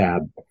media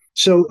tab.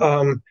 So,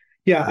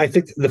 I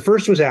think the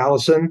first was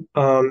Alison.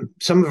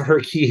 Some of her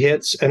key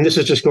hits, and this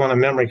is just going on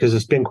memory because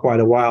it's been quite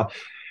a while,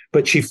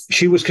 but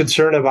she was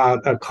concerned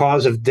about a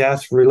cause of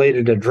death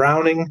related to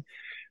drowning.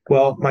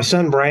 Well, my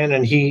son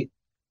Brandon,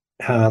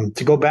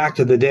 to go back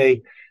to the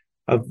day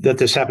that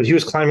this happened, he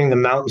was climbing the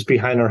mountains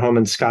behind our home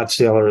in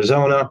Scottsdale,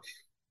 Arizona.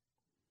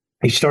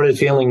 He started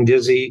feeling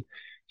dizzy.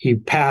 He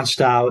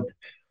passed out.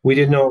 We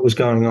didn't know what was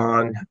going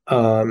on.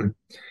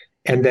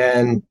 And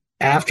then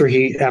after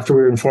we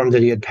were informed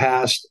that he had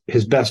passed,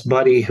 his best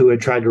buddy who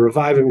had tried to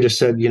revive him just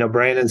said,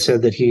 Brandon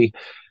said that he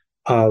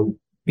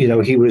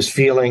was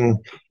feeling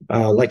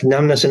like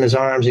numbness in his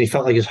arms, and he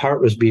felt like his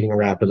heart was beating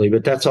rapidly,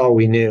 but that's all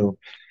we knew.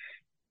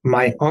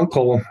 My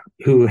uncle,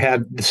 who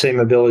had the same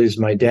abilities as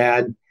my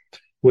dad,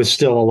 was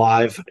still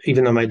alive,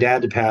 even though my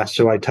dad had passed.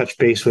 So I touched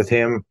base with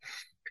him,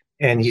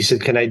 and he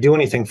said, "Can I do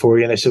anything for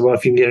you?" And I said, "Well,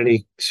 if you can get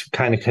any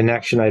kind of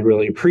connection, I'd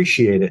really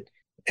appreciate it."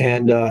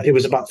 And it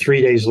was about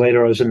 3 days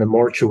later, I was in the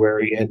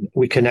mortuary, and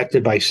we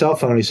connected by cell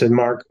phone. He said,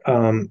 "Mark,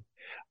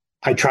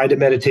 I tried to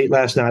meditate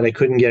last night. I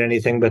couldn't get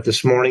anything, but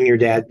this morning your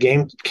dad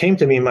came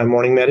to me in my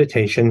morning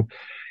meditation.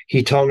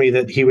 He told me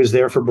that he was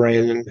there for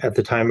Brandon at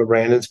the time of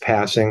Brandon's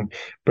passing.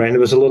 Brandon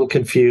was a little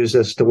confused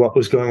as to what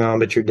was going on,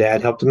 but your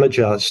dad helped him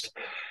adjust.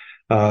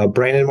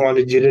 Brandon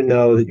wanted you to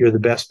know that you're the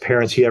best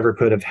parents he ever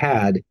could have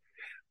had.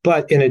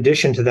 But in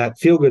addition to that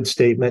feel-good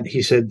statement,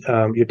 he said,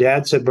 your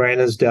dad said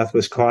Brandon's death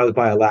was caused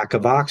by a lack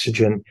of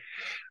oxygen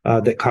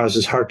that caused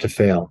his heart to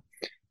fail.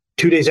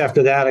 2 days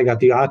after that, I got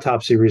the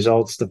autopsy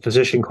results. The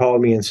physician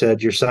called me and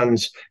said, your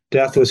son's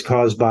death was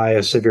caused by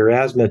a severe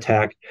asthma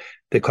attack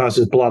that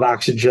causes blood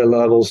oxygen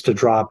levels to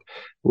drop,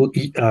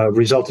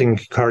 resulting in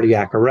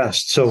cardiac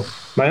arrest. So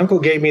my uncle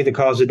gave me the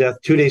cause of death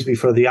 2 days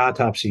before the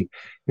autopsy.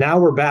 Now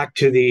we're back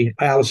to the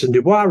Alison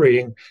Dubois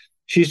reading.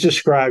 She's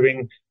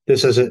describing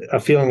this as a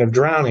feeling of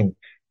drowning.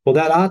 Well,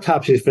 that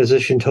autopsy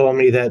physician told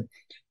me that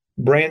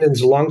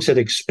Brandon's lungs had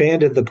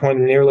expanded to the point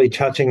of nearly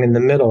touching in the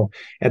middle,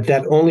 and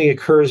that only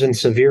occurs in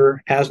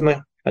severe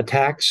asthma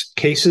attacks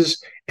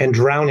cases and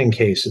drowning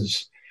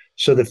cases.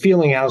 So the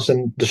feeling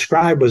Alison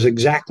described was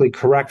exactly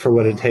correct for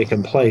what had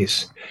taken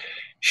place.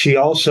 She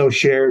also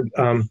shared,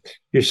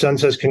 your son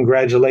says,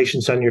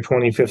 congratulations on your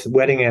 25th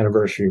wedding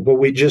anniversary. Well,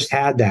 we just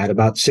had that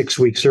about 6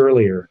 weeks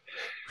earlier.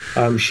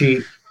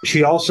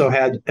 She also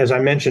had, as I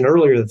mentioned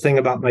earlier, the thing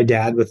about my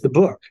dad with the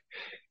book.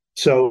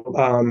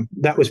 So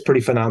that was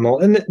pretty phenomenal.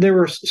 And there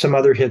were some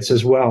other hits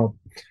as well.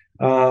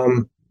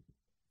 And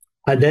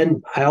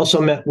then I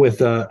also met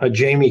with a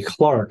Jamie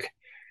Clark,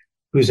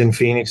 who's in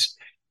Phoenix.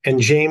 And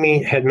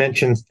Jamie had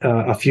mentioned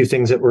a few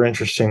things that were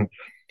interesting.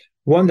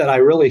 One that I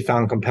really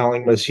found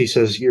compelling was, he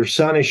says, your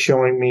son is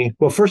showing me.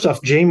 Well, first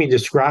off, Jamie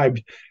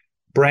described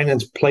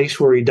Brandon's place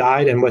where he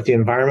died and what the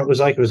environment was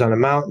like. It was on a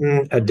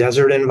mountain, a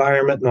desert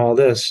environment, and all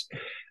this.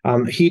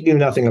 He knew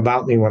nothing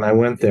about me when I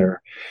went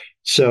there.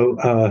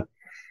 So,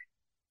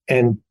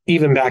 and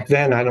even back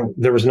then,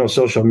 there was no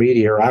social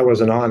media, or I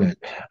wasn't on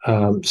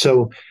it.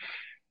 So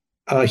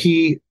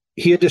he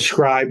had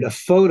described a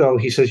photo.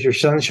 He says, your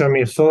son showed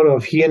me a photo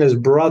of he and his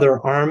brother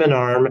arm in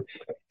arm,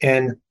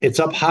 and it's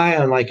up high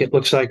on, like, it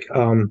looks like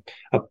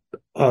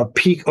a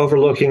peak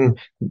overlooking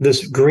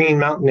this green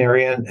mountain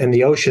area and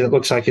the ocean. It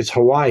looks like it's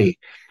Hawaii.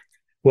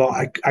 Well,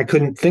 I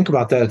couldn't think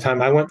about that at the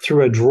time. I went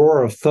through a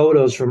drawer of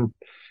photos from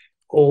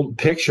old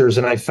pictures,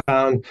 and I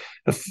found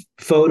a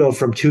photo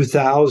from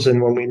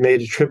 2000 when we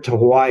made a trip to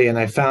Hawaii, and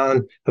I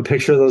found a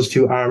picture of those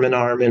two arm in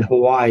arm in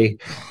Hawaii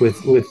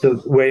with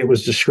the way it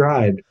was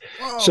described.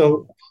 Whoa.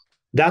 So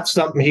that's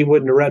something he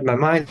wouldn't have read my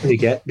mind to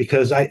get,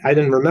 because I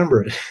didn't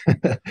remember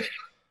it.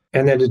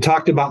 And then it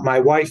talked about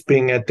my wife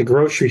being at the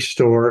grocery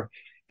store,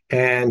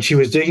 and she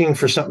was digging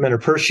for something in her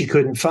purse she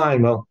couldn't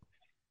find. Well,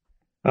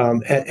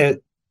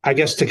 I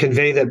guess to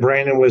convey that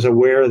Brandon was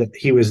aware that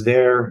he was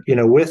there,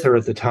 with her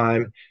at the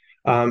time.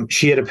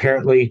 She had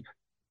apparently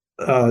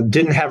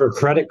didn't have her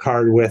credit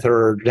card with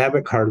her, or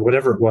debit card,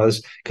 whatever it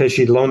was, because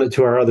she'd loaned it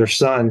to our other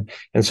son.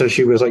 And so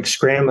she was like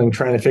scrambling,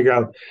 trying to figure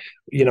out,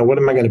 what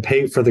am I going to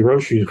pay for the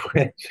groceries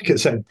with,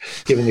 because I'd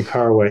given the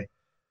car away.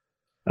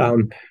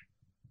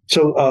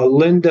 So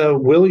Linda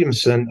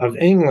Williamson of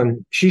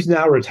England, she's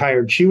now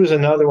retired. She was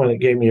another one that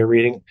gave me a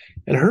reading,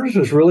 and hers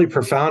was really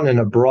profound in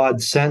a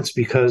broad sense,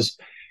 because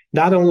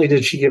not only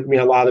did she give me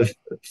a lot of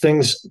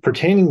things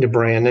pertaining to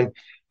Brandon,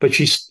 but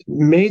she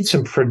made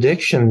some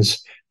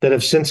predictions that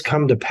have since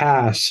come to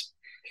pass.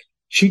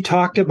 She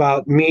talked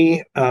about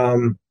me.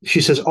 She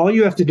says, all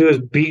you have to do is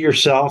be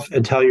yourself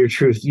and tell your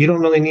truth. You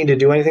don't really need to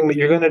do anything, but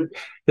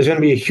there's going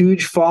to be a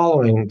huge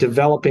following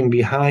developing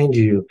behind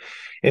you.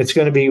 It's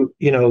going to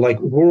be, like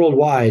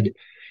worldwide.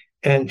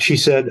 And she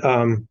said,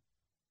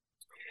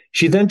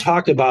 she then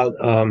talked about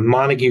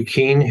Montague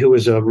Keene, who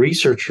was a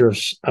researcher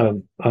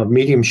of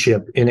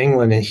mediumship in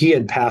England, and he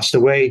had passed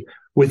away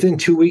within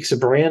 2 weeks of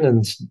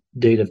Brandon's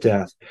date of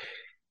death.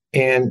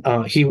 And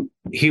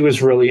he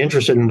was really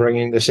interested in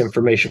bringing this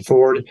information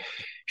forward.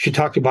 She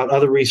talked about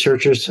other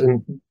researchers,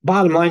 and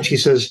bottom line, she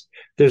says,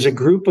 there's a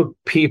group of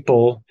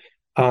people,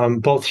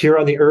 both here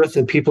on the earth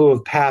and people who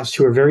have passed,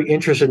 who are very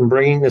interested in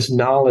bringing this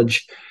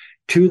knowledge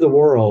to the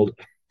world.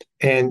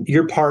 And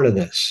you're part of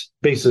this,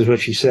 basically is what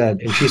she said.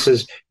 And she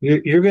says,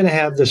 you're going to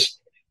have this,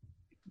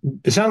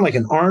 it sounds like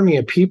an army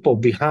of people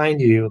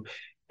behind you,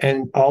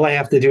 and all I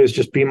have to do is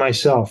just be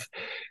myself.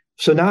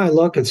 So now I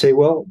look and say,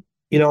 well,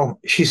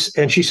 she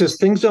says,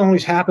 things don't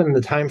always happen in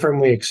the time frame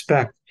we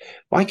expect.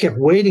 Well, I kept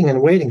waiting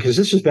and waiting, because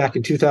this was back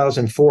in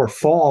 2004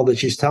 fall that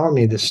she's telling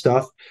me this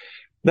stuff.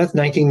 That's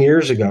 19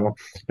 years ago.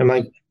 I'm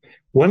like,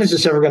 when is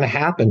this ever going to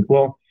happen?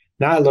 Well,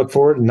 now I look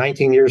forward,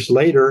 19 years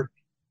later,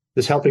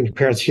 this Helping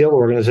Parents Heal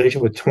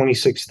organization with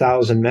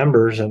 26,000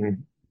 members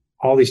and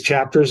all these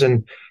chapters,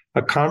 and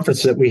a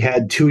conference that we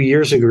had 2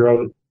 years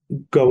ago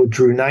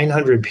drew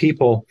 900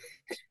 people,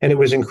 and it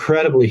was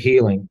incredibly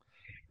healing.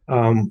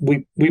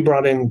 We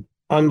brought in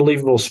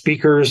unbelievable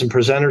speakers and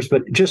presenters,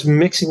 but just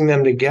mixing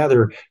them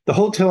together. The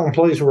hotel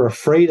employees were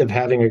afraid of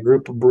having a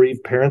group of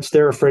bereaved parents.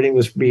 They're afraid it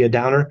was be a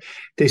downer.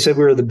 They said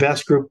we were the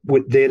best group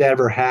they'd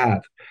ever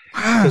have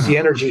because the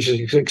energy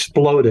just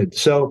exploded.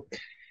 So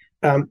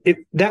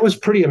that was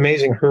pretty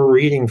amazing, her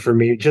reading for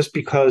me, just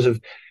because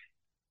of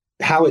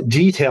how it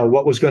detailed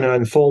what was going to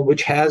unfold,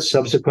 which has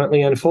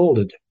subsequently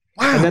unfolded.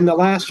 Wow. And then the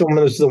last one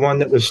was the one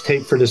that was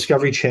taped for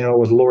Discovery Channel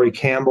with Lori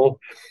Campbell.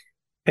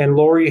 And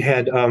Lori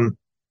had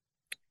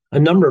a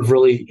number of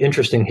really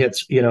interesting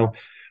hits.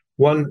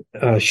 One,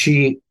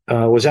 she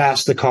was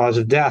asked the cause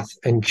of death,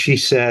 and she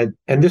said,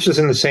 and this is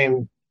in the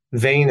same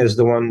vein as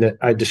the one that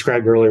I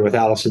described earlier with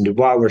Alison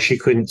Dubois, where she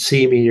couldn't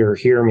see me or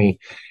hear me.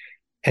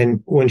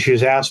 And when she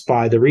was asked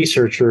by the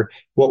researcher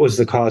what was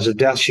the cause of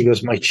death, she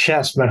goes, my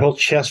whole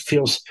chest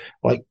feels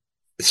like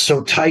it's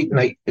so tight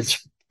and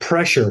it's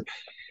pressure.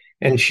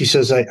 And she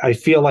says, I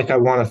feel like I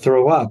want to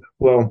throw up.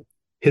 Well,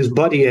 his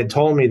buddy had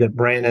told me that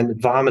Brandon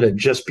had vomited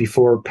just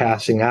before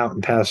passing out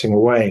and passing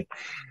away.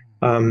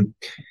 And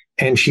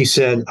she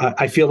said,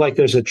 I feel like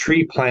there's a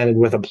tree planted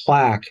with a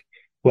plaque.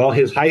 Well,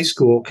 his high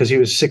school, because he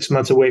was 6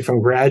 months away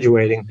from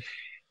graduating,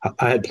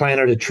 I had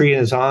planted a tree in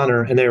his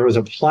honor, and there was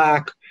a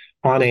plaque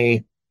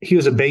he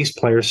was a bass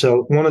player.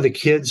 So one of the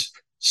kids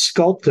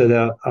sculpted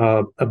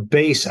a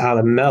bass out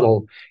of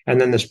metal, and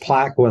then this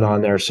plaque went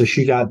on there. So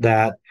she got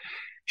that.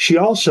 She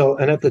also,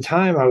 and at the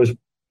time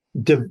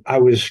I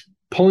was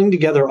pulling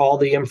together all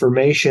the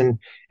information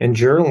and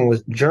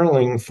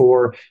journaling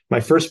for my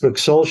first book,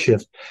 Soul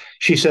Shift.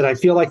 She said, I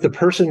feel like the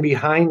person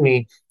behind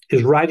me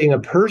is writing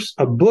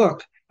a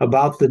book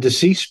about the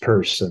deceased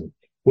person,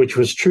 which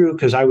was true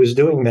because I was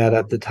doing that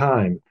at the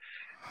time.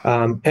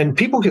 And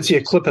people can see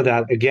a clip of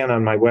that again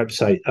on my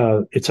website.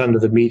 It's under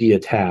the media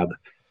tab.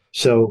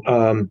 So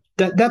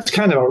that's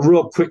kind of a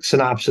real quick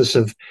synopsis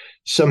of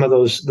some of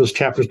those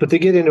chapters, but they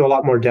get into a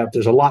lot more depth.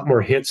 There's a lot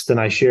more hits than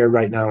I shared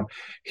right now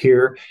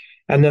here.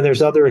 And then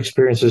there's other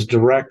experiences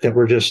direct that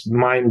were just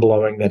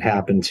mind-blowing that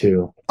happened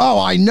too. Oh,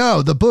 I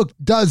know. The book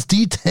does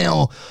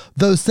detail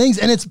those things,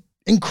 and it's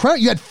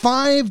incredible. You had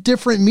 5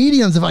 different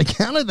mediums, if I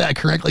counted that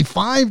correctly,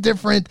 5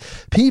 different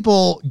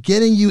people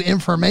getting you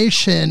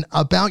information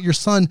about your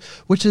son,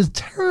 which is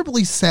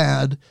terribly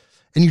sad.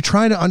 And you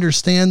try to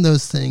understand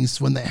those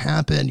things when they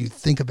happen. You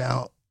think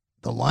about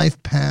the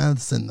life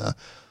paths and the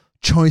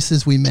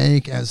choices we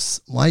make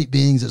as light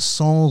beings, as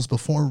souls,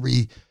 before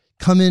we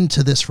come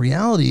into this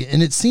reality.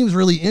 And it seems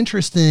really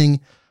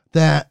interesting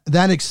that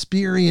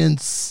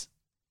experience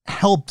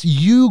helped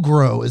you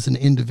grow as an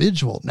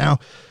individual. Now,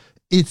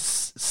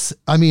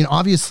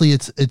 obviously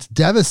it's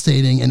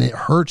devastating, and it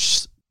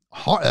hurts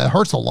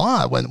a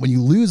lot when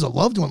you lose a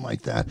loved one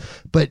like that.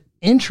 But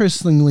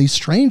interestingly,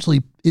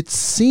 strangely, it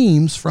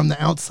seems from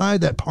the outside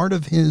that part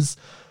of his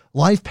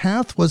life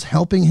path was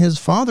helping his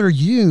father,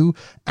 you,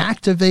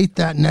 activate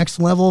that next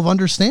level of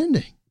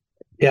understanding.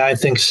 Yeah, I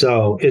think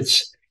so.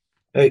 It's,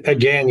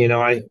 again,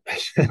 I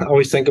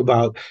always think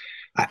about,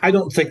 I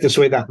don't think this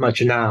way that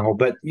much now,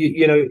 but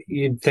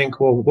you'd think,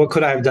 well, what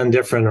could I have done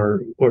different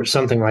or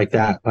something like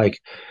that? Like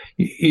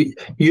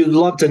you'd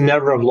love to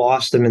never have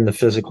lost him in the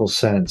physical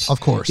sense.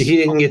 Of course. He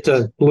didn't get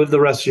to live the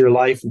rest of your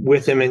life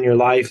with him in your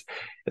life,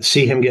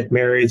 see him get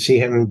married, see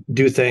him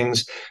do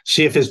things,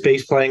 see if his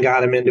bass playing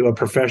got him into a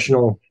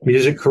professional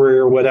music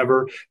career or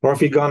whatever, or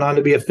if he'd gone on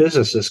to be a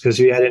physicist because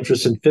he had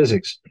interest in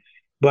physics.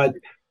 But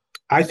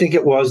I think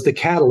it was the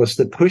catalyst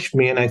that pushed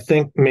me. And I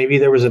think maybe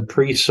there was a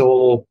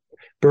pre-soul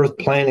birth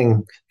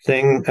planning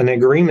thing, an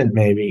agreement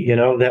maybe,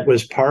 that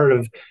was part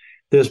of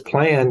this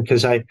plan,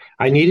 because I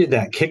needed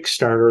that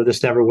Kickstarter.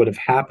 This never would have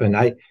happened.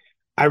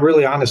 I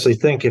really honestly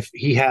think if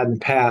he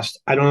hadn't passed,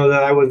 I don't know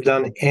that I would have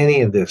done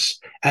any of this.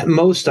 At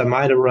most, I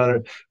might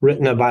have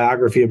written a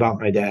biography about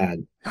my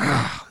dad.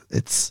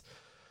 It's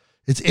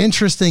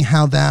interesting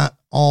how that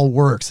all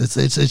works.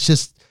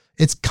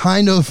 It's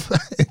kind of,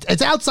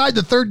 it's outside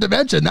the third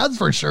dimension, that's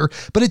for sure.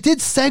 But it did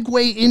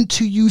segue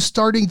into you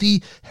starting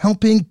the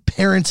Helping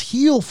Parents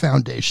Heal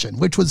Foundation,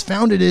 which was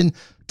founded in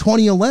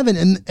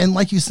 2011. And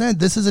like you said,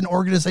 this is an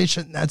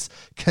organization that's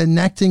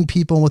connecting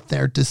people with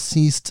their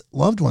deceased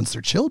loved ones,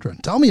 their children.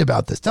 Tell me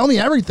about this. Tell me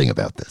everything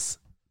about this.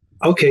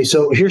 Okay,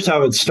 so here's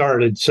how it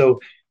started. So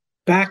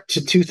back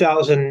to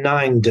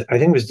 2009, I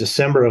think it was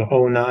December of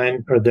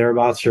 2009 or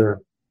thereabouts,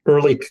 or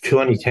early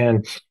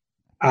 2010.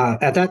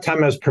 At that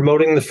time, I was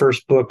promoting the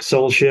first book,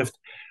 Soul Shift.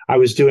 I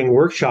was doing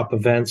workshop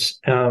events.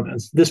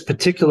 This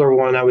particular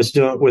one, I was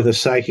doing it with a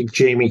psychic,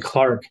 Jamie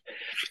Clark.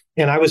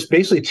 And I was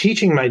basically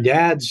teaching my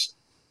dad's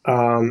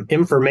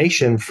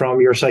information from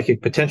Your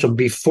Psychic Potential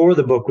before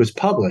the book was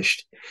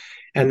published.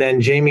 And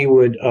then Jamie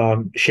would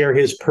share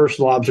his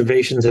personal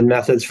observations and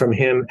methods from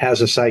him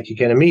as a psychic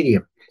and a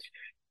medium.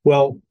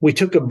 Well, we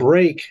took a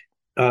break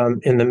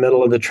in the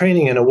middle of the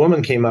training, and a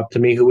woman came up to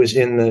me who was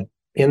in the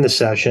in the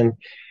session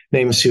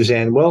named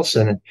Suzanne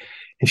Wilson.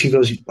 And she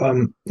goes,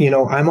 I'm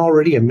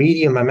already a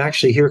medium. I'm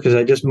actually here because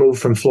I just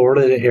moved from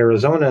Florida to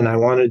Arizona and I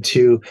wanted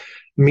to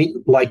meet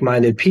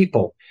like-minded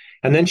people.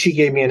 And then she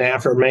gave me an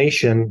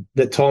affirmation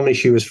that told me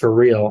she was for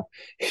real.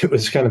 It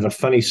was kind of a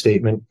funny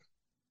statement.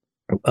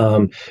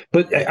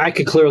 But I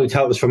could clearly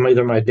tell it was from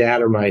either my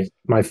dad or my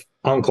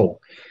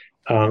uncle.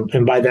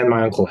 And by then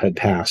my uncle had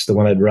passed, the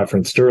one I'd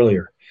referenced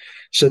earlier.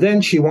 So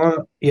then she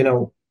went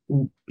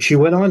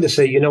on to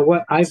say, you know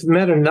what? I've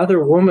met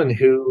another woman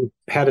who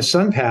had a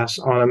son pass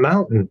on a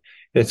mountain.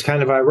 It's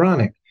kind of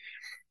ironic.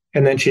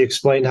 And then she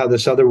explained how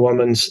this other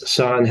woman's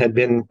son had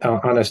been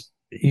on a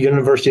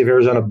University of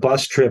Arizona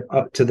bus trip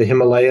up to the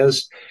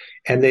Himalayas,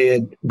 and they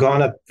had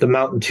gone up the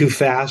mountain too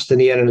fast,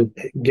 and he ended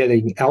up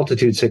getting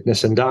altitude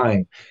sickness and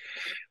dying.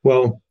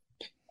 Well,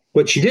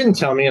 what she didn't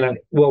tell me,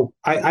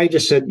 I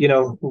just said,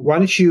 why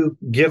don't you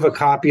give a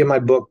copy of my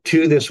book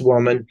to this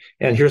woman,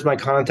 and here's my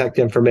contact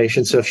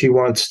information. So if she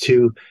wants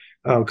to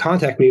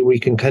contact me, we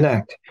can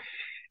connect.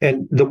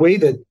 And the way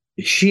that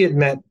she had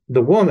met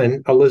the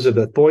woman,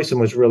 Elizabeth Boyson,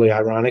 was really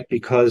ironic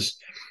because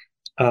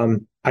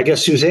I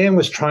guess Suzanne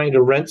was trying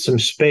to rent some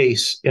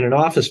space in an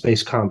office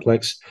space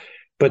complex,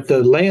 but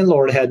the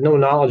landlord had no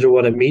knowledge of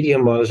what a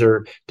medium was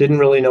or didn't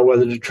really know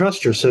whether to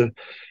trust her. So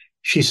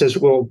she says,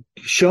 well,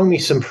 show me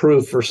some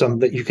proof or something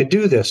that you can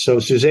do this. So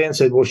Suzanne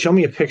said, well, show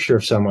me a picture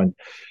of someone.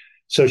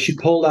 So she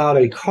pulled out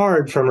a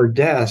card from her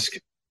desk,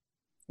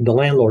 the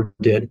landlord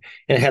did,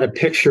 and it had a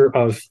picture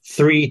of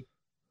 3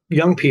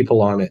 young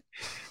people on it.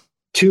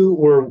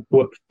 2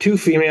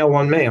 female,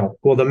 1 male.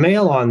 Well, the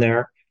male on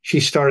there, she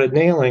started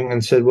nailing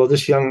and said, well,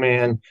 this young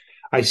man,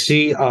 I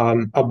see a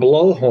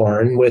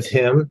blowhorn with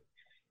him,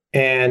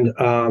 and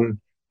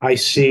I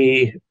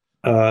see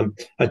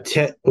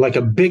like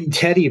a big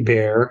teddy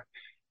bear.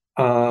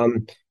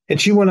 And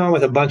she went on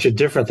with a bunch of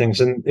different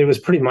things, and it was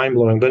pretty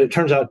mind-blowing. But it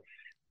turns out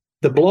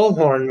the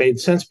blowhorn made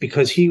sense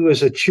because he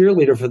was a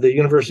cheerleader for the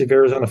University of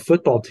Arizona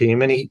football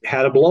team, and he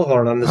had a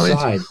blowhorn on the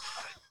side.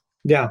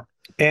 Yeah.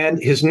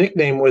 And his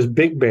nickname was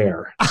Big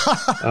Bear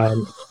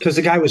because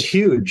the guy was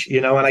huge,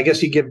 and I guess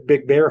he'd give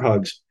Big Bear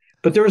hugs.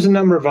 But there was a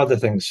number of other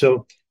things.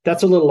 So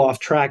that's a little off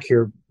track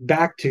here.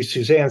 Back to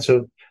Suzanne.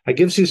 So I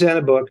give Suzanne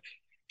a book.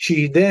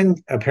 She then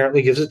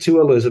apparently gives it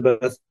to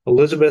Elizabeth.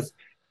 Elizabeth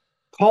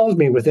calls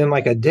me within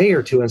like a day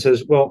or two and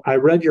says, well, I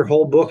read your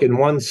whole book in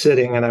one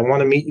sitting and I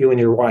want to meet you and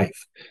your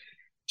wife.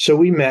 So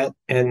we met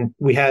and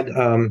we had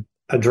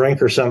a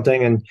drink or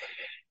something. And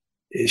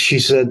she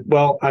said,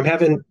 well,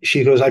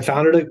 she goes, I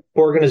founded an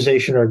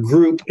organization or a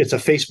group. It's a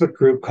Facebook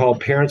group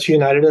called Parents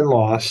United in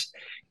Loss.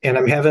 And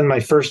I'm having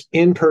my first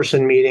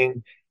in-person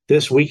meeting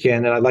this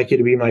weekend. And I'd like you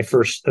to be my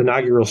first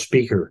inaugural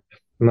speaker.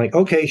 I'm like,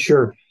 okay,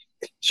 sure.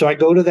 So I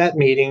go to that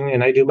meeting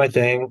and I do my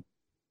thing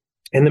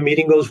and the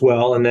meeting goes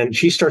well. And then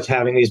she starts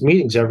having these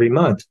meetings every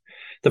month.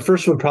 The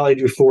first one probably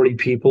drew 40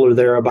 people or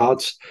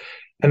thereabouts.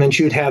 And then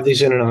she would have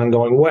these in an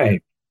ongoing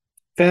way.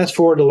 Fast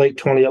forward to late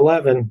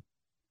 2011.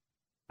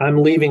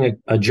 I'm leaving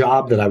a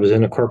job that I was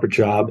in, a corporate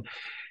job,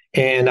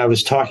 and I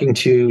was talking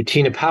to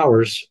Tina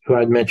Powers, who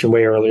I'd mentioned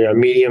way earlier, a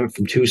medium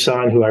from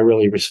Tucson who I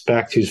really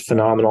respect, who's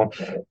phenomenal.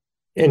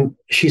 And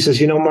she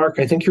says, Mark,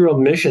 I think your real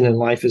mission in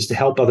life is to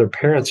help other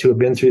parents who have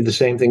been through the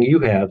same thing you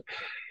have.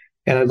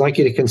 And I'd like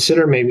you to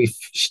consider maybe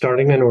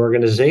starting an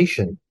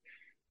organization.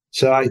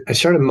 So I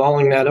started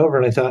mulling that over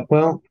and I thought,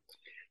 well,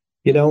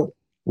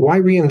 why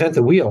reinvent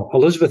the wheel?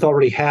 Elizabeth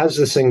already has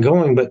this thing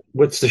going, but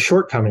what's the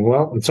shortcoming?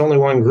 Well, it's only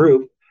one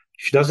group.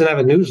 She doesn't have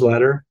a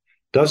newsletter,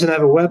 doesn't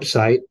have a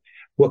website.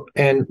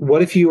 And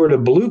what if you were to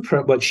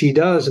blueprint what she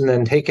does and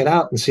then take it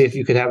out and see if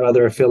you could have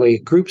other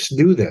affiliate groups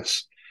do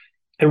this?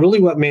 And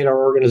really what made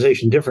our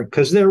organization different,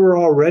 because there were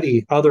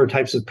already other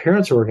types of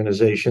parents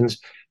organizations,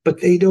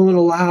 but they don't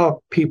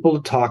allow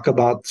people to talk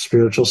about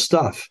spiritual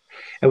stuff.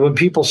 And when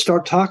people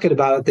start talking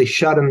about it, they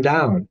shut them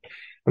down.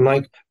 I'm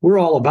like, we're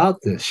all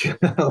about this.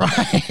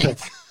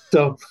 Right.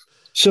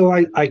 So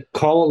I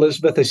call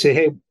Elizabeth. I say,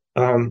 hey,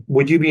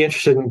 would you be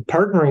interested in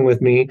partnering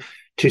with me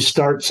to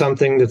start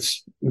something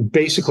that's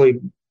basically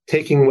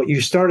taking what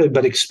you started,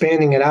 but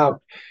expanding it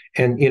out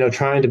and,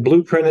 trying to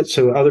blueprint it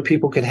so other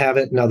people can have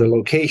it in other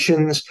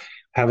locations,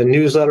 have a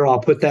newsletter. I'll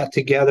put that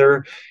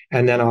together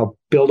and then I'll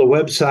build a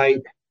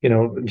website,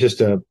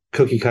 just a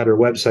cookie cutter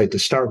website to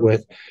start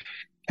with,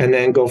 and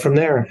then go from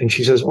there. And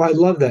she says, oh, I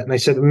love that. And I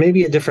said,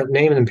 maybe a different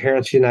name than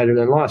Parents United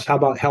in Loss. How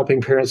about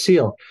Helping Parents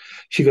Heal?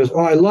 She goes, oh,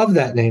 I love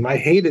that name. I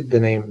hated the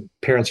name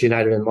Parents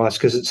United in Loss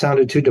because it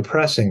sounded too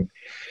depressing.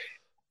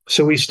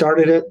 So we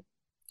started it.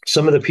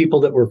 Some of the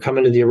people that were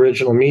coming to the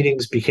original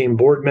meetings became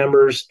board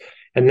members.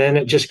 And then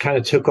it just kind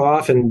of took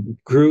off and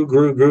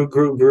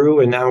grew.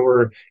 And now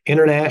we're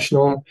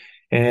international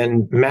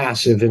and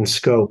massive in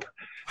scope.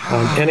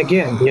 And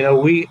again,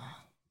 we,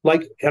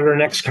 like at our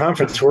next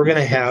conference, we're going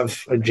to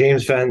have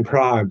James Van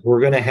Prague.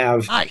 We're going to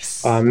have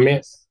nice.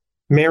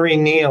 Mary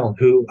Neal,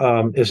 who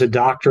is a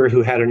doctor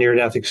who had a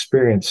near-death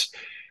experience.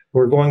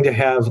 We're going to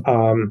have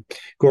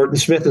Gordon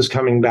Smith is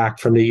coming back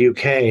from the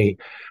UK.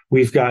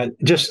 We've got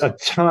just a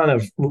ton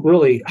of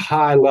really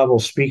high level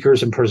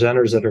speakers and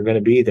presenters that are going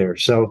to be there.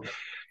 So,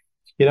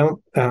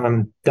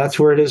 that's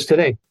where it is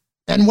today.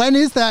 And when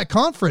is that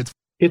conference?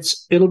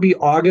 It'll be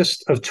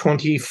August of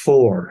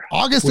 24.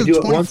 August of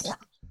 24.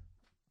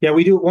 Yeah,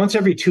 we do it once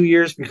every 2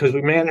 years because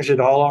we manage it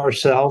all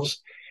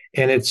ourselves,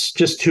 and it's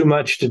just too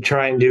much to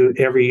try and do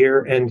every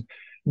year. And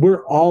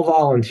we're all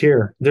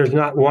volunteer. There's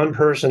not one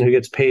person who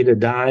gets paid a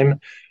dime,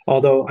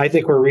 although I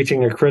think we're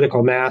reaching a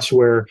critical mass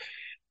where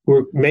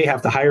we may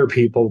have to hire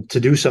people to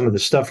do some of the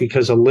stuff,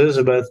 because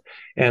Elizabeth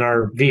and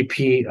our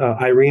VP,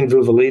 Irene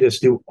Vuvalidis,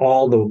 do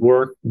all the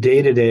work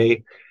day to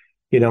day,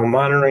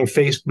 monitoring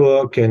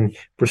Facebook and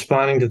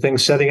responding to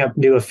things, setting up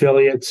new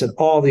affiliates and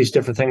all these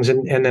different things,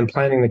 and then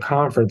planning the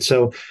conference.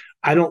 So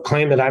I don't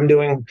claim that I'm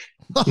doing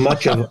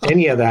much of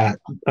any of that.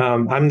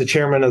 I'm the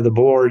chairman of the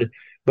board,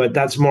 but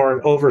that's more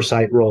an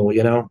oversight role,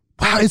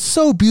 Wow, it's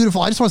so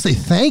beautiful. I just want to say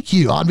thank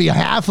you on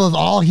behalf of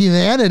all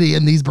humanity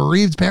and these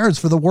bereaved parents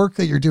for the work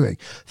that you're doing.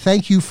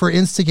 Thank you for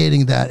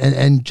instigating that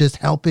and just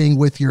helping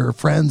with your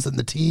friends and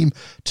the team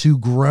to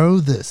grow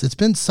this. It's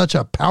been such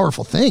a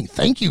powerful thing.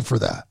 Thank you for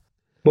that.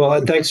 Well,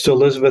 and thanks to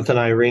Elizabeth and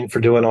Irene for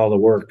doing all the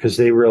work, because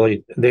they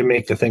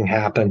make the thing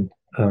happen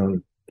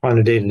on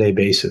a day-to-day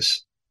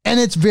basis. And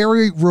it's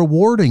very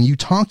rewarding. You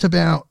talked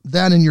about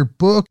that in your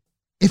book.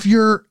 If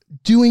you're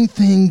doing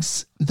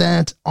things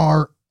that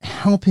are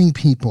helping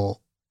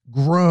people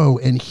grow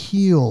and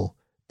heal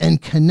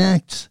and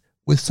connect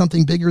with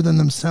something bigger than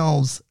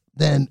themselves,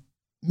 then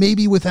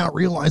maybe without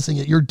realizing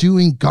it, you're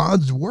doing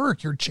God's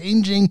work. You're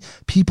changing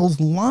people's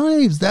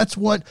lives. That's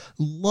what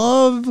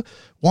love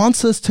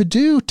wants us to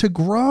do, to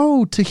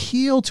grow, to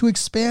heal, to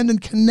expand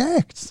and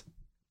connect.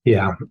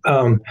 Yeah.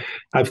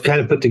 I've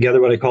kind of put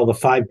together what I call the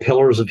 5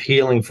 pillars of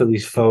healing for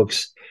these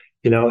folks,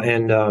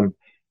 and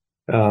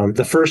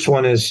the first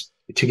one is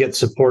to get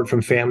support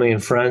from family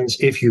and friends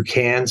if you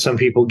can. Some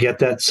people get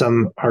that.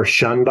 Some are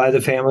shunned by the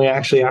family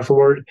actually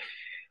afterward.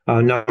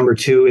 Number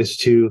 2 is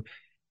to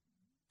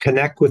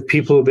connect with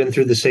people who've been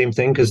through the same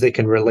thing, because they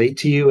can relate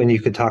to you and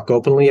you can talk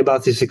openly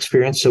about this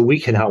experience. So we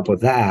can help with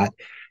that.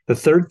 The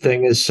third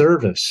thing is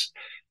service.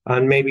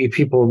 And maybe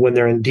people, when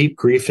they're in deep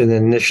grief in the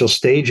initial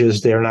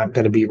stages, they're not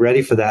going to be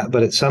ready for that.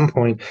 But at some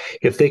point,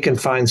 if they can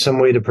find some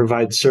way to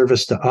provide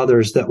service to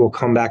others, that will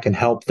come back and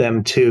help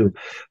them too,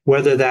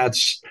 whether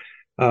that's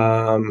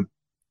working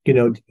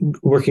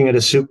at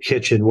a soup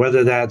kitchen,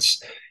 whether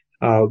that's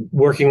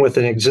working with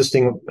an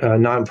existing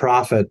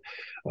nonprofit,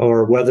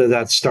 or whether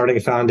that's starting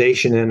a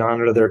foundation in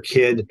honor of their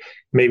kid,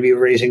 maybe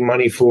raising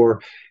money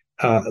for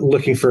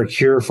looking for a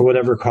cure for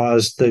whatever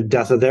caused the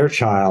death of their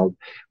child.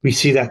 We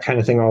see that kind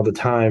of thing all the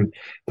time,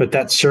 but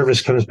that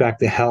service comes back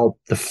to help.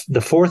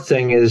 The fourth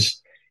thing is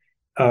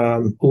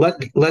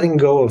letting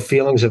go of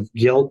feelings of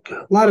guilt.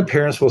 A lot of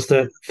parents will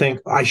think,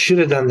 I should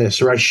have done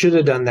this, or I should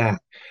have done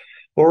that.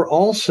 Or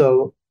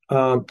also,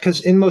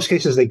 because in most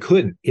cases they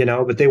couldn't,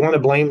 but they want to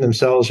blame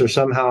themselves or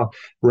somehow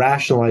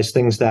rationalize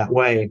things that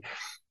way.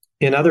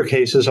 In other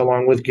cases,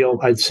 along with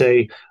guilt, I'd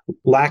say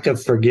lack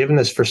of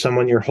forgiveness for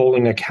someone you're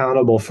holding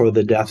accountable for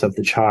the death of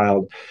the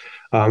child,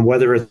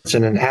 whether it's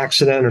in an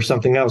accident or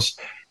something else.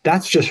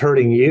 That's just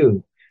hurting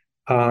you.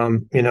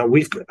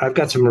 I've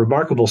got some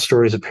remarkable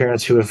stories of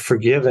parents who have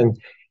forgiven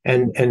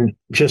and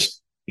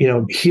just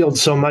healed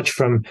so much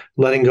from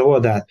letting go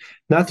of that.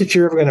 Not that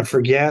you're ever going to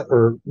forget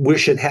or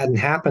wish it hadn't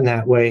happened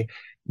that way,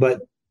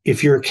 but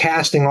if you're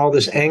casting all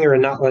this anger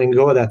and not letting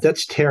go of that,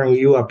 that's tearing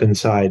you up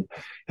inside.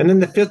 And then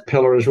the fifth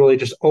pillar is really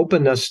just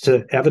openness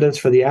to evidence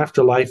for the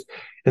afterlife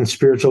and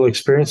spiritual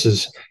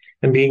experiences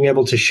and being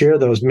able to share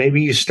those.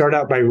 Maybe you start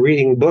out by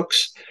reading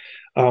books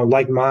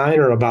like mine,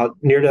 or about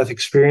near-death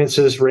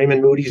experiences,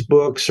 Raymond Moody's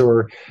books,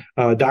 or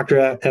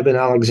Dr. Eben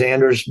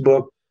Alexander's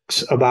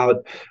books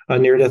about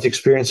near-death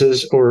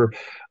experiences, or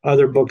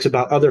other books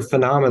about other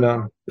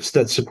phenomena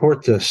that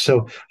support this.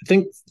 So I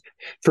think,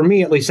 for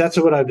me at least, that's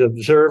what I've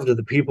observed of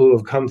the people who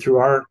have come through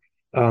our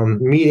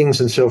meetings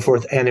and so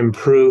forth and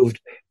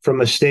improved from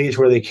a stage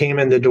where they came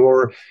in the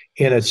door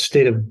in a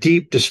state of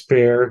deep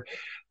despair,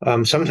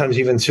 sometimes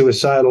even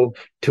suicidal,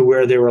 to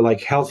where they were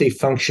like healthy,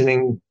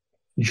 functioning,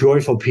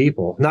 joyful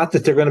people. Not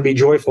that they're going to be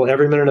joyful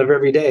every minute of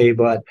every day,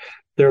 but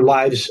their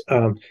lives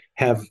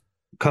have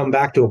come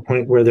back to a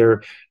point where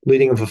they're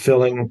leading a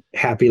fulfilling,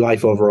 happy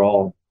life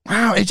overall.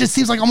 Wow, it just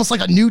seems like almost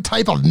like a new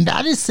type of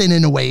medicine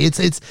in a way. It's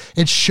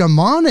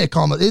shamanic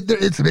almost.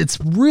 It's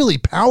really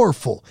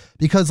powerful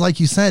because, like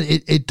you said,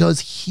 it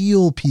does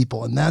heal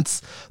people, and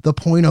that's the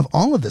point of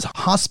all of this.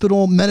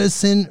 Hospital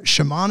medicine,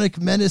 shamanic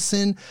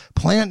medicine,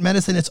 plant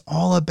medicine. It's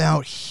all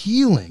about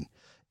healing.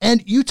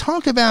 And you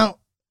talk about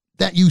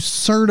that you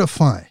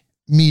certify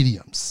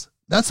mediums.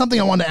 That's something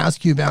I wanted to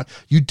ask you about.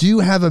 You do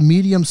have a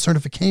medium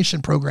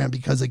certification program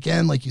because,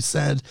 again, like you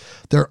said,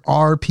 there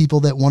are people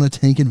that want to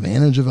take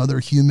advantage of other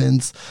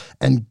humans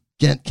and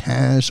get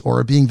cash or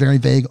are being very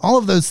vague, all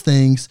of those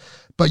things.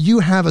 But you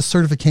have a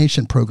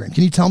certification program.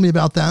 Can you tell me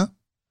about that?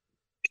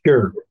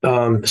 Sure.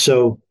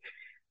 So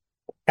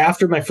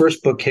after my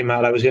first book came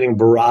out, I was getting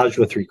barraged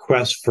with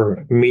requests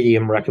for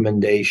medium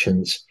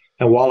recommendations.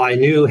 And while I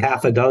knew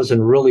half a dozen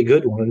really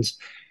good ones,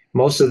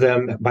 most of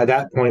them by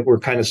that point were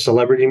kind of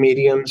celebrity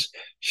mediums.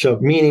 So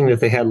meaning that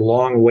they had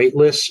long wait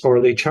lists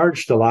or they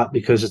charged a lot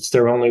because it's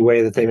their only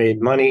way that they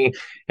made money.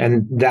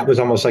 And that was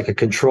almost like a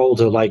control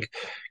to like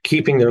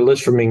keeping their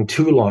list from being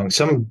too long.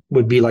 Some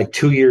would be like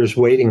 2 years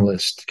waiting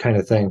list kind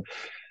of thing.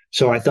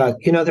 So I thought,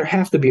 there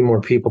have to be more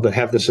people that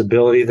have this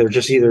ability. They're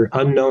just either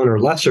unknown or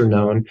lesser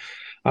known.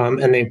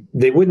 And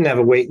they wouldn't have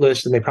a wait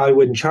list and they probably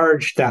wouldn't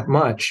charge that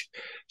much.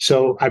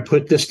 So I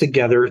put this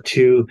together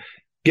to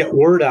get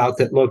word out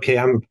that, okay,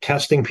 I'm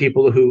testing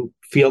people who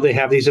feel they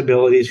have these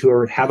abilities,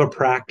 who have a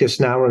practice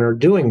now and are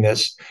doing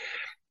this.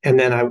 And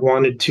then I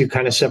wanted to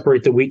kind of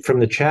separate the wheat from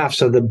the chaff.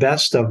 So the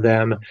best of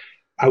them,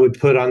 I would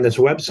put on this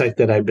website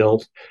that I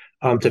built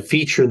to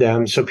feature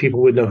them so people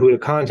would know who to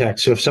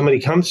contact. So if somebody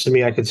comes to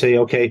me, I could say,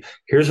 okay,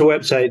 here's a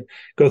website,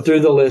 go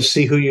through the list,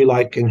 see who you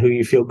like and who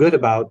you feel good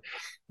about.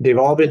 They've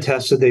all been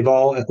tested. They've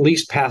all at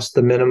least passed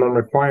the minimum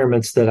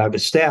requirements that I've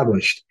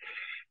established.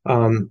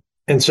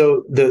 And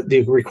so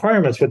the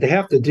requirements, what they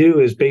have to do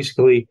is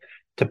basically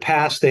to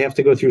pass, they have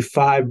to go through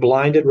 5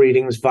 blinded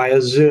readings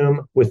via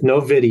Zoom with no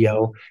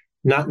video,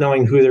 not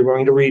knowing who they're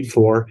going to read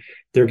for.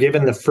 They're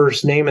given the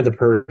first name of the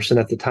person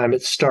at the time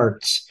it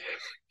starts.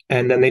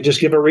 And then they just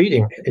give a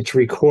reading. It's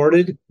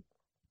recorded.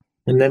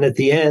 And then at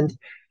the end,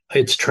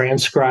 it's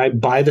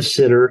transcribed by the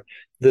sitter.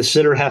 The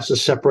sitter has to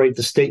separate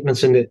the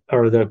statements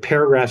or the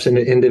paragraphs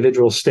into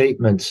individual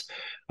statements.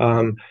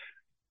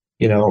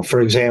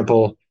 For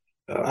example,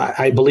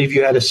 I believe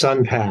you had a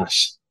son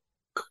pass.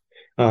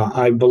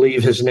 I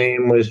believe his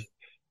name was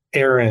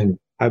Aaron.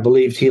 I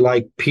believed he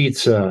liked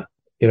pizza,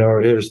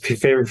 or his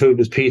favorite food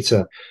was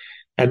pizza.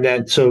 And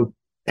then, so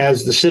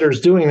as the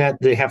sitter's doing that,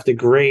 they have to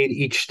grade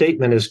each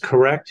statement as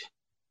correct,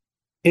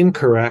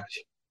 incorrect,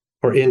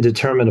 or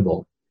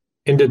indeterminable.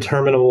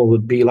 Indeterminable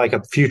would be like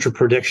a future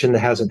prediction that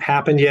hasn't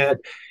happened yet,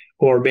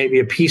 or maybe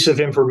a piece of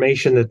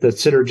information that the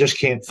sitter just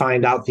can't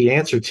find out the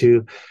answer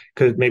to,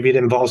 because maybe it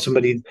involves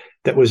somebody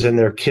that was in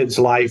their kid's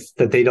life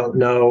that they don't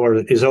know or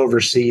is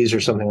overseas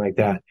or something like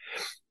that.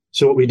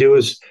 So what we do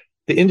is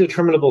the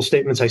indeterminable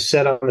statements I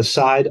set on the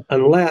side,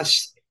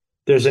 unless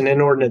there's an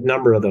inordinate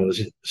number of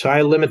those. So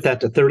I limit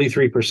that to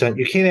 33%.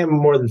 You can't have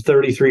more than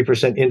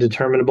 33%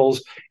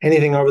 indeterminables.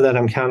 Anything over that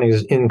I'm counting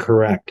as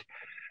incorrect.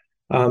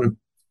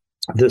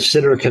 The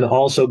sitter can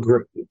also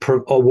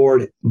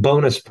award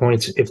bonus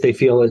points if they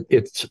feel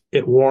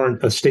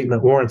a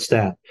statement warrants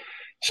that.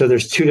 So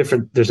there's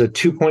there's a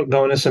 2-point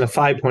bonus and a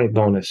 5-point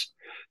bonus.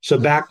 So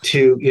back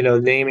to,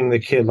 naming the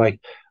kid, like,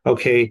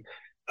 okay,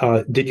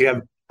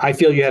 I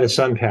feel you had a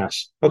son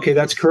pass. Okay,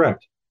 that's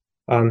correct.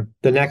 The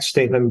next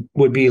statement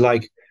would be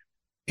like,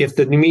 if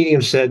the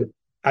medium said,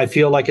 I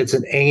feel like it's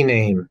an A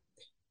name,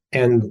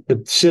 and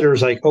the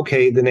sitter's like,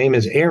 okay, the name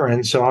is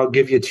Aaron, so I'll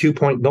give you a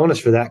 2-point bonus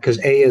for that because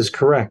A is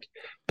correct.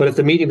 But if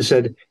the medium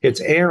said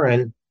it's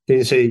Aaron, then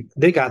you say,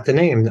 they got the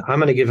name. I'm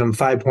going to give them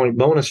 5-point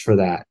bonus for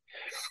that.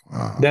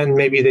 Wow. Then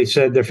maybe they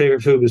said their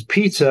favorite food was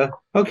pizza.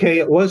 Okay,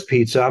 it was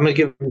pizza. I'm going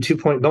to give them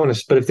 2-point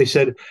bonus. But if they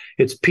said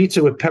it's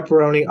pizza with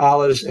pepperoni,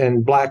 olives,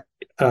 and black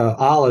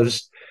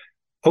olives,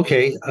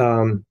 okay,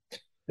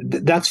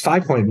 that's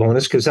 5-point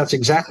bonus because that's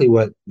exactly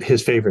what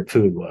his favorite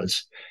food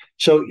was.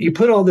 So you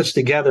put all this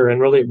together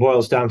and really it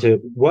boils down to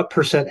what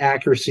percent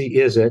accuracy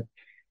is it?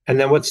 And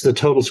then what's the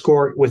total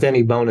score with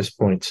any bonus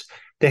points?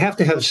 They have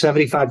to have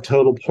 75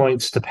 total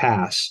points to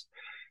pass.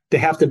 They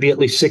have to be at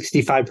least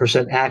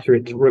 65%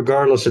 accurate,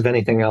 regardless of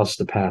anything else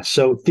to pass.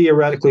 So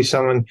theoretically,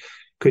 someone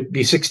could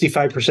be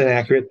 65%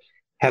 accurate,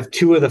 have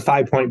 2 of the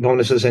 5-point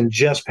bonuses and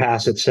just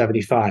pass at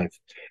 75.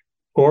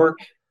 Or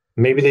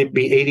maybe they'd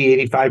be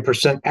 80,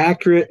 85%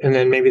 accurate, and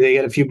then maybe they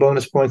get a few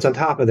bonus points on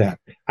top of that.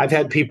 I've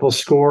had people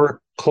score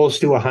close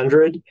to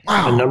 100,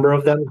 wow, a number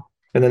of them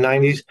in the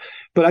 90s.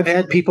 But I've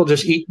had people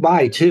just eat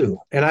by too.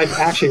 And I've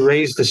actually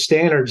raised the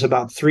standards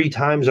about 3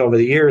 times over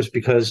the years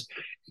because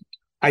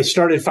I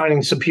started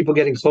finding some people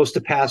getting close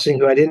to passing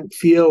who I didn't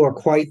feel were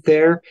quite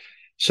there.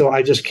 So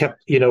I just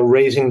kept,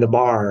 raising the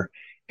bar.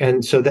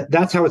 And so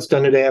that's how it's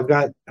done today.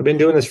 I've been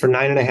doing this for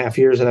 9.5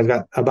 years and I've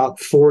got about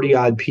 40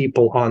 odd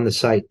people on the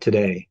site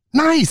today.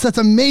 Nice. That's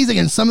amazing.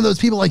 And some of those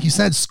people, like you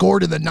said,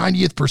 scored in the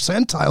 90th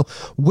percentile.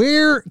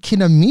 Where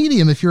can a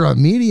medium, if you're a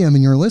medium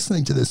and you're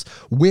listening to this,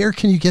 where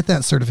can you get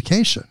that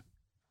certification?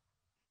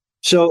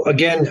 So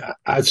again,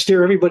 I'd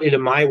steer everybody to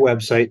my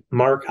website,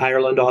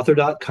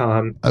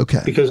 markirelandauthor.com.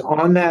 Okay. Because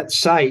on that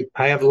site,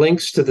 I have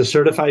links to the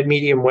Certified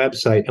Medium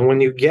website. And when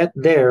you get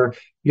there,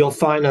 you'll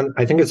find,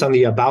 I think it's on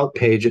the About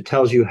page, it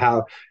tells you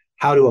how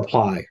to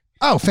apply.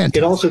 Oh, fantastic.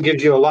 It also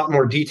gives you a lot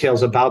more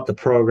details about the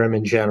program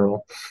in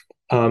general.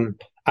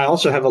 I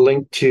also have a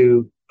link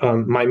to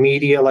my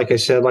media, like I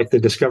said, like the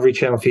Discovery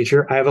Channel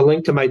feature. I have a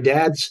link to my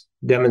dad's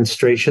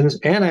demonstrations,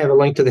 and I have a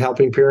link to the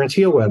Helping Parents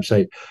Heal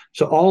website.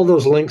 So all of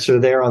those links are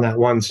there on that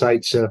one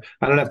site. So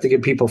I don't have to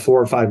give people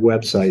 4 or 5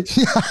 websites.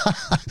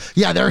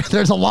 Yeah,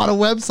 there's a lot of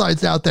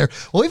websites out there.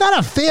 Well, we've had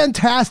a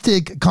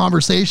fantastic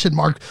conversation,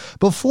 Mark.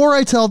 Before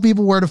I tell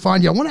people where to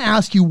find you, I want to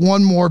ask you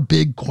one more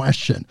big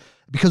question.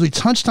 because we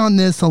touched on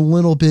this a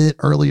little bit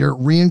earlier,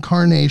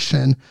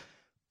 reincarnation.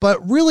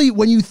 But really,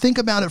 when you think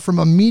about it from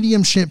a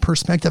mediumship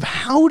perspective,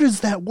 how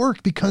does that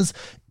work? Because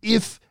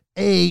if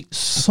a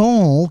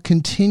soul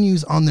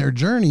continues on their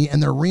journey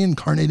and they're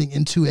reincarnating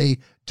into a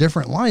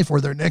different life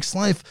or their next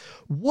life,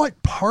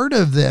 what part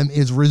of them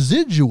is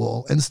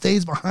residual and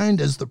stays behind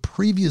as the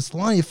previous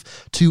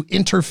life to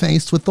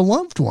interface with the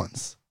loved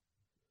ones?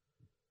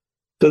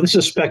 So this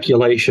is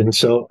speculation.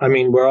 So, I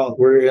mean,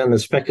 we're in the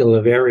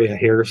speculative area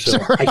here. So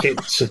Sure.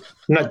 I'm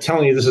not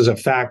telling you this is a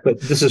fact, but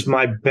this is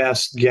my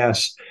best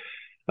guess.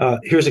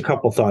 Here's a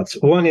couple thoughts.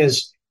 One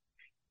is,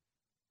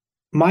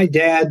 my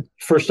dad,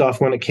 first off,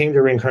 when it came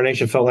to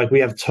reincarnation, felt like we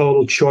have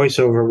total choice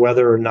over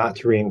whether or not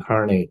to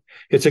reincarnate.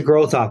 It's a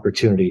growth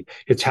opportunity.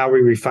 It's how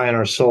we refine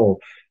our soul.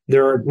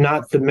 You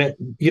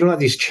don't have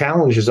these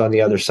challenges on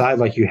the other side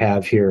like you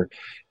have here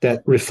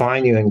that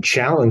refine you and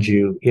challenge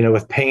you,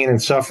 with pain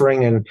and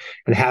suffering and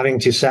having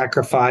to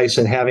sacrifice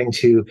and having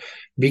to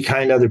be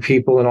kind to other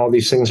people, and all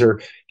these things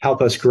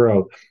help us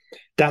grow.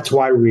 That's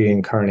why we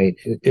reincarnate,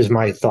 is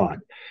my thought.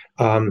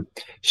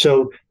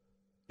 So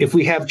if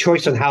we have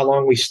choice on how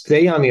long we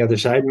stay on the other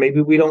side,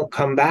 maybe we don't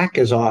come back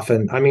as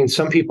often. I mean,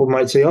 some people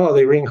might say, oh,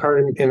 they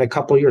reincarnate in a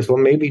couple of years. Well,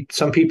 maybe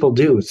some people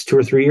do. It's 2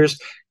 or 3 years.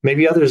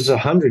 Maybe others is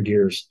 100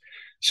 years.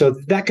 So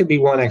that could be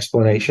one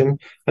explanation.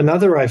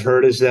 Another I've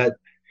heard is that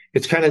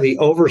it's kind of the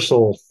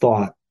oversoul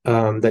thought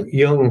that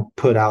Jung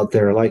put out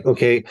there. Like,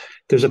 okay,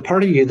 there's a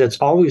part of you that's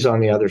always on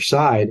the other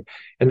side.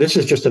 And this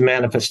is just a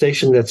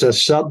manifestation that's a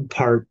sub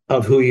part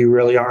of who you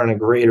really are in a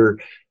greater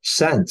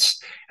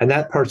sense. And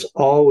that part's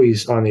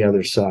always on the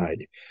other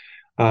side.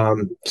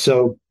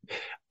 So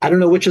I don't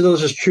know which of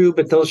those is true,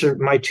 but those are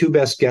my two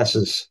best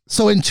guesses.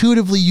 So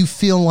intuitively, you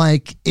feel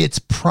like it's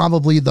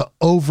probably the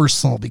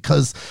oversoul,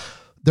 because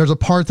there's a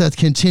part that's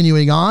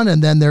continuing on,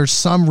 and then there's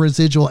some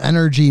residual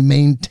energy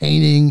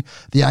maintaining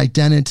the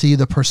identity,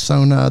 the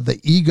persona, the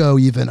ego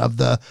even of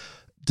the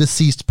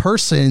deceased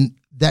person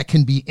that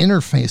can be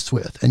interfaced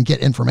with and get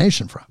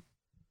information from.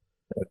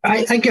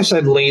 I guess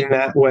I'd lean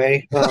that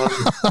way.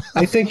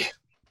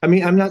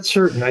 I'm not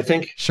certain. I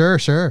think. Sure.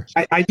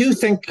 I do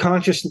think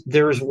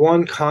there's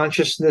one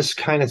consciousness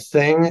kind of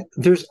thing.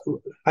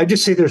 I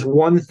just say there's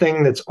one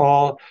thing that's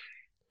all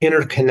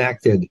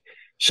interconnected.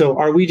 So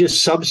are we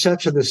just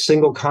subsets of the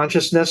single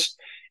consciousness,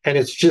 and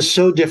it's just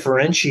so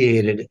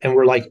differentiated, and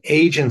we're like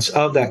agents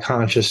of that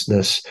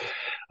consciousness,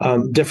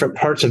 different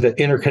parts of it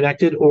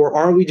interconnected, or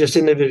are we just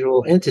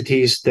individual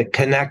entities that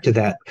connect to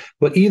that?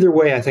 But either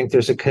way, I think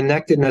there's a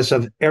connectedness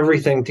of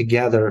everything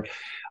together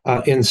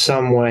in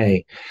some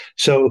way.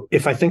 So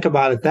if I think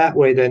about it that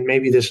way, then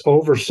maybe this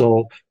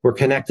oversoul, we're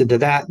connected to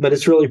that, but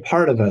it's really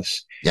part of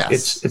us.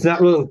 Yes. It's not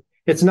really.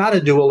 It's not a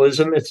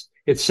dualism. It's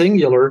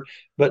singular,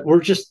 but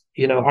we're just,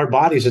 our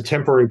body's a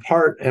temporary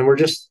part, and we're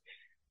just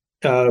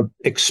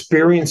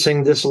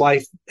experiencing this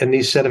life and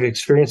these set of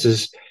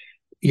experiences.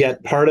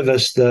 Yet part of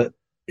us that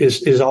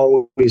is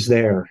always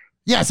there.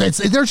 Yes,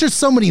 there's just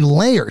so many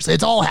layers.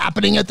 It's all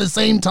happening at the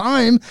same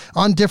time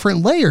on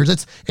different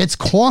layers. It's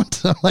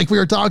quantum, like we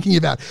were talking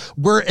about.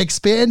 We're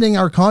expanding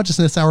our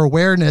consciousness, our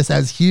awareness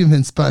as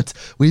humans, but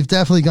we've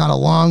definitely got a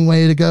long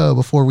way to go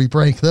before we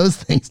break those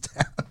things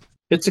down.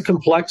 It's a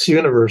complex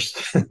universe.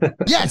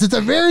 Yes, it's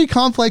a very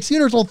complex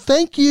universe. Well,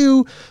 thank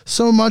you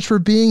so much for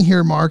being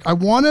here, Mark. I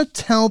want to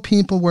tell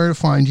people where to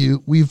find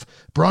you. We've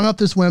brought up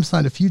this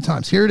website a few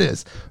times. Here it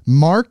is,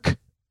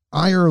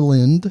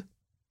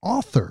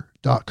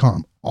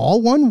 markirelandauthor.com.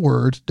 All one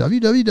word,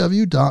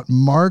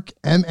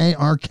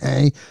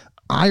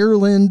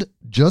 www.Ireland,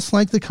 just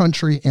like the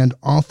country, and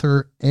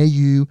author,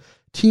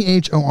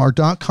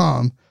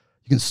 author.com.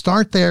 You can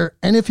start there.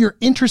 And if you're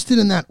interested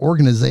in that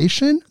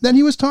organization that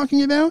he was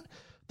talking about,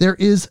 there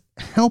is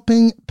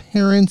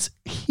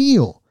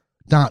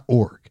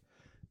helpingparentsheal.org.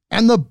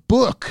 And the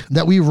book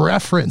that we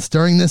referenced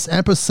during this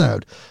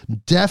episode,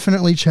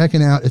 definitely check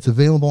it out. It's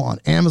available on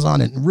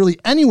Amazon and really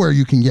anywhere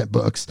you can get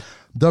books.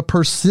 The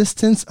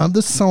Persistence of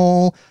the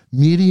Soul,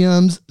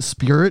 Mediums,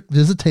 Spirit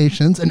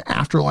Visitations, and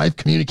Afterlife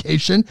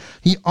Communication.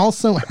 He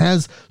also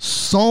has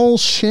Soul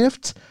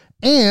Shift,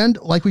 and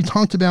like we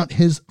talked about,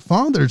 his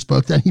father's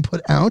book that he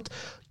put out,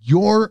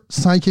 Your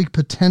Psychic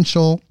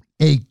Potential,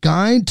 A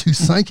Guide to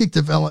Psychic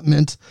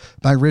Development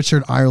by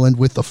Richard Ireland,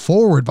 with the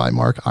foreword by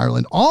Mark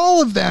Ireland.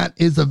 All of that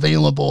is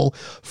available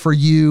for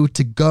you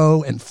to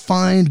go and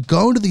find.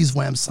 Go to these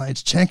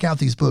websites, check out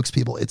these books,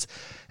 people. It's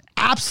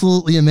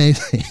absolutely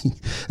amazing.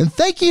 And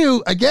thank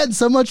you again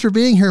so much for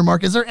being here,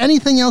 Mark. Is there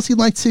anything else you'd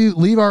like to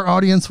leave our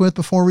audience with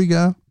before we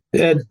go?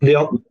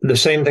 The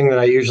same thing that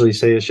I usually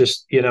say is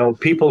just,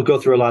 people go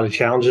through a lot of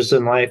challenges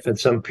in life, and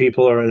some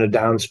people are in a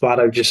down spot.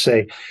 I would just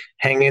say,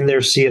 hang in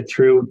there, see it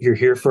through. You're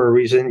here for a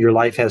reason. Your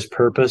life has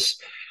purpose.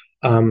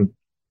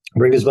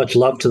 Bring as much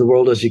love to the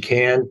world as you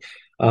can.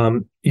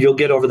 You'll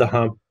get over the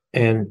hump.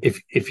 And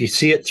if you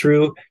see it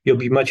through, you'll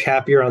be much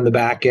happier on the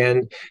back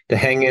end. To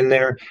hang in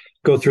there,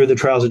 go through the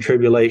trials and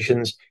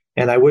tribulations.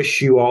 And I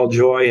wish you all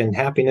joy and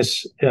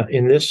happiness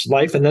in this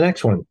life and the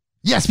next one.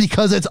 Yes,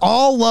 because it's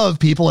all love,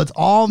 people. It's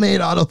all made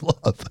out of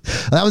love.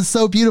 That was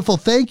so beautiful.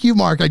 Thank you,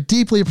 Mark. I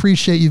deeply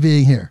appreciate you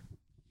being here.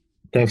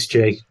 Thanks,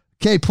 Jake.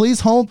 Okay, please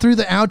hold through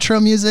the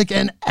outro music,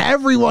 and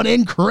everyone,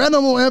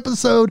 incredible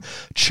episode.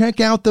 Check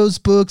out those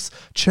books.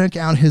 Check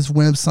out his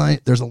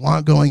website. There's a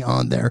lot going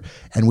on there,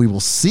 and we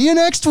will see you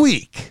next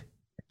week.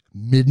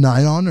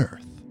 Midnight on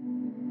Earth.